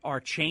now that are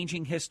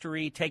changing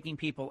history, taking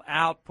people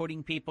out,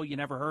 putting people you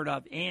never heard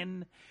of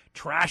in,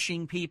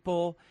 trashing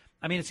people.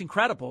 I mean, it's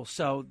incredible.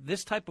 So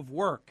this type of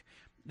work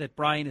that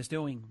Brian is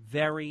doing,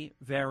 very,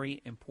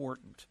 very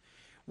important.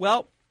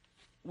 Well,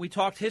 we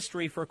talked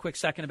history for a quick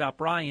second about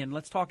Brian.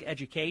 Let's talk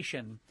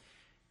education.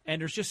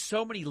 And there's just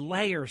so many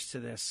layers to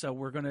this. So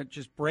we're going to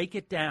just break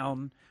it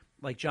down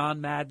like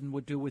John Madden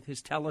would do with his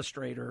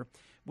telestrator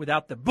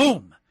without the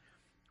boom.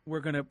 We're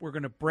going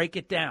to break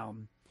it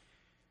down.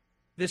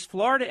 This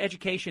Florida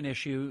education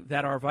issue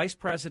that our Vice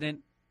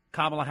President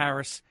Kamala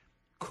Harris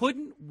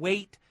couldn't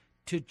wait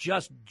to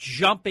just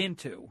jump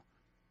into.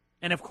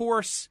 And of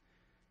course,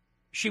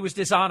 she was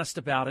dishonest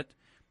about it,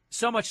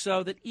 so much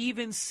so that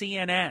even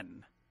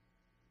CNN,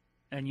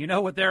 and you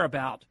know what they're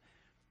about,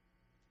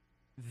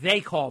 they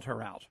called her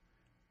out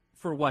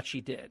for what she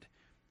did.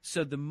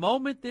 So the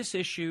moment this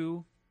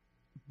issue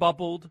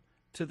bubbled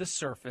to the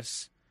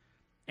surface,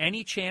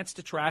 any chance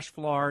to trash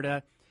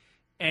Florida,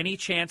 any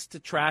chance to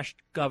trash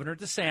Governor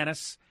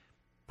DeSantis,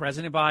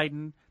 President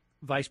Biden,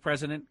 Vice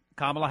President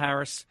Kamala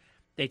Harris,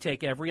 they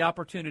take every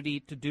opportunity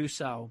to do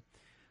so.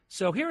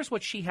 So here's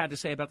what she had to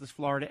say about this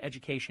Florida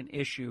education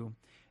issue.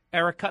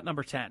 Eric, cut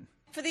number 10.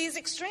 For these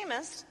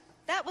extremists,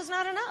 that was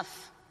not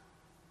enough.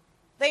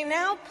 They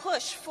now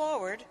push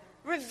forward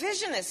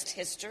revisionist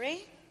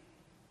history.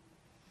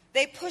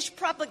 They push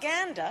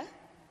propaganda.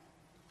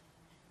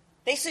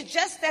 They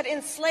suggest that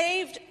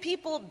enslaved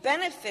people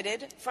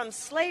benefited from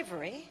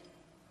slavery,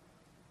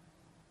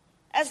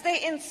 as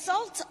they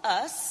insult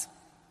us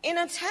in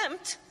an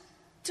attempt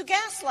to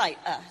gaslight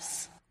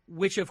us.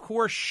 Which, of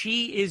course,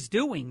 she is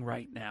doing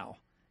right now.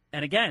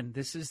 And again,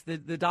 this is the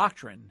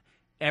doctrine.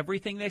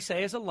 Everything they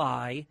say is a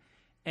lie,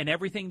 and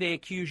everything they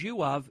accuse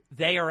you of,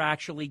 they are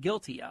actually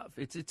guilty of.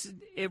 It's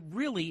a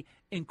really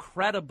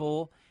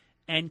incredible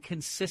and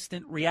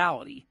consistent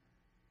reality.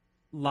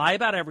 Lie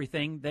about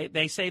everything.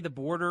 They say the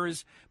border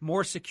is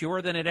more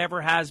secure than it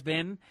ever has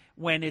been,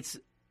 when it's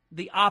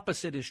the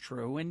opposite is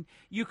true. And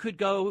you could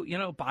go,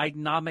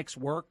 Bidenomics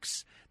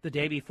works. The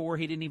day before,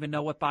 he didn't even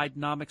know what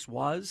Bidenomics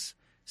was.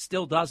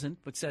 Still doesn't,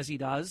 but says he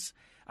does.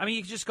 I mean,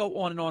 you can just go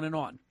on and on and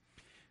on.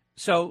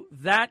 So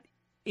that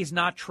is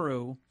not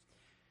true.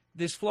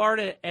 This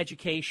Florida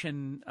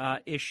education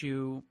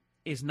issue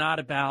is not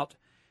about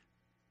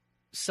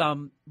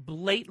some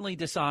blatantly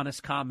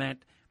dishonest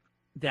comment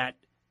that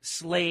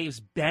slaves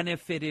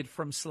benefited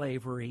from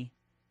slavery.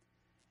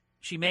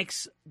 She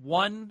makes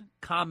one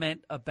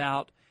comment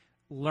about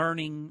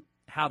learning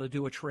how to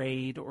do a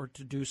trade or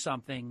to do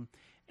something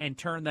and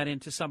turn that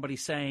into somebody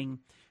saying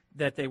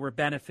that they were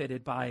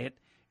benefited by it.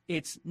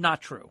 It's not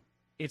true.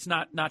 It's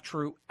not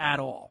true at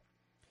all.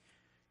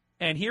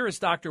 And here is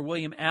Dr.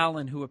 William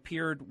Allen, who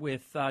appeared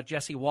with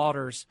Jesse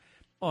Waters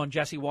on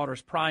Jesse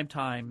Waters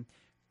Primetime,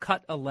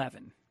 cut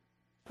 11.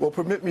 Well,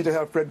 permit me to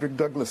have Frederick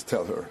Douglass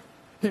tell her.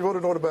 He wrote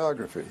an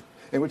autobiography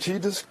in which he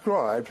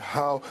described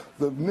how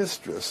the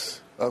mistress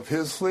of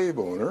his slave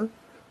owner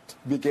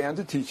began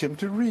to teach him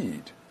to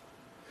read.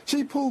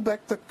 She pulled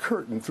back the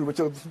curtain through which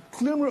a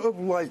glimmer of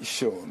light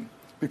shone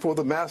before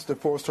the master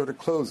forced her to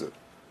close it.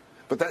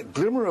 But that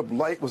glimmer of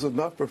light was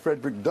enough for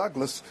Frederick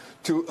Douglass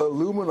to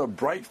illumine a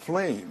bright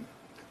flame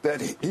that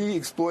he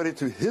exploited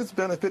to his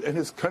benefit and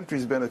his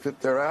country's benefit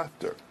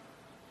thereafter.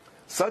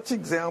 Such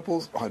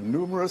examples are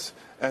numerous,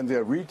 and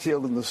they're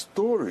retailed in the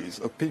stories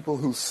of people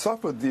who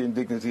suffered the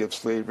indignity of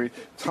slavery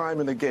time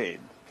and again.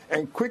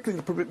 And quickly,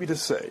 permit me to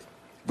say,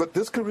 what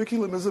this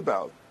curriculum is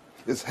about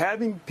is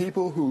having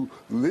people who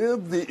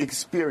live the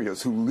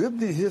experience, who live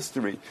the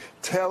history,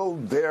 tell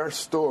their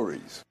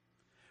stories.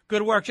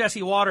 Good work,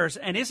 Jesse Waters.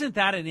 And isn't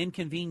that an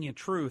inconvenient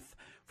truth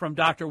from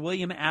Dr.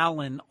 William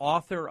Allen,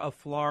 author of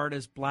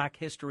Florida's Black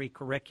History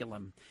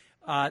Curriculum?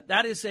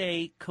 That is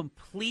a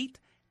complete,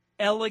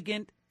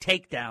 elegant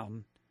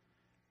takedown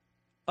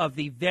of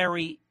the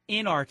very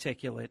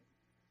inarticulate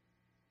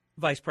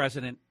Vice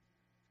President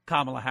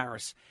Kamala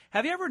Harris.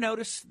 Have you ever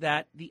noticed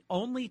that the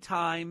only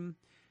time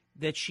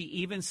that she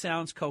even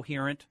sounds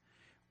coherent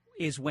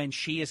is when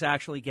she is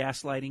actually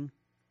gaslighting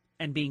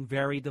and being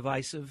very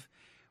divisive?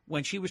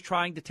 When she was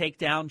trying to take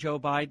down Joe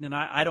Biden, and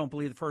I don't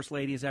believe the First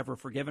Lady has ever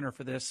forgiven her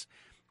for this,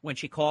 when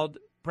she called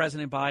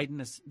President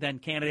Biden, then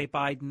candidate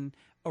Biden,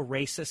 a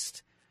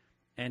racist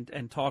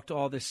and talked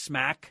all this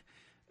smack,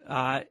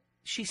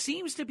 she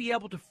seems to be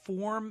able to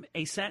form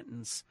a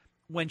sentence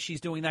when she's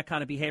doing that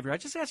kind of behavior. I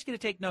just ask you to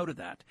take note of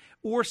that.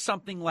 Or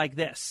something like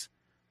this.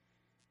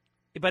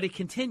 But it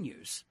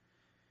continues.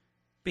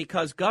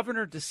 Because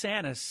Governor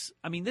DeSantis,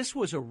 I mean, this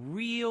was a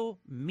real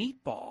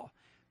meatball.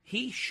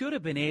 He should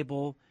have been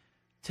able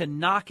to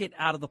knock it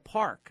out of the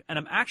park. And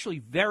I'm actually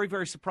very,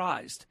 very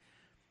surprised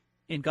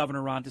in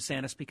Governor Ron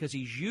DeSantis because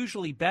he's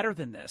usually better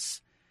than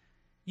this.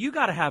 You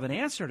got to have an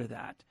answer to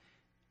that.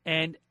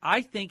 And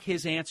I think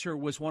his answer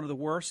was one of the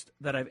worst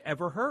that I've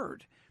ever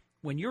heard.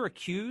 When you're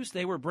accused,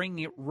 they were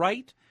bringing it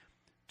right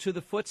to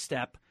the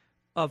footstep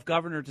of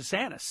Governor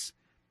DeSantis.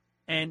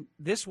 And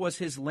this was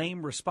his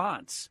lame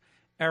response.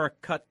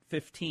 Eric, cut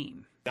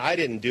 15. I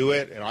didn't do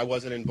it, and I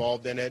wasn't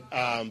involved in it.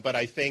 But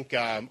I think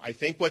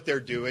what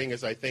they're doing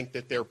is I think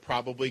that they're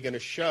probably going to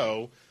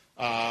show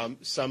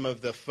some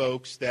of the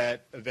folks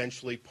that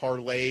eventually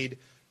parlayed,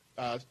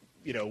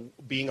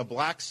 being a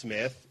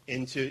blacksmith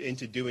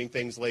into doing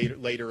things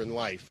later in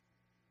life.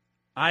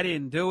 I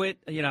didn't do it.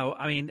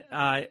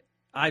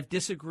 I've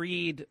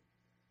disagreed.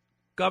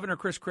 Governor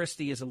Chris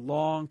Christie is a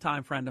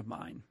longtime friend of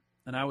mine,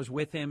 and I was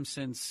with him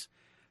since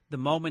the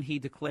moment he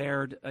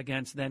declared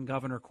against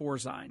then-Governor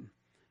Corzine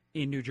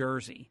in New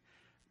Jersey.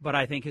 But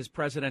I think his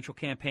presidential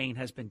campaign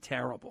has been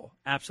terrible,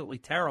 absolutely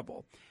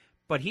terrible.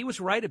 But he was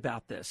right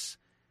about this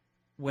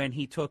when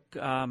he took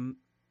Governor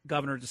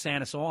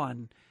DeSantis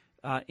on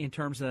in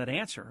terms of that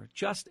answer.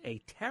 Just a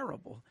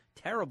terrible,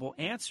 terrible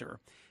answer.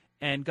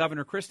 And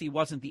Governor Christie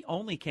wasn't the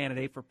only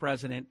candidate for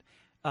president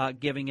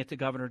giving it to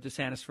Governor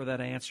DeSantis for that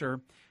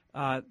answer.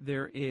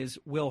 There is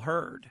Will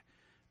Hurd,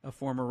 a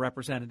former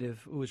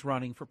representative who is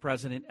running for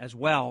president as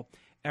well.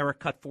 Eric,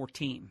 cut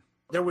 14.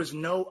 There was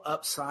no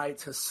upside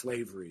to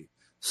slavery.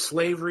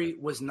 Slavery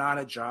was not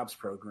a jobs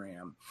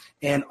program.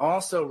 And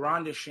also,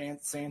 Ron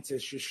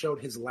DeSantis just showed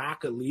his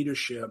lack of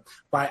leadership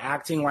by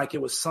acting like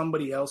it was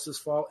somebody else's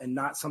fault and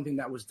not something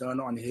that was done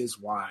on his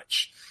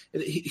watch.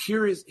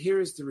 Here is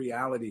the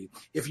reality.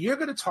 If you're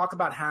going to talk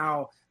about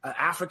how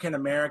African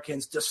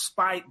Americans,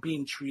 despite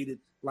being treated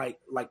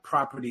like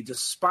property,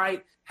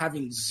 despite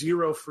having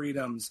zero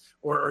freedoms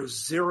or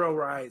zero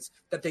rights,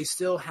 that they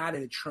still had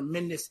a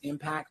tremendous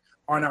impact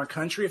on our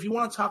country. If you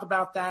want to talk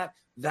about that,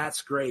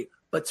 that's great.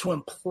 But to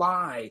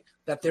imply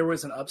that there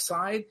was an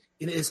upside,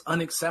 it is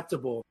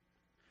unacceptable.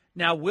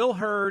 Now, Will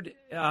Hurd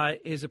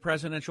is a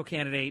presidential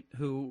candidate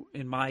who,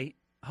 in my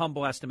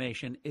humble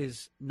estimation,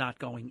 is not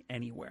going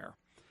anywhere.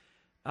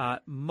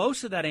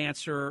 Most of that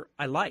answer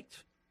I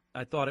liked.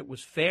 I thought it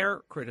was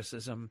fair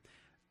criticism.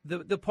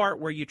 The part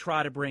where you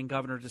try to bring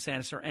Governor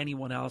DeSantis or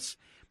anyone else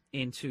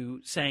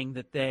into saying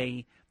that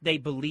they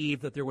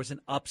believe that there was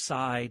an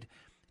upside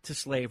to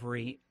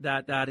slavery,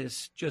 that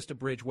is just a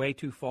bridge way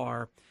too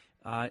far.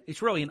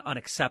 It's really an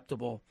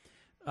unacceptable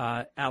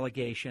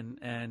allegation,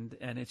 and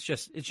it's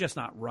just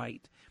not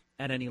right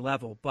at any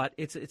level. But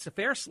it's a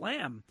fair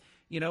slam.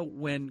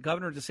 When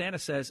Governor DeSantis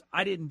says,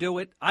 "I didn't do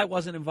it, I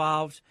wasn't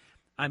involved,"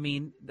 I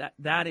mean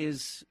that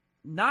is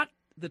not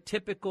the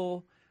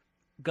typical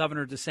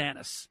Governor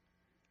DeSantis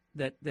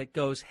that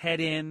goes head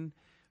in.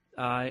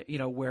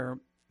 Where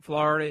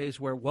Florida is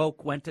where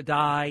woke went to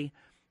die.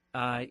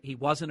 He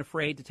wasn't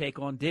afraid to take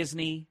on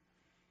Disney.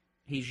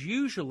 He's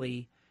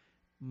usually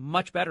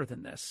much better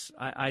than this.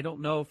 I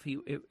don't know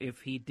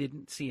if he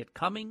didn't see it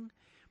coming,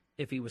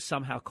 if he was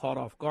somehow caught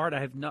off guard.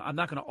 I'm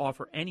not going to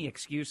offer any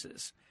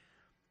excuses,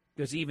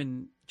 because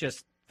even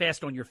just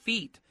fast on your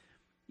feet,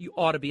 you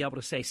ought to be able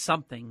to say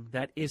something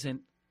that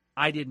isn't,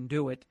 "I didn't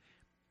do it,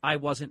 I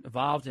wasn't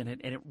involved in it,"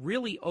 and it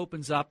really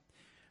opens up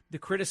the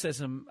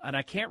criticism. And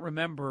I can't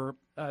remember,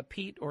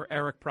 Pete or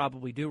Eric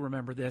probably do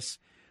remember this,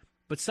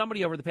 but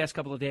somebody over the past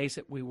couple of days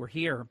that we were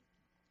here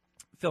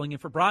filling in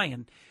for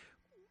Brian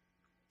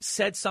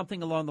said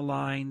something along the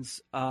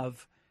lines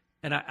of,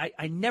 and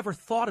I never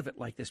thought of it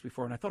like this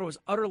before, and I thought it was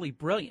utterly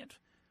brilliant,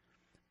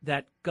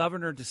 that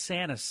Governor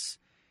DeSantis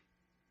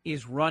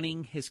is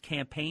running his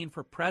campaign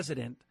for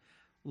president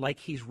like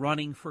he's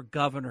running for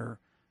governor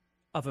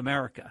of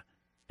America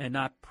and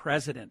not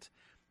president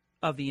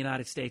of the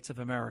United States of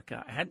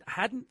America. I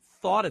hadn't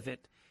thought of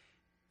it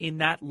in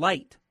that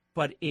light,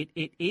 but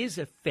it is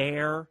a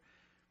fair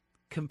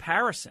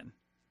comparison.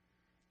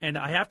 And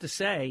I have to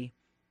say,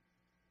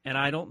 and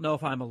I don't know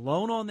if I'm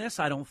alone on this,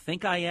 I don't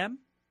think I am,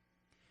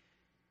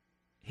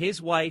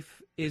 his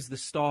wife is the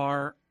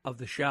star of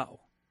the show.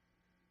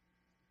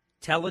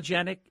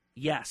 Telegenic,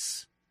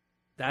 yes,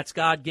 that's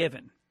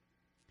God-given,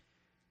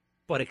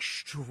 but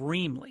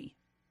extremely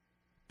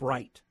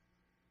bright.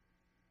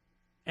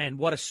 And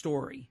what a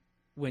story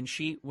when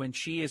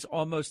she is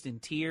almost in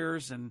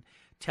tears and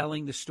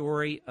telling the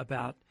story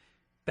about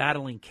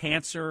battling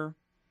cancer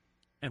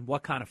and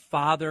what kind of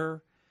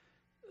father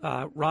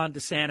Ron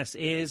DeSantis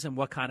is and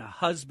what kind of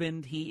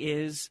husband he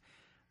is.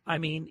 I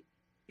mean,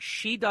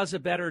 she does a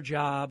better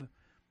job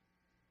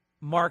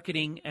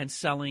marketing and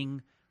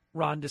selling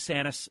Ron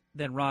DeSantis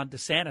than Ron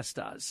DeSantis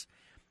does.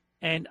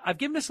 And I've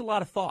given this a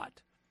lot of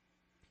thought.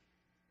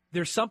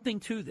 There's something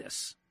to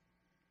this.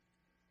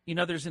 You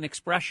know, there's an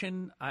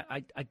expression,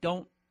 I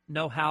don't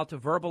know how to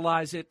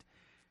verbalize it,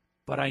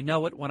 but I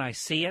know it when I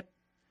see it.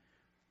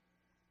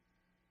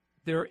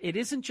 It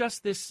isn't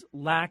just this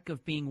lack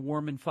of being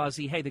warm and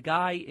fuzzy. Hey, the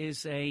guy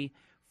is a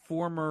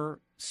former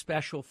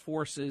Special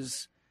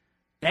Forces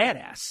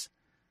badass.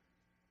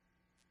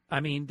 I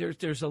mean,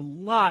 there's a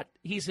lot.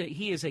 He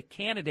is a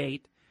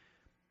candidate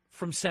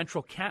from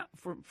central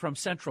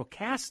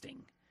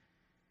casting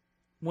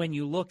when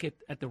you look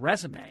at the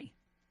resume.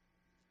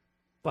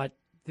 But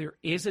there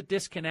is a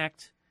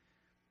disconnect,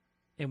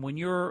 and when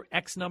you're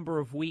X number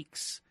of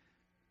weeks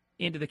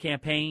into the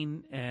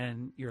campaign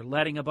and you're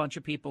letting a bunch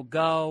of people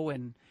go,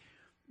 and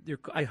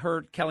I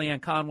heard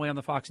Kellyanne Conway on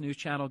the Fox News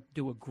Channel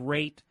do a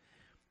great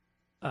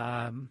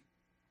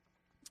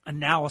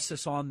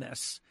analysis on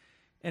this,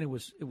 and it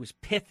was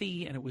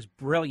pithy and it was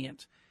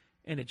brilliant,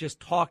 and it just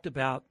talked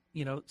about,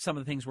 you know, some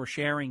of the things we're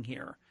sharing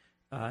here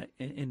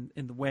in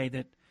the way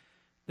that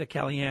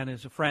Kellyanne,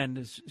 as a friend,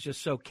 is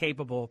just so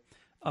capable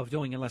of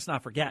doing. And let's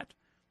not forget,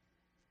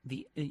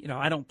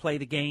 I don't play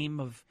the game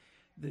of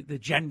the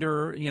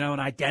gender, and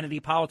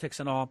identity politics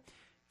and all.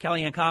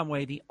 Kellyanne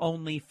Conway, the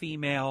only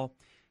female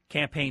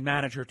campaign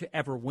manager to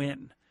ever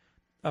win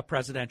a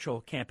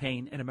presidential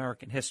campaign in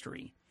American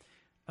history.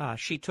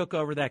 She took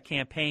over that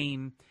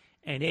campaign,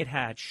 and it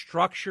had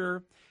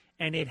structure,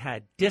 and it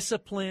had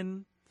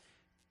discipline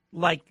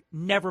like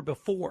never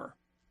before.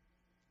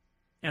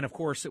 And, of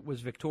course, it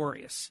was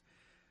victorious.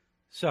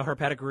 So her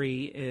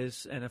pedigree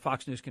is, and a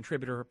Fox News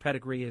contributor, her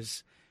pedigree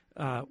is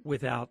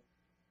without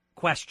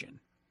question.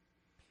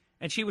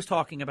 And she was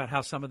talking about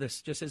how some of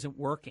this just isn't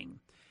working.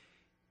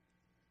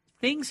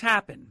 Things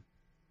happen.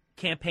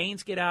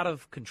 Campaigns get out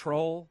of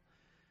control.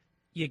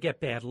 You get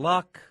bad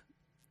luck.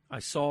 I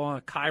saw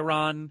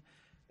Chiron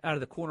out of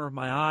the corner of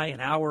my eye an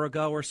hour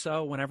ago or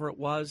so, whenever it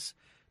was,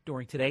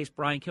 during today's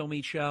Brian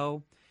Kilmeade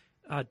show.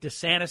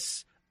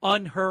 DeSantis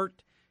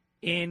unhurt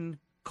in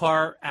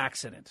car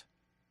accident.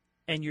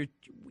 And you're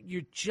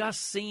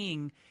just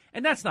seeing,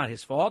 and that's not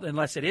his fault,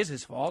 unless it is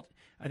his fault.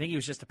 I think he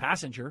was just a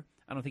passenger.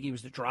 I don't think he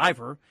was the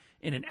driver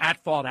in an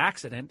at-fault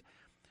accident.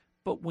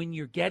 But when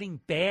you're getting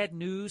bad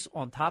news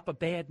on top of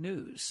bad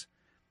news,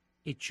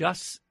 it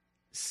just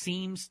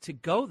seems to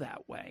go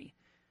that way.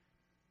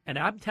 And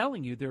I'm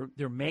telling you,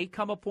 there may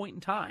come a point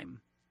in time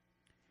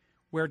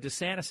where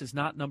DeSantis is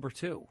not number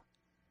two.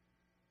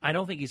 I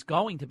don't think he's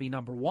going to be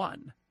number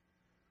one.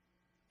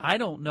 I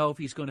don't know if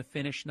he's going to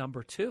finish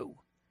number two.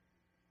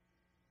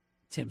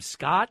 Tim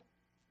Scott,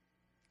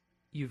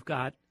 you've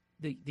got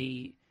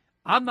the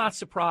I'm not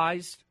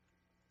surprised,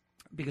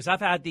 because I've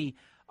had the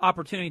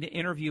opportunity to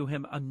interview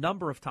him a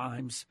number of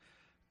times,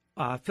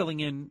 filling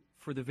in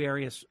for the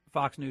various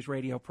Fox News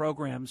radio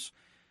programs,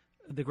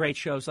 the great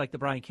shows like the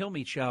Brian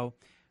Kilmeade Show.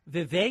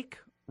 Vivek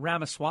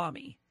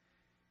Ramaswamy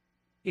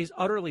is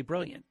utterly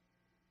brilliant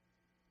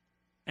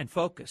and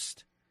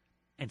focused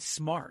and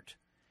smart,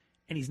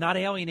 and he's not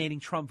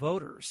alienating Trump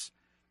voters,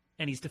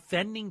 and he's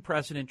defending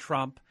President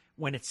Trump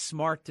when it's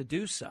smart to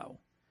do so,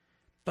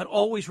 but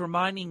always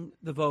reminding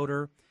the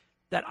voter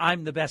that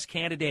I'm the best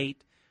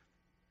candidate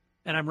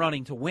and I'm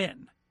running to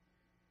win.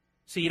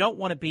 So you don't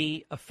want to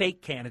be a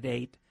fake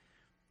candidate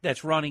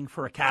that's running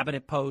for a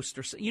cabinet post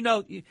or,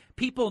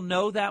 people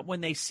know that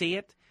when they see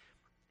it,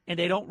 and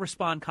they don't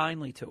respond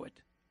kindly to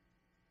it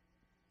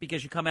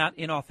because you come out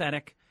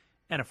inauthentic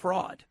and a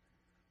fraud.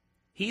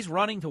 He's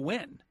running to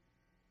win.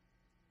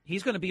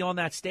 He's going to be on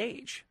that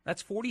stage.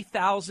 That's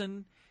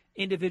 40,000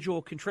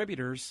 individual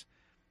contributors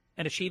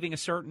and achieving a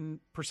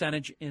certain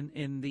percentage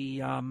in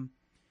the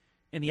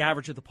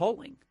average of the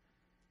polling.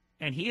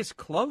 And he is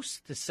close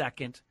to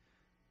second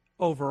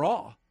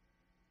overall.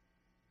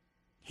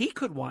 He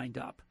could wind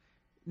up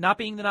not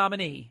being the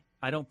nominee.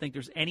 I don't think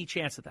there's any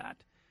chance of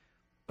that.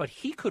 But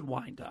he could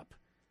wind up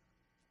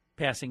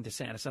passing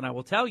DeSantis. And I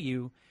will tell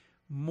you,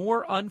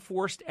 more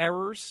unforced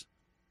errors,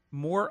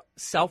 more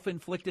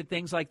self-inflicted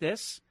things like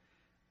this.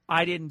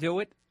 I didn't do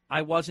it.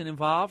 I wasn't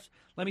involved.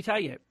 Let me tell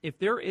you, if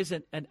there is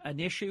an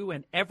issue,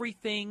 and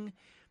everything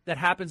that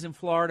happens in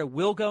Florida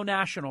will go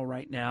national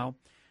right now,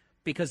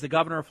 because the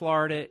governor of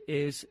Florida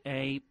is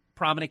a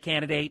prominent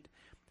candidate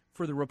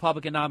for the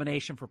Republican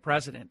nomination for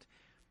president.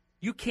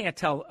 You can't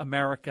tell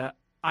America,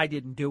 I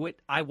didn't do it,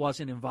 I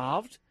wasn't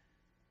involved.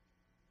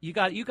 You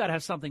got to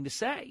have something to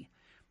say.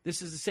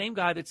 This is the same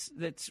guy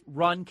that's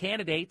run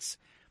candidates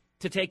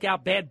to take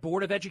out bad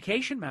Board of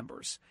Education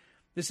members.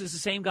 This is the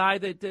same guy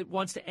that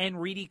wants to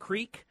end Reedy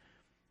Creek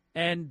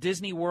and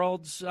Disney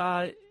World's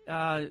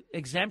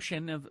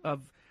exemption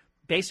of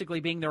basically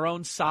being their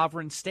own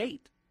sovereign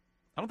state.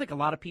 I don't think a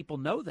lot of people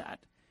know that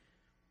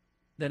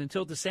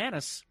until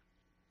DeSantis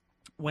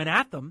went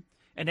at them,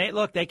 and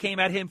they came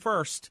at him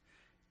first,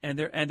 and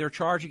their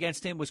charge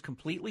against him was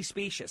completely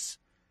specious.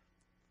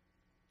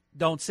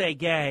 Don't say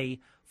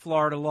gay,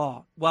 Florida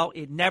law. Well,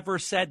 it never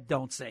said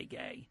don't say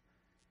gay.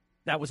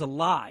 That was a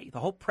lie. The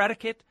whole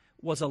predicate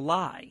was a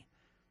lie.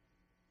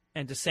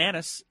 And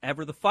DeSantis,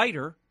 ever the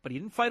fighter, but he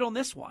didn't fight on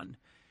this one,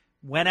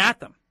 went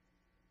at them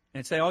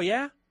and say, oh,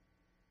 yeah,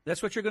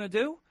 that's what you're going to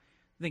do?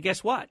 Then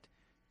guess what?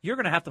 You're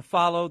going to have to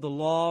follow the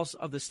laws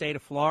of the state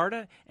of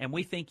Florida, and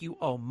we think you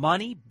owe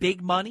money,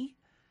 big money,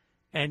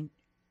 and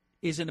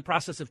is in the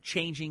process of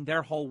changing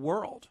their whole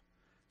world.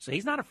 So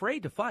he's not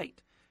afraid to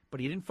fight, but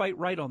he didn't fight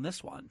right on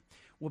this one.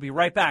 We'll be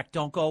right back.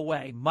 Don't go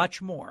away.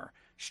 Much more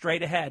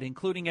straight ahead,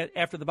 including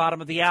after the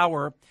bottom of the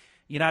hour,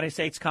 United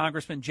States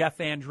Congressman Jeff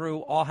Van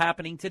Drew, all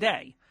happening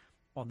today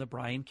on The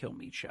Brian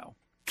Kilmeade Show.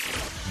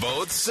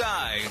 Both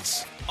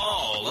sides,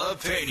 all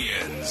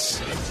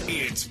opinions.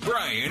 It's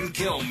Brian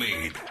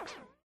Kilmeade.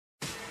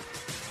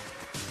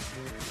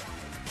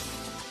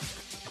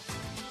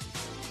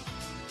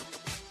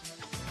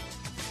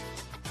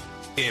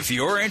 If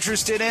you're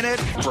interested in it,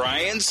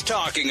 Brian's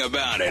talking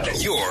about it.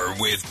 You're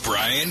with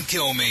Brian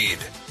Kilmeade.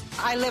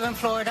 I live in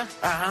Florida.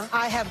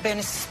 I have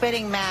been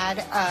spitting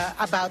mad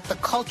about the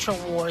culture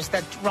wars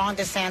that Ron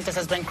DeSantis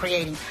has been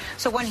creating.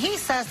 So when he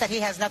says that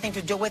he has nothing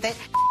to do with it,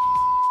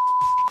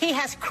 he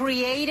has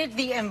created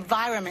the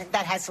environment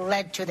that has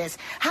led to this.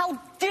 How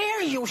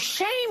dare you?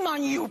 Shame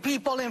on you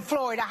people in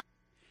Florida.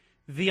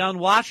 The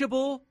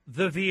unwatchable,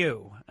 The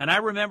View. And I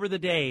remember the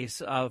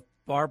days of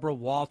Barbara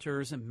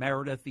Walters and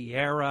Meredith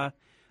Vieira.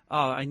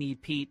 Oh, I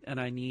need Pete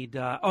and I need,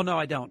 oh, no,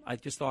 I don't. I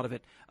just thought of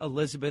it.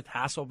 Elizabeth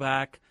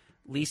Hasselbeck,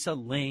 Lisa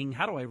Ling.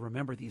 How do I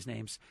remember these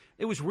names?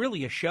 It was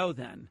really a show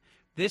then.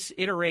 This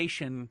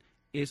iteration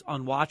is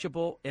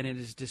unwatchable, and it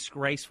is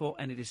disgraceful,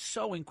 and it is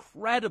so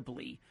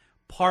incredibly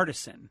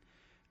partisan.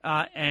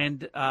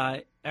 And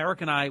Eric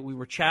and I, we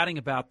were chatting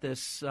about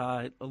this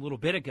a little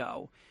bit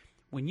ago.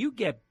 When you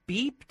get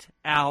beeped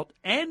out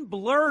and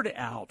blurred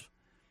out,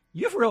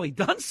 you've really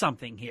done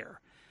something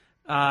here.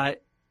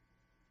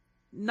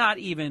 Not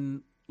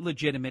even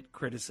legitimate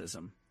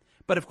criticism.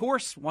 But, of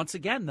course, once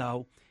again,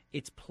 though,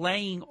 it's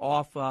playing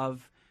off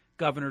of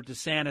Governor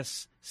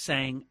DeSantis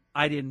saying,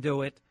 I didn't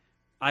do it,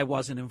 I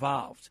wasn't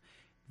involved.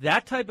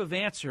 That type of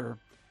answer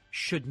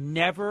should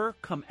never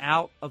come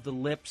out of the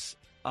lips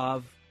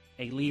of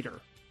a leader,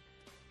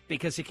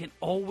 because it can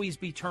always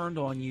be turned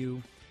on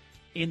you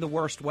in the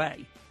worst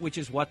way, which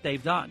is what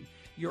they've done.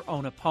 Your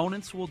own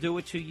opponents will do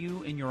it to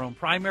you in your own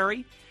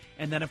primary,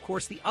 and then, of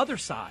course, the other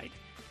side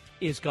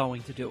is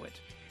going to do it.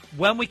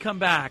 When we come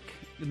back,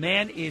 the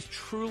man is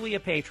truly a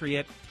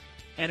patriot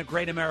and a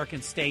great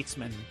American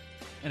statesman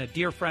and a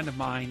dear friend of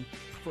mine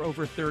for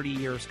over 30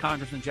 years,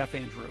 Congressman Jeff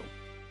Van Drew.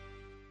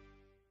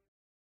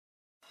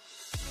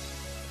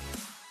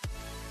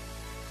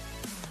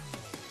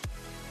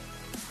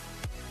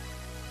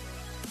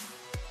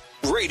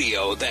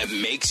 Radio that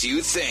makes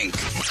you think.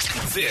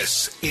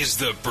 This is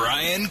the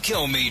Brian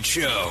Kilmeade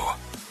Show.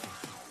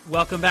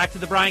 Welcome back to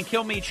the Brian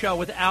Kilmeade Show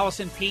with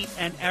Allison, Pete,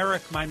 and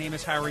Eric. My name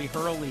is Harry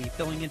Hurley,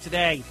 filling in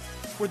today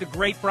for the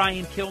great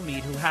Brian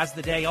Kilmeade, who has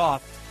the day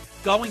off.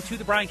 Going to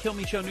the Brian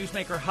Kilmeade Show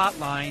Newsmaker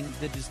Hotline,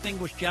 the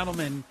distinguished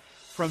gentleman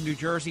from New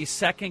Jersey's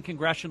 2nd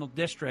Congressional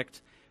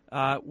District,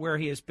 where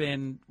he has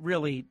been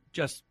really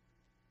just,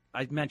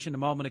 I mentioned a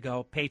moment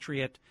ago,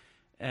 patriot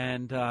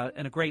and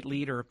a great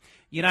leader.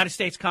 United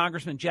States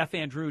Congressman Jeff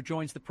Van Drew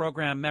joins the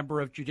program,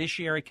 member of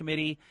Judiciary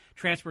Committee,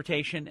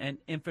 Transportation and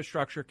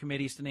Infrastructure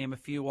Committees, to name a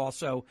few.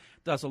 Also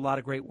does a lot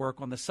of great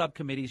work on the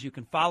subcommittees. You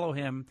can follow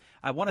him,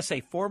 I want to say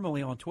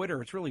formally on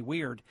Twitter. It's really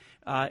weird.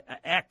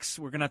 X,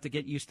 we're going to have to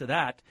get used to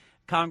that.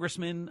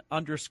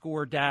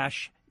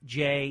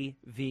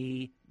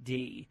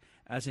 Congressman_JVD,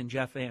 as in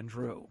Jeff Van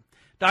Drew.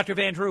 Dr.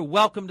 Van Drew,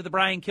 welcome to the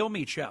Brian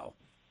Kilmeade Show.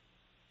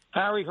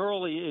 Harry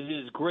Hurley, it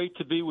is great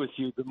to be with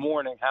you. Good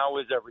morning. How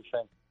is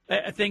everything?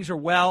 Things are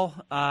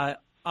well.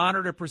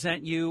 Honor to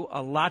present you.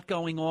 A lot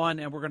going on,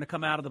 and we're going to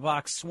come out of the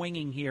box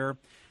swinging here.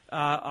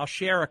 I'll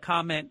share a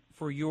comment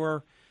for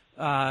your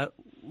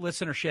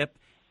listenership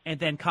and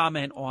then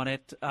comment on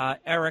it.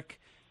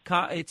 Eric,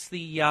 it's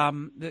the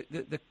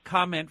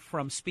comment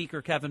from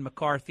Speaker Kevin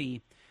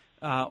McCarthy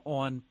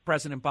on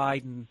President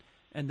Biden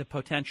and the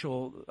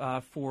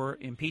potential for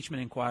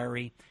impeachment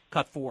inquiry,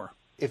 cut 4.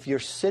 If you're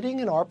sitting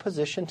in our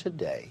position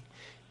today,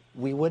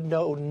 we would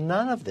know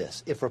none of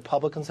this if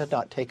Republicans had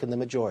not taken the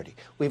majority.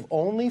 We've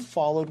only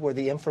followed where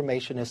the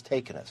information has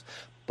taken us.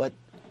 But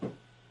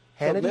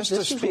Hannity, this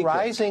is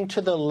rising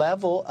to the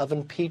level of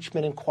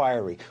impeachment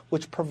inquiry,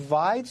 which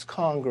provides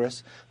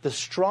Congress the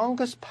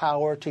strongest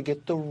power to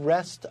get the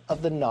rest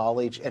of the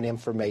knowledge and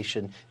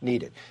information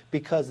needed.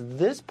 Because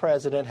this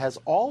president has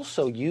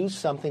also used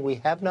something we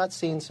have not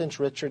seen since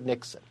Richard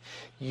Nixon,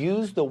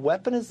 used the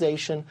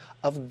weaponization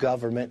of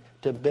government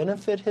to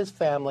benefit his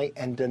family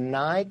and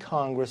deny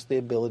Congress the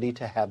ability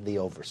to have the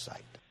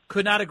oversight.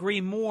 Could not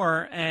agree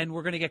more, and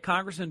we're going to get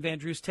Congressman Van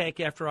Drew's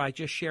take after I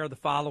just share the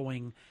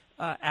following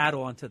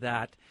add-on to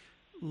that.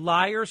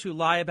 Liars who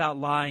lie about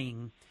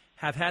lying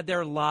have had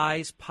their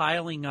lies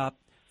piling up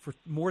for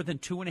more than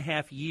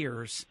 2.5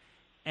 years,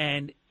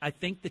 and I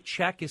think the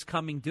check is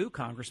coming due,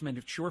 Congressman.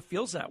 It sure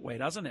feels that way,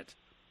 doesn't it?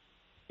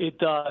 It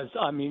does.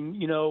 I mean,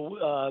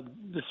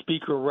 the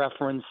speaker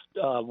referenced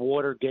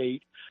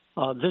Watergate.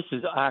 This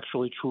is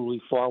actually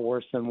truly far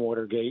worse than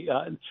Watergate.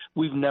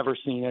 We've never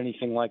seen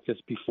anything like this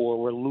before.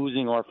 We're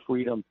losing our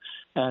freedom,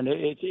 and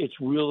it's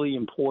really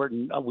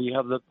important. We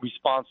have the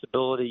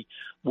responsibility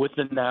with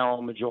the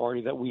narrow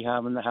majority that we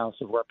have in the House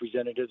of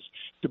Representatives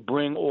to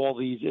bring all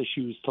these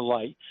issues to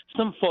light.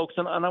 Some folks,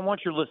 and I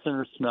want your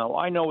listeners to know,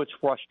 I know it's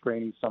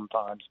frustrating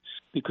sometimes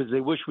because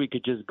they wish we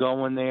could just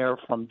go in there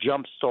from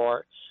jump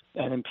start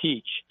and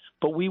impeach.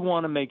 But we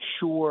want to make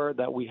sure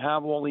that we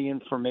have all the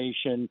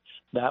information,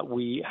 that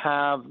we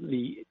have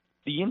the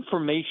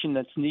information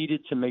that's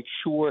needed to make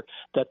sure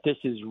that this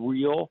is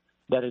real,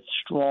 that it's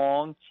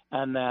strong,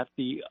 and that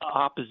the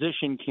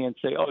opposition can't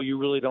say, oh, you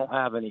really don't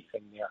have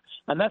anything there.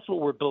 And that's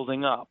what we're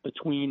building up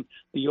between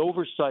the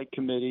Oversight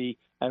Committee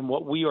and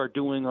what we are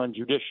doing on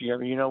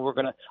judiciary.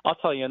 I'll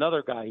tell you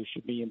another guy who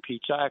should be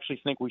impeached. I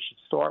actually think we should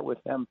start with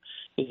him,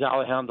 is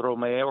Alejandro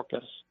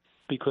Mayorkas,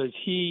 because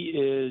he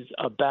is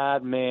a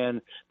bad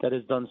man that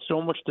has done so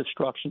much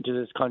destruction to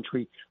this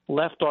country,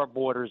 left our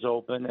borders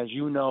open. As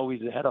you know,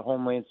 he's the head of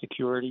Homeland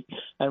Security.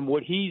 And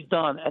what he's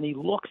done, and he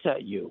looks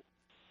at you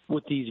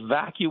with these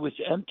vacuous,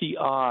 empty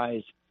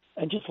eyes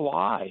and just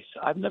lies.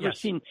 I've never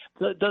seen,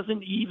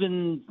 doesn't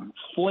even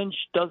flinch,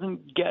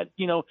 doesn't get,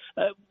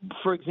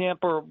 for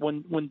example,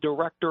 when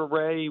Director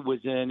Wray was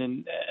in,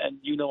 and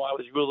I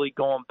was really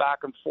going back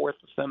and forth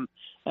with him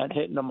and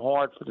hitting him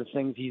hard for the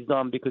things he's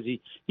done, because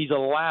he's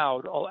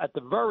allowed, at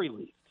the very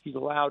least, he's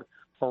allowed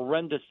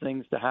horrendous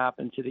things to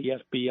happen to the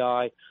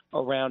FBI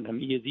around him.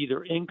 He is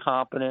either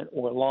incompetent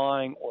or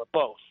lying or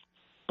both.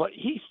 But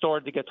he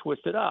started to get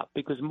twisted up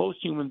because most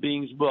human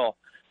beings will.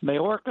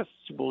 Mayorkas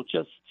will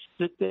just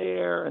sit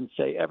there and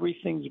say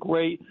everything's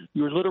great.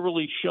 You're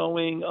literally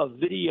showing a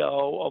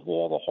video of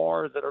all the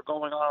horrors that are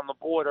going on the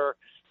border,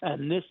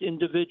 and this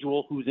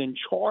individual who's in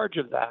charge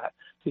of that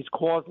has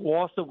caused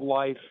loss of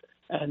life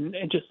and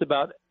just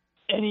about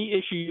any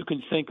issue you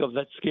can think of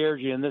that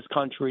scares you in this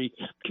country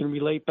can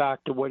relate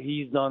back to what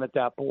he's done at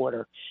that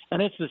border.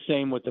 And it's the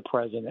same with the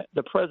president.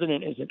 The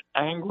president is an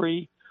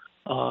angry,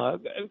 in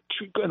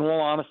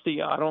all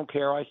honesty, I don't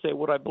care. I say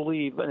what I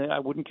believe, and I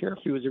wouldn't care if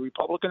he was a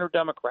Republican or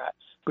Democrat,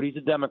 but he's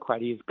a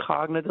Democrat. He is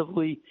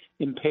cognitively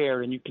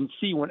impaired, and you can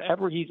see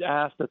whenever he's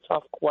asked a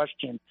tough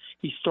question,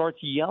 he starts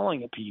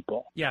yelling at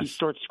people. Yes. He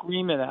starts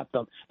screaming at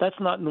them. That's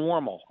not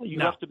normal. You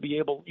have to be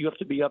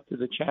up to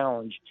the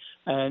challenge,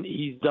 and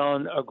he's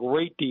done a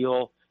great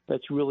deal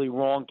that's really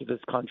wrong to this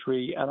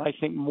country, and I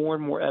think more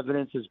and more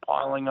evidence is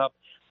piling up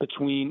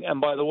between, and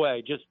by the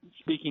way, just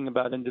speaking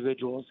about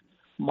individuals,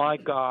 my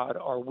God,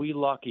 are we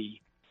lucky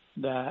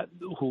that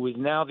who is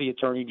now the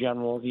Attorney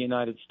General of the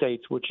United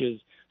States, which is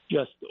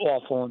just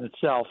awful in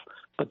itself,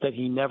 but that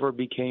he never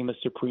became a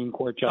Supreme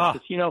Court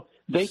justice.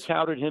 They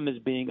touted him as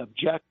being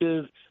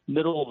objective,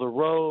 middle of the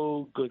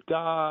road, good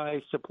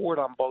guy, support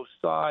on both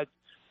sides.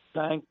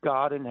 Thank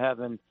God in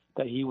heaven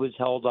that he was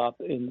held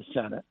up in the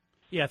Senate.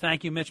 Yeah,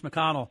 thank you, Mitch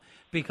McConnell,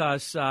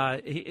 because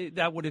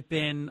that would have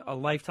been a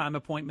lifetime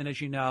appointment, as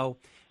you know,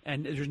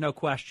 and there's no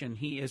question.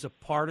 He is a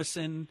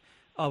partisan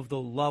of the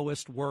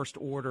lowest, worst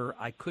order.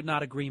 I could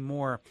not agree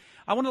more.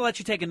 I want to let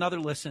you take another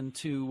listen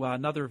to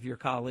another of your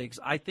colleagues.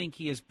 I think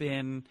he has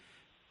been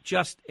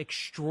just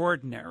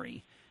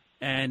extraordinary,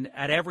 and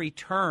at every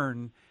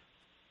turn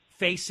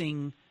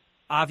facing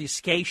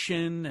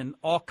obfuscation and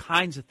all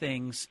kinds of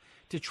things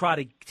to try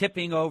to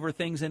tipping over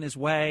things in his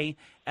way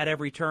at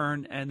every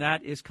turn, and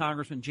that is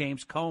Congressman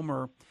James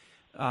Comer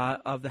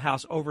of the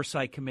House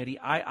Oversight Committee.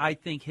 I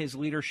think his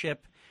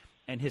leadership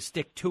and his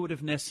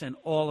stick-to-itiveness and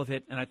all of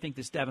it, and I think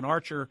this Devin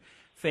Archer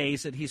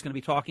phase that he's going to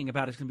be talking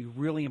about is going to be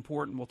really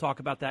important. We'll talk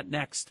about that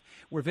next.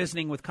 We're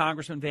visiting with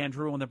Congressman Van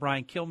Drew on the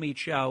Brian Kilmeade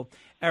Show.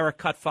 Eric,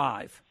 cut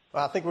 5.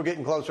 Well, I think we're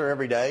getting closer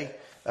every day.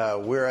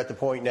 We're at the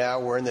point now,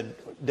 we're in the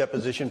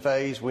deposition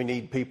phase. We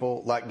need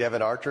people like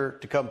Devin Archer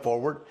to come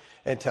forward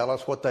and tell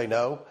us what they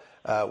know.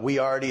 We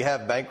already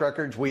have bank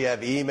records. We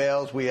have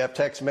emails. We have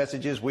text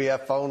messages. We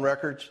have phone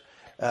records.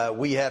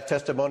 We have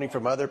testimony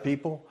from other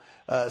people.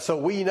 So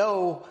we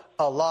know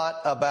a lot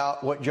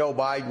about what Joe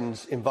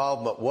Biden's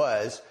involvement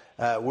was.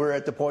 We're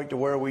at the point to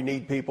where we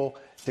need people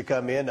to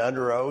come in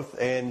under oath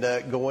and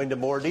go into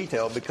more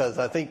detail, because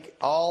I think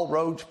all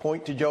roads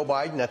point to Joe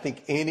Biden. I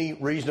think any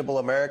reasonable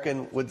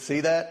American would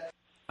see that.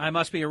 I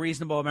must be a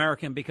reasonable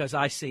American because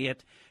I see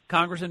it.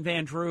 Congressman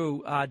Van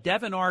Drew,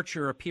 Devin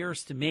Archer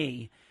appears to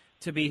me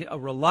to be a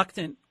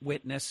reluctant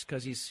witness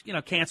because he's,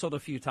 canceled a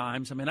few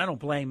times. I mean, I don't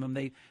blame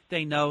him.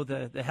 They know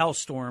the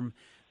hellstorm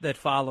that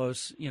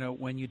follows,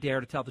 when you dare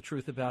to tell the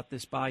truth about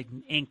this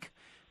Biden Inc.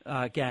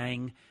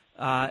 Gang.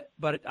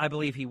 But I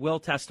believe he will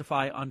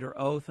testify under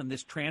oath in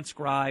this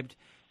transcribed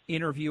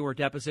interview or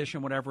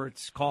deposition, whatever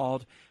it's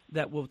called,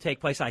 that will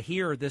take place, I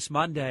hear, this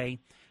Monday.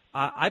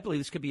 I believe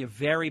this could be a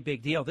very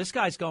big deal. This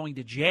guy's going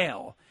to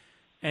jail,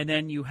 and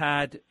then you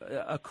had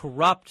a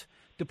corrupt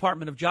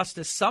Department of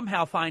Justice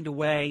somehow find a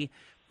way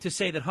to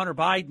say that Hunter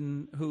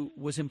Biden, who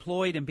was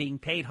employed and being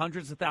paid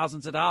hundreds of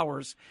thousands of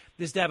dollars,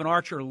 this Devin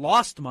Archer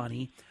lost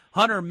money.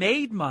 Hunter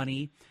made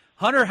money.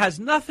 Hunter has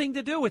nothing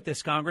to do with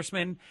this,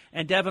 Congressman,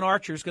 and Devin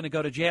Archer is going to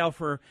go to jail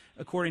for,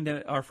 according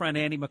to our friend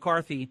Andy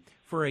McCarthy,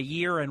 for a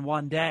year and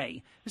 1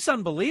 day. It's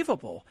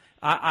unbelievable.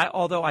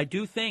 Although I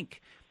do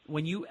think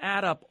when you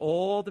add up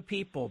all the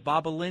people,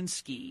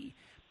 Bobolinsky,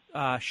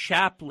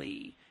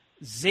 Shapley,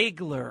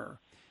 Ziegler,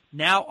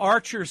 now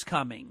Archer's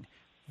coming,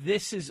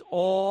 this is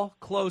all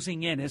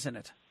closing in, isn't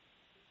it?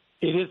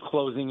 It is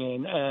closing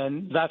in,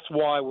 and that's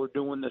why we're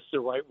doing this the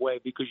right way,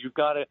 because you've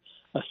got to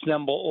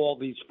assemble all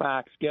these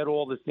facts, get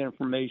all this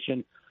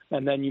information,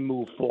 and then you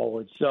move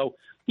forward. So,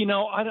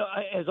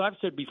 as I've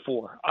said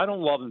before, I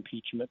don't love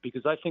impeachment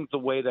because I think the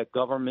way that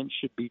government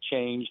should be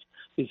changed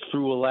is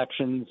through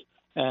elections,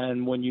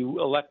 and when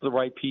you elect the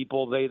right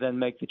people, they then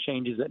make the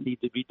changes that need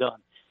to be done.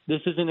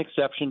 This is an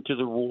exception to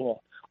the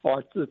rule.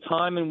 The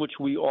time in which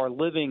we are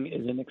living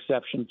is an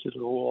exception to the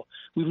rule.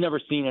 We've never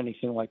seen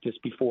anything like this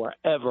before,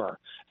 ever.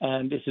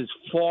 And this is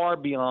far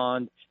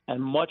beyond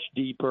and much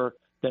deeper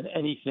than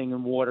anything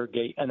in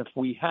Watergate. And if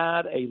we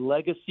had a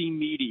legacy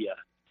media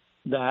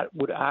that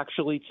would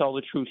actually tell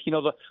the truth,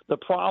 the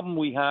problem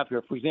we have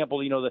here, for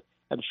example,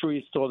 I'm sure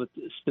you saw the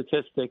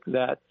statistic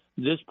that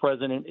this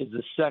president is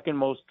the second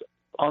most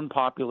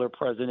unpopular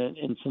president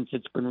since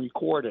it's been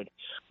recorded,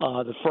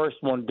 the first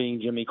one being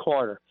Jimmy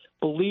Carter.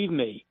 Believe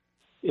me,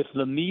 if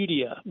the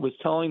media was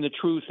telling the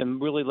truth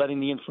and really letting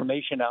the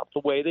information out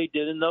the way they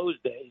did in those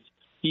days,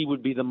 he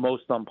would be the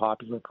most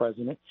unpopular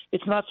president.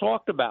 It's not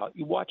talked about.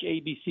 You watch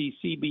ABC,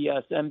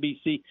 CBS,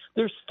 NBC,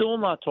 they're still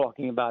not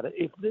talking about it.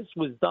 If this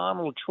was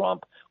Donald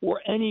Trump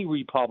or any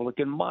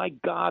Republican, my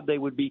God,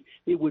 it would be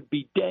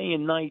day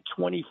and night,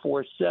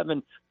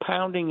 24/7,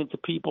 pounding into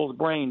people's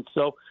brains.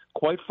 So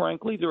quite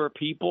frankly, there are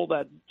people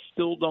that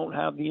still don't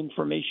have the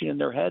information in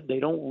their head. They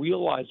don't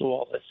realize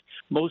all this.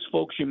 Most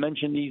folks, you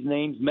mention these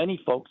names, many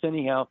folks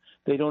anyhow,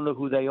 they don't know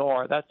who they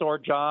are. That's our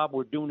job.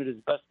 We're doing it as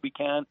best we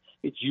can.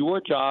 It's your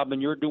job,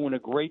 and you're doing a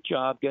great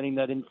job getting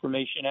that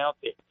information out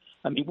there.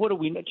 I mean, what do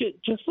we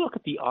 – just look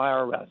at the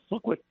IRS.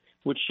 Look what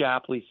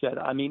Shapley said.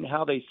 I mean,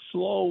 how they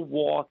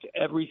slow-walked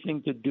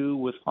everything to do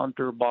with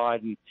Hunter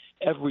Biden,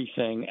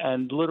 everything.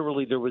 And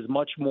literally there was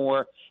much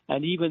more.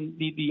 And even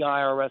the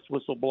IRS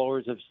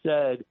whistleblowers have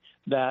said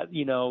that,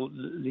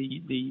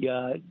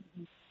 the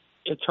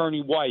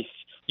Attorney Weiss,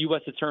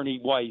 U.S.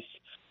 Attorney Weiss,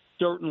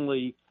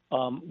 certainly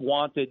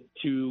wanted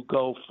to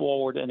go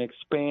forward and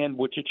expand,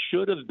 which it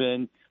should have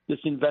been, this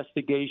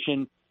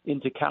investigation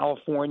into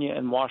California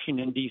and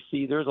Washington,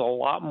 D.C. There's a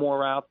lot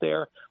more out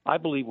there. I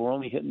believe we're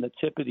only hitting the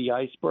tip of the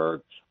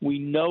iceberg. We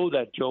know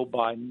that Joe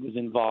Biden was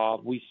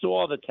involved. We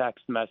saw the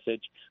text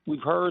message.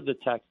 We've heard the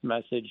text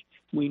message.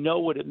 We know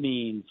what it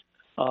means.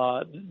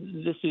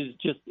 This is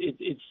just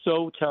it's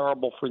so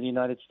terrible for the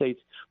United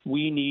States.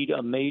 We need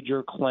a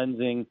major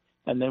cleansing,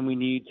 and then we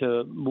need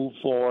to move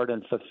forward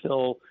and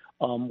fulfill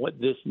what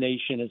this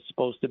nation is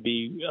supposed to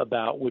be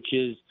about, which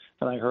is,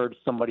 and I heard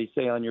somebody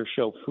say on your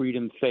show,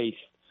 freedom, faith.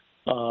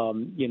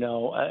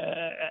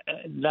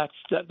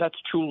 That's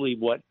truly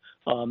what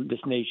this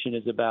nation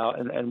is about,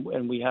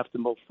 and we have to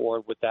move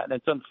forward with that. And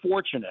it's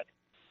unfortunate.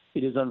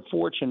 It is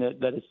unfortunate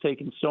that it's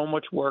taken so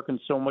much work and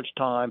so much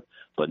time,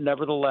 but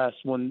nevertheless,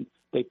 when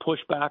they push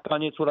back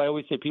on you, it's what I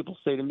always say. People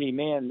say to me,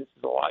 man, this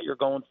is a lot you're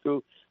going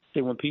through.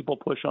 Say, when people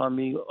push on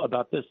me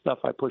about this stuff,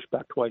 I push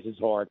back twice as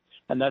hard.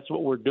 And that's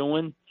what we're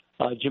doing.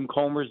 Jim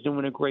Comer's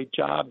doing a great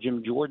job.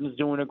 Jim Jordan's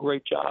doing a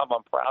great job.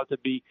 I'm proud to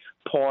be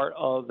part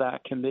of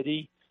that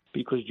committee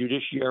because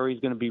judiciary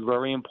is going to be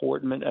very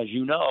important. As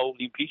you know,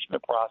 the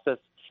impeachment process,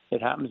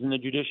 it happens in the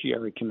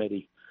Judiciary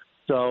Committee.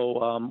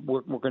 So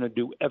we're going to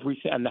do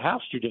everything, and the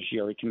House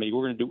Judiciary Committee,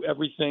 we're going to do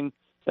everything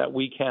that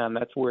we can.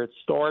 That's where it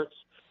starts.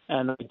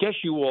 And I guess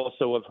you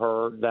also have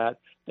heard that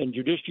in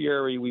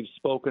judiciary we've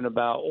spoken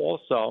about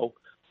also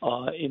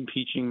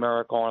impeaching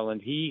Merrick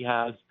Garland. He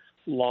has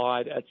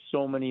lied at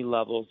so many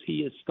levels.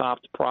 He has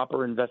stopped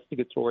proper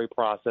investigatory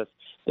process.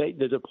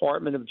 The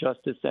Department of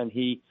Justice and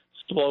he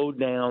slowed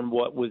down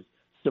what was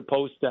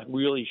supposed to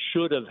really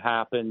should have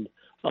happened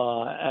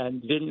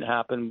and didn't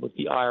happen with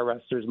the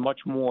IRS. There's much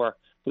more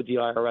with the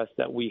IRS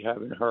that we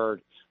haven't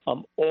heard.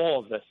 All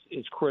of this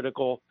is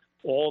critical.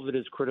 All of it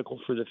is critical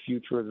for the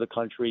future of the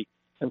country.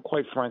 And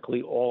quite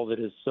frankly, all of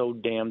it is so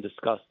damn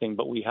disgusting.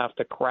 But we have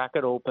to crack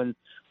it open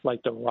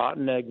like the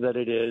rotten egg that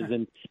it is.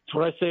 And it's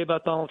what I say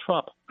about Donald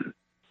Trump.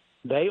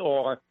 They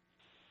are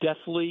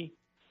deathly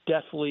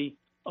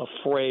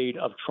afraid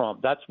of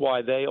Trump. That's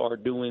why they are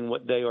doing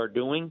what they are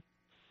doing,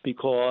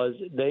 because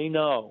they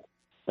know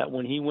that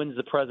when he wins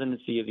the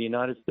presidency of the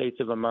United States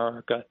of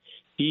America,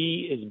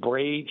 he is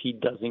brave. He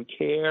doesn't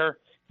care.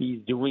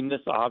 He's doing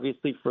this,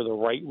 obviously, for the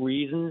right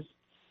reasons.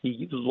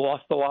 He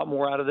lost a lot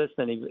more out of this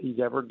than he's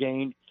ever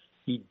gained.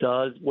 He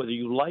does. Whether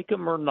you like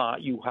him or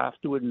not, you have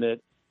to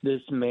admit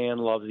this man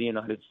loves the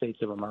United States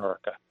of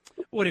America.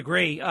 Would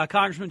agree.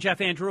 Congressman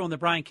Jeff Andrew on the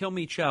Brian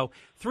Kilmeade Show.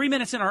 3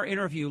 minutes in our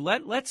interview.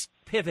 Let's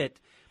pivot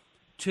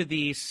to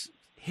these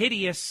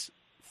hideous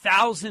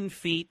 1,000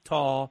 feet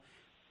tall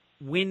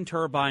wind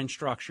turbine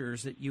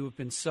structures that you have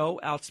been so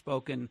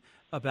outspoken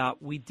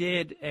about. We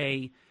did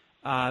a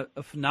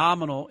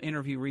phenomenal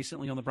interview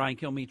recently on the Brian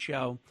Kilmeade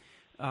Show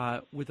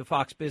with a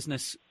Fox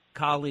Business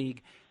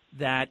colleague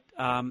that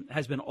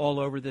has been all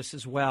over this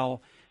as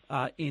well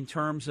in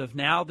terms of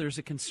now there's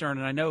a concern,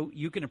 and I know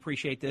you can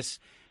appreciate this.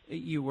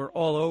 You were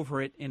all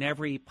over it in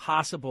every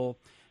possible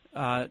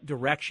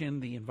direction,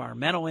 the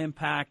environmental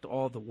impact,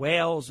 all the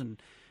whales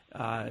and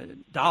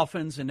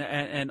dolphins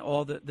and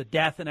all the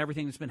death and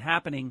everything that's been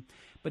happening.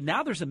 But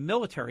now there's a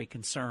military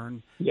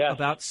concern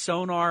about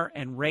sonar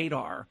and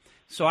radar.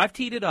 So I've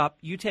teed it up.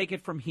 You take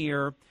it from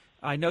here.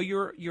 I know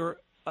you're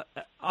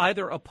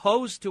either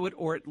opposed to it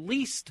or at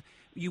least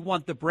you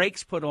want the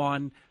brakes put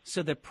on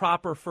so that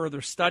proper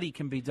further study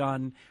can be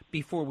done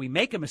before we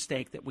make a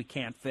mistake that we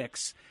can't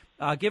fix.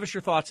 Give us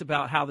your thoughts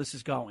about how this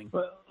is going.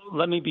 Well,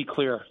 let me be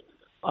clear.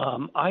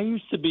 I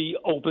used to be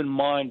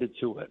open-minded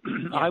to it.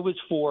 I was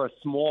for a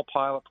small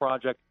pilot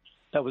project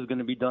that was going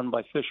to be done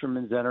by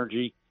Fisherman's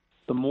Energy.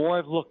 The more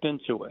I've looked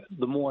into it,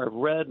 the more I've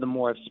read, the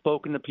more I've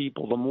spoken to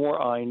people, the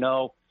more I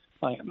know.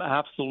 I am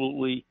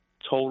absolutely,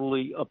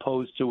 totally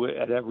opposed to it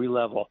at every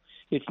level.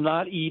 It's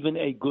not even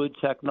a good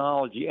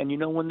technology. And,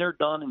 when they're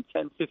done in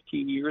 10,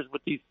 15 years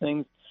with these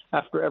things,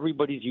 after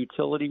everybody's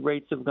utility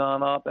rates have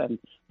gone up and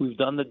we've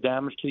done the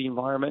damage to the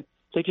environment,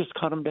 they just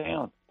cut them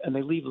down and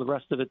they leave the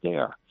rest of it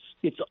there.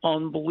 It's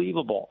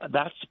unbelievable.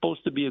 That's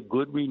supposed to be a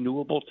good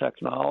renewable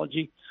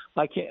technology.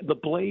 The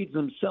blades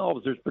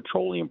themselves, there's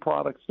petroleum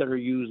products that are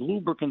used,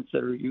 lubricants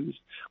that are used.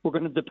 We're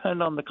going to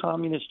depend on the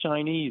communist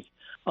Chinese,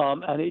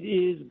 and it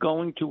is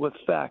going to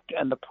affect,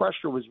 and the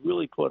pressure was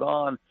really put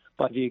on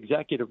by the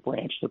executive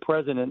branch, the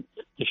president,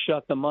 to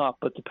shut them up.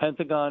 But the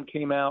Pentagon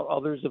came out,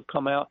 others have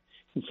come out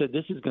and said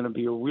this is going to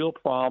be a real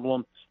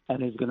problem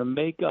and is going to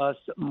make us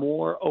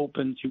more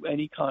open to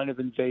any kind of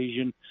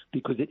invasion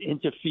because it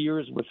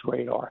interferes with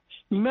radar.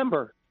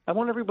 Remember, I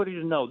want everybody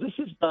to know this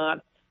is not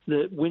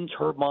the wind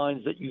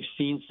turbines that you've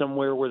seen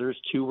somewhere where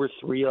there's 2 or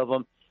 3 of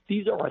them.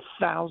 These are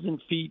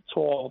 1,000 feet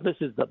tall. This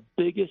is the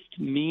biggest,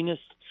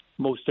 meanest,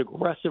 most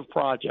aggressive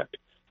project.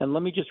 And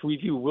let me just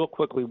review real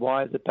quickly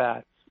why is it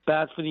bad.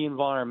 Bad for the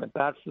environment,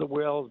 bad for the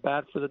whales,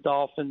 bad for the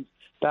dolphins,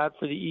 bad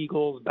for the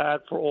eagles,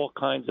 bad for all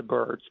kinds of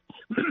birds.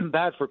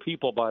 Bad for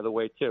people, by the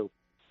way, too.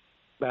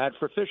 Bad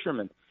for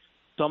fishermen.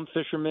 Some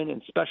fishermen,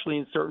 and especially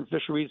in certain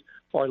fisheries,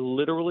 are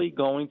literally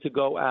going to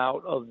go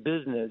out of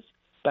business.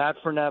 Bad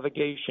for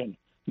navigation.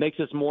 Makes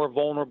us more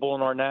vulnerable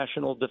in our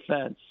national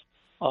defense.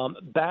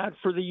 Bad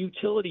for the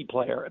utility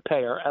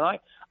payer. And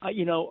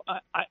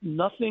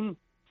nothing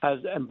has,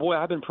 and boy,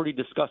 I've been pretty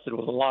disgusted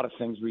with a lot of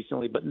things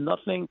recently, but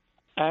nothing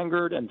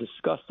angered and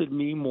disgusted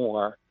me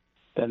more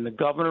than the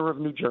governor of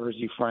New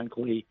Jersey,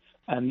 frankly,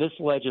 and this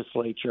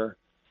legislature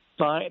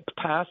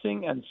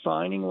passing and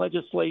signing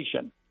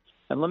legislation.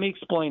 And let me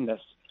explain this.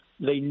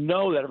 They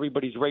know that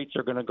everybody's rates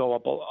are going to go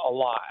up a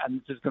lot,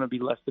 and this is going to be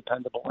less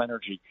dependable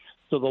energy.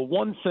 So the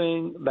one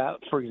thing that,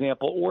 for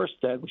example,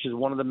 Ørsted, which is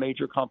one of the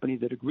major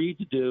companies that agreed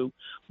to do,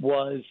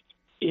 was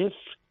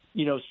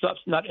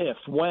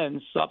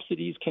when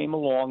subsidies came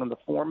along in the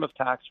form of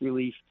tax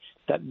relief,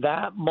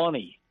 that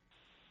money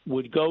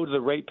would go to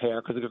the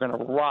ratepayer because they're going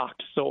to rock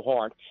so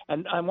hard.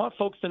 And I want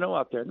folks to know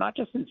out there, not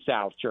just in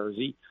South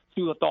Jersey,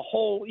 through the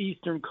whole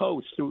eastern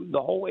coast, through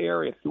the whole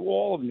area, through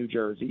all of New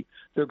Jersey,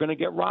 they're going to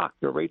get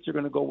rocked. Their rates are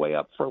going to go way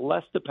up for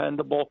less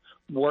dependable,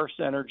 worse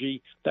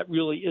energy that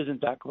really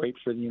isn't that great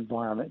for the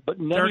environment. But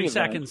 30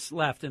 seconds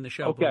left in the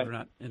show, believe it or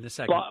not, in the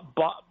segment.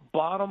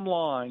 Bottom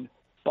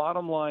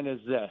line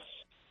is this,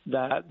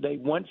 that they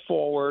went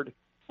forward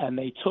and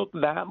they took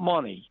that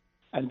money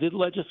and did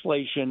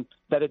legislation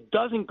that it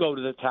doesn't go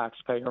to the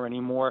taxpayer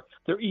anymore.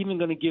 They're even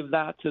going to give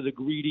that to the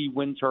greedy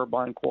wind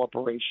turbine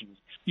corporations.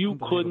 You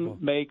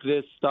couldn't make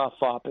this stuff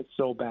up. It's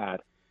so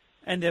bad.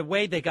 And the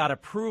way they got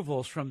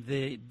approvals from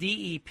the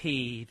DEP,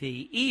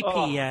 the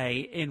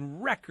EPA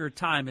in record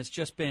time has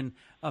just been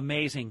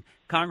amazing.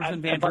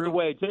 Congressman Van Drew. By the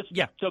way,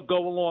 to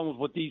go along with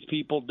what these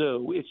people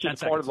do, it's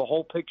just part of the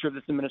whole picture of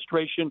this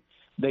administration.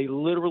 They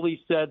literally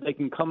said they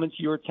can come into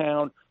your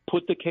town,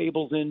 put the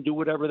cables in, do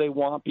whatever they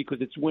want because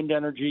it's wind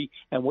energy,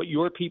 and what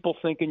your people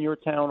think in your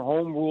town,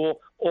 home rule,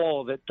 all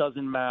of it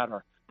doesn't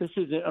matter. This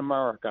is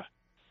America.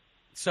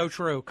 So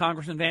true.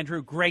 Congressman Van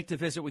Drew, great to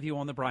visit with you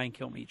on the Brian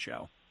Kilmeade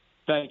Show.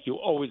 Thank you.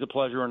 Always a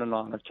pleasure and an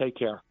honor. Take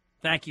care.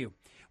 Thank you.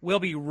 We'll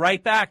be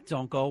right back.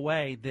 Don't go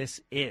away. This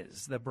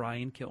is the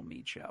Brian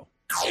Kilmeade Show.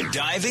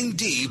 Diving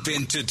deep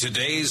into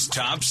today's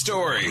top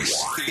stories,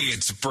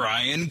 it's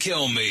Brian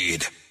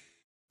Kilmeade.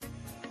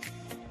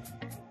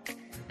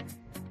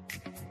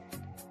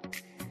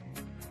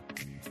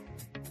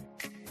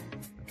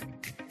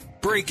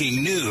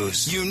 Breaking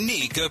news,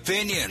 unique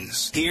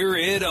opinions. Hear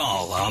it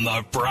all on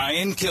the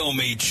Brian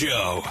Kilmeade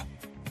Show.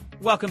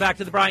 Welcome back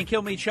to the Brian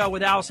Kilmeade Show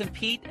with Allison,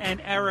 Pete,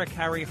 and Eric.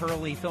 Harry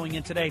Hurley filling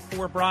in today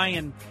for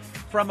Brian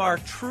from our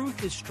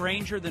Truth is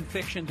Stranger Than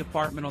Fiction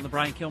department on the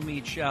Brian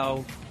Kilmeade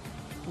Show.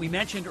 We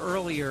mentioned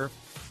earlier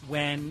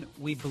when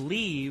we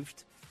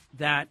believed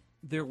that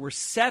there were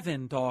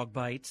 7 dog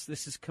bites.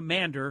 This is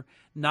Commander,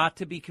 not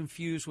to be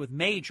confused with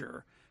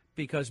Major,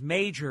 because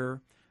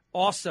Major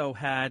also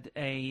had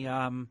a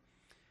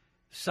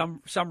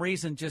some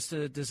reason just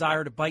a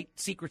desire to bite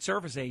Secret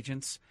Service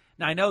agents.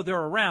 Now, I know they're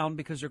around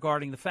because they're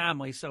guarding the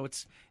family, so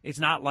it's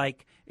not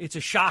like it's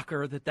a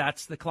shocker that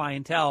that's the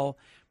clientele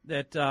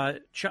that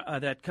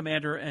that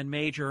Commander and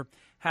Major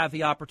have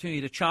the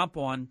opportunity to chomp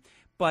on.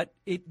 But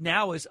it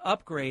now is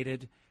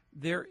upgraded.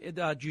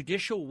 The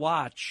Judicial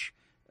Watch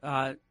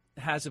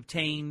has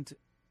obtained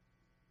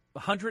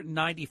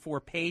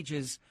 194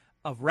 pages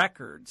of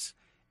records,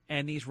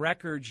 and these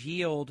records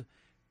yield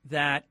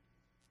that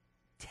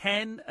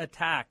 10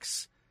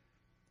 attacks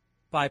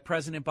by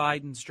President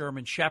Biden's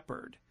German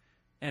Shepherd.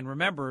 And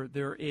remember,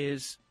 there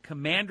is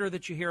Commander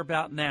that you hear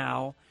about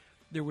now.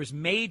 There was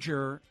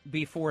Major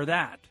before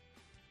that.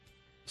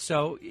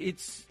 So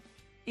it's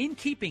in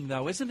keeping,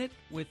 though, isn't it,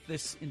 with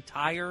this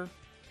entire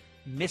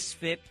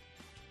misfit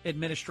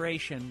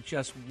administration,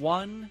 just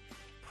one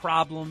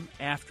problem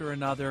after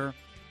another,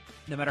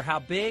 no matter how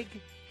big,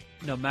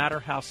 no matter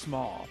how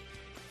small.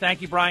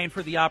 Thank you, Brian,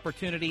 for the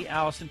opportunity.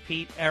 Allison,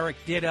 Pete, Eric,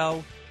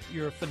 ditto.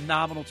 You're a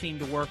phenomenal team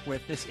to work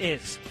with. This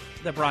is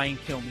the Brian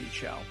Kilmeade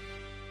Show.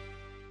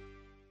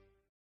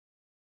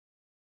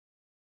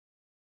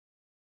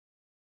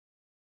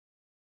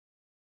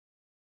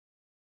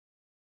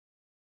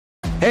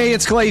 Hey,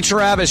 it's Clay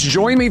Travis.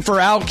 Join me for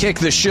Outkick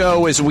the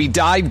Show as we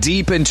dive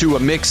deep into a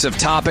mix of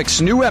topics.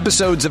 New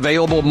episodes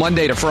available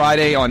Monday to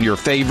Friday on your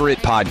favorite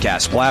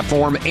podcast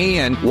platform,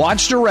 and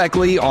watch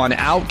directly on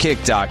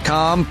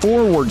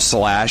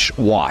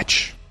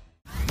Outkick.com/watch.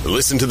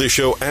 Listen to the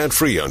show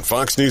ad-free on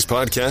Fox News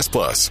Podcast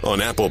Plus,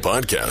 on Apple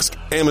Podcast,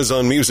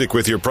 Amazon Music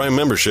with your Prime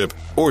membership,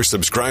 or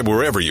subscribe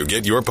wherever you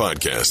get your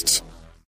podcasts.